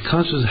 And the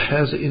consciousness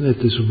has in it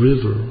this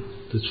river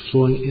that's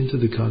flowing into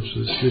the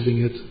consciousness,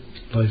 giving it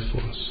life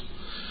force.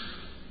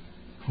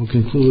 We'll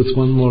conclude with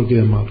one more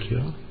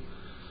gematria.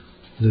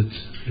 That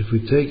if we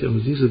take,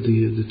 these are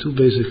the two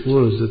basic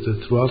words that are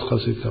throughout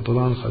Chassid,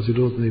 Kabbalah and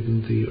Chassidut, and even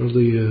the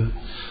early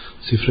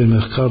Sifrei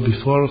Mechkar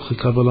before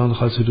Kabbalah and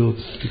Chassidut,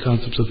 the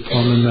concepts of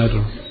form and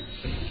matter.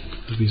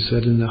 As we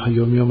said in the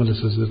Hayom Yom, it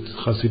says that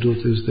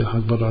Chassidut is the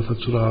Hagbarat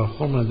HaTzura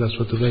HaChomer, and that's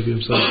what the Rebbe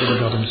himself said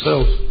about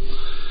himself.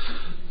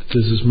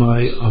 This is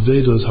my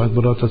Avedo, is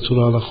Hagbarat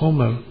HaTzura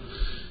HaChomer.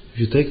 If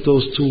you take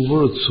those two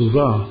words,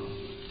 Tzura,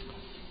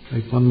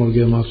 like one more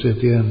gematria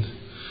at the end,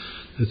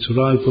 the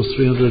Tzura equals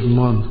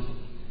 301.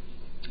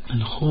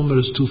 And Chomer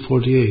is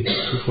 248.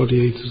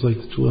 248 is like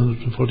the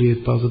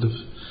 248 positive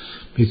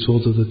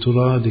mitzvot of the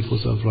Torah. It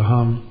equals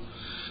Avraham.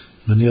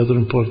 Many other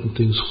important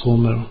things.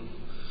 Chomer,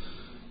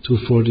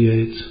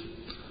 248.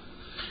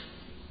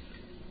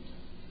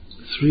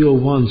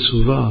 301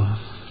 Surah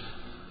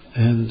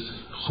and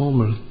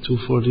Chomer,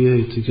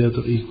 248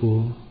 together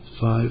equal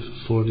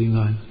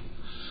 549.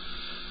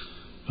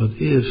 But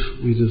if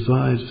we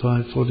divide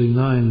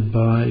 549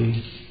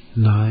 by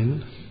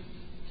 9,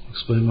 I'll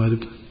explain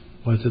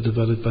why to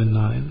divide it by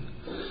 9.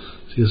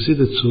 So you'll see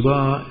that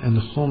Tzura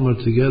and Chomer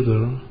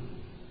together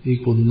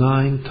equal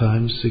 9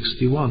 times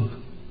 61.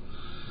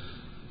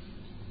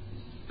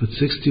 But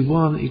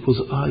 61 equals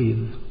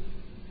Ayin.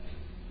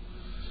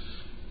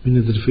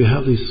 Meaning that if we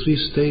have these three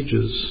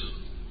stages,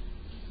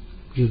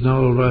 we have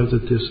now arrived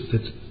at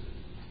that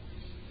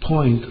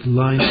point,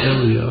 line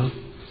area,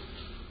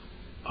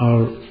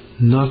 are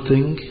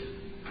nothing,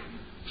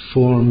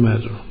 form,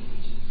 matter.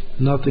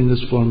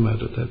 Nothingness, form,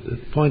 matter.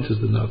 That point is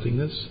the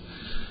nothingness.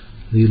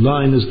 The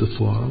line is the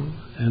form,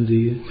 and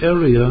the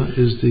area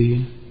is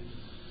the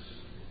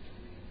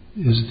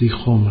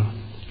chomer,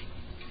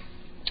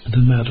 the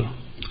matter.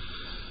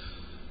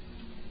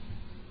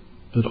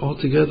 But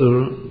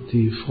altogether,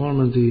 the form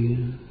and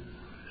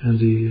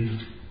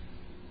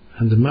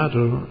the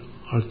matter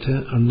are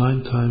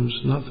 9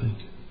 times nothing.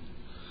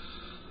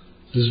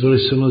 This is very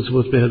similar to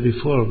what we had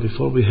before.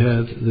 Before we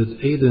had that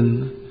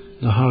Eden,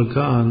 Nahar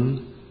Gan,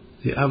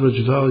 the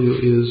average value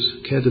is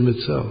Kedem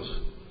itself.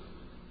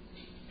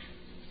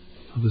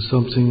 There's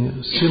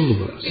something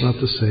similar. It's not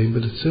the same,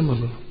 but it's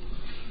similar.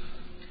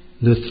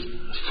 That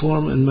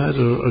form and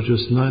matter are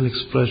just 9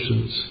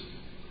 expressions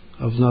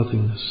of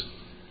nothingness.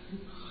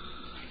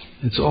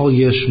 It's all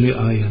Yesh Mi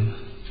Ayin.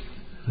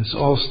 It's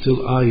all still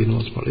Ayin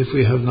once more. If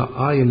we have now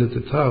Ayin at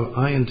the top,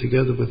 Ayin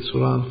together with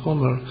Tzura and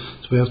Chomer,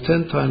 so we have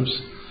 10 times,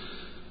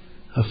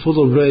 a full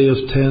array of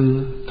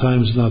 10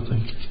 times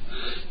nothing.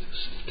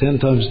 10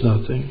 times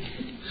nothing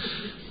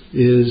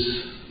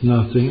is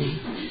nothing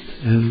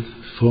and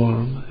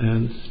form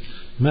and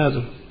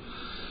matter.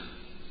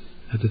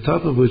 At the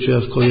top of which you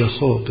have Kol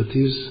Yachol, but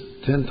these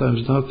 10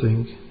 times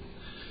nothing,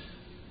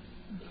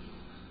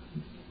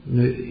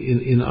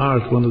 in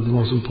art, one of the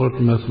most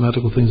important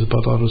mathematical things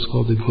about art is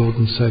called the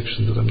golden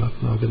section, that I'm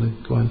not now going to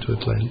go into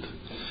at length.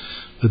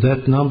 But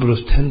that number of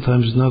 10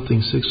 times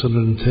nothing,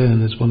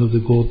 610, is one of the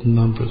golden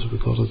numbers. We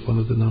call it one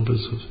of the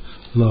numbers of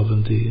love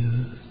in the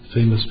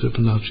famous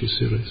Fibonacci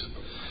series.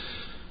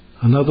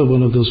 Another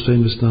one of those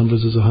famous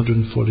numbers is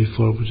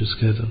 144, which is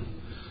Kedem.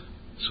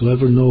 So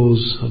whoever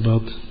knows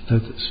about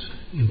that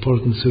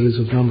important series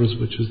of numbers,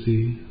 which is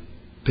the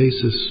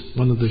basis,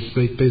 one of the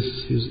great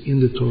bases in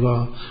the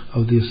Torah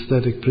of the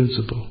aesthetic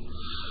principle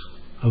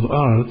of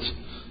art.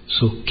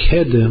 So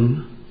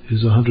Kedem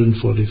is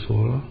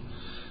 144,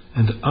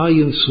 and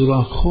Ayin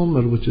Surah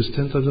Chomer, which is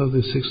 10 times out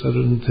of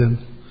 610,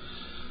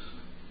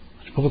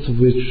 both of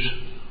which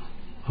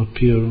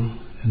appear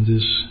in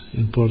this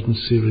important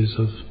series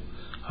of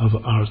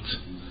art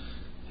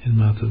in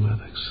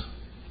mathematics.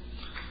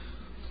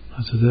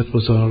 So that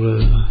was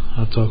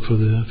our talk for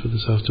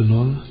this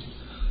afternoon.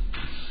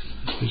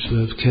 We should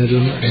have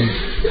Kedem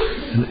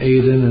and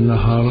Aiden and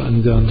Nahar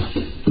and Gan.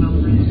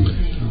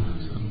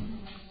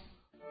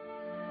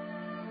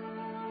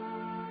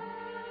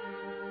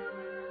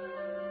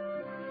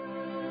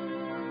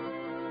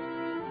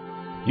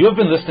 You have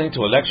been listening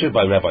to a lecture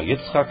by Rabbi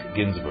Yitzchak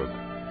Ginsburg,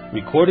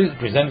 recorded and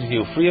presented to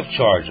you free of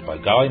charge by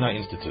Galina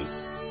Institute.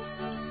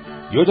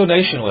 Your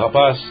donation will help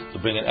us to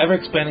bring an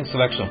ever-expanding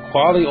selection of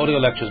quality audio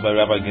lectures by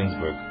Rabbi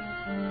Ginsburg.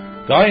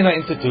 Galina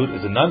Institute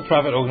is a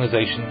non-profit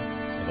organization,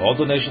 and all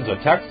donations are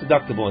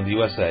tax-deductible in the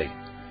USA.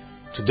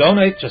 To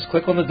donate, just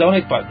click on the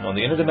Donate button on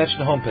the Inner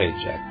Dimension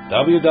homepage at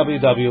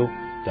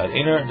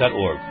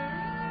www.inner.org,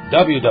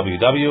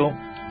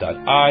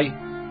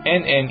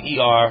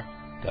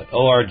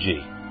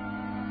 www.inner.org.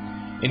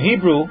 In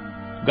Hebrew,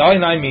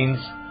 Galina means,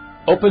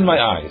 open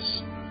my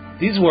eyes.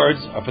 These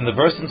words are from the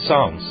verse in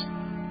Psalms,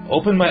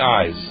 open my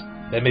eyes,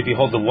 that I may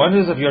behold the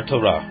wonders of your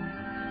Torah.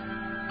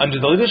 Under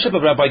the leadership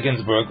of Rabbi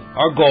Ginsburg,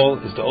 our goal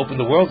is to open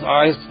the world's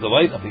eyes to the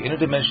light of the inner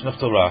dimension of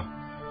Torah,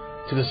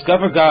 to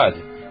discover God,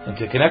 and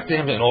to connect to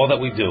Him in all that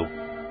we do.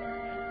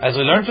 As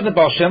we learn from the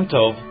Baal Shem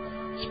Tov,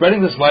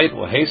 Spreading this light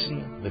will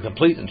hasten the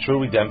complete and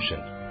true redemption.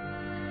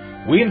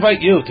 We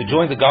invite you to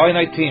join the Galway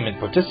Night team and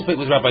participate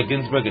with Rabbi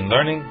Ginsburg in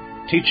learning,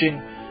 teaching,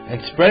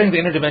 and spreading the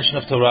inner dimension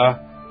of Torah,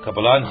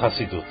 Kabbalah, and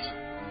Chassidut.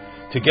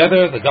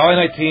 Together, the Galway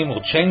Night team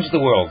will change the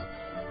world,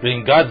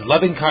 bringing God's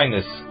loving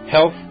kindness,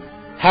 health,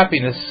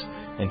 happiness,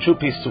 and true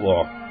peace to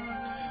all.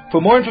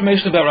 For more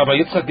information about Rabbi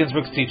Yitzchak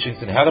Ginsburg's teachings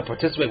and how to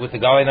participate with the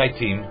Galway Night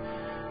team,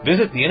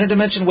 visit the Inner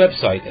Dimension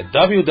website at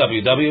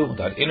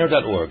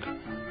www.inner.org,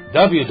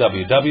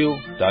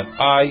 www.inner.org,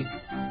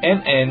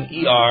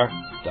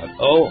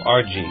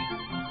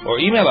 or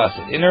email us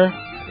at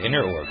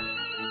inner@inner.org.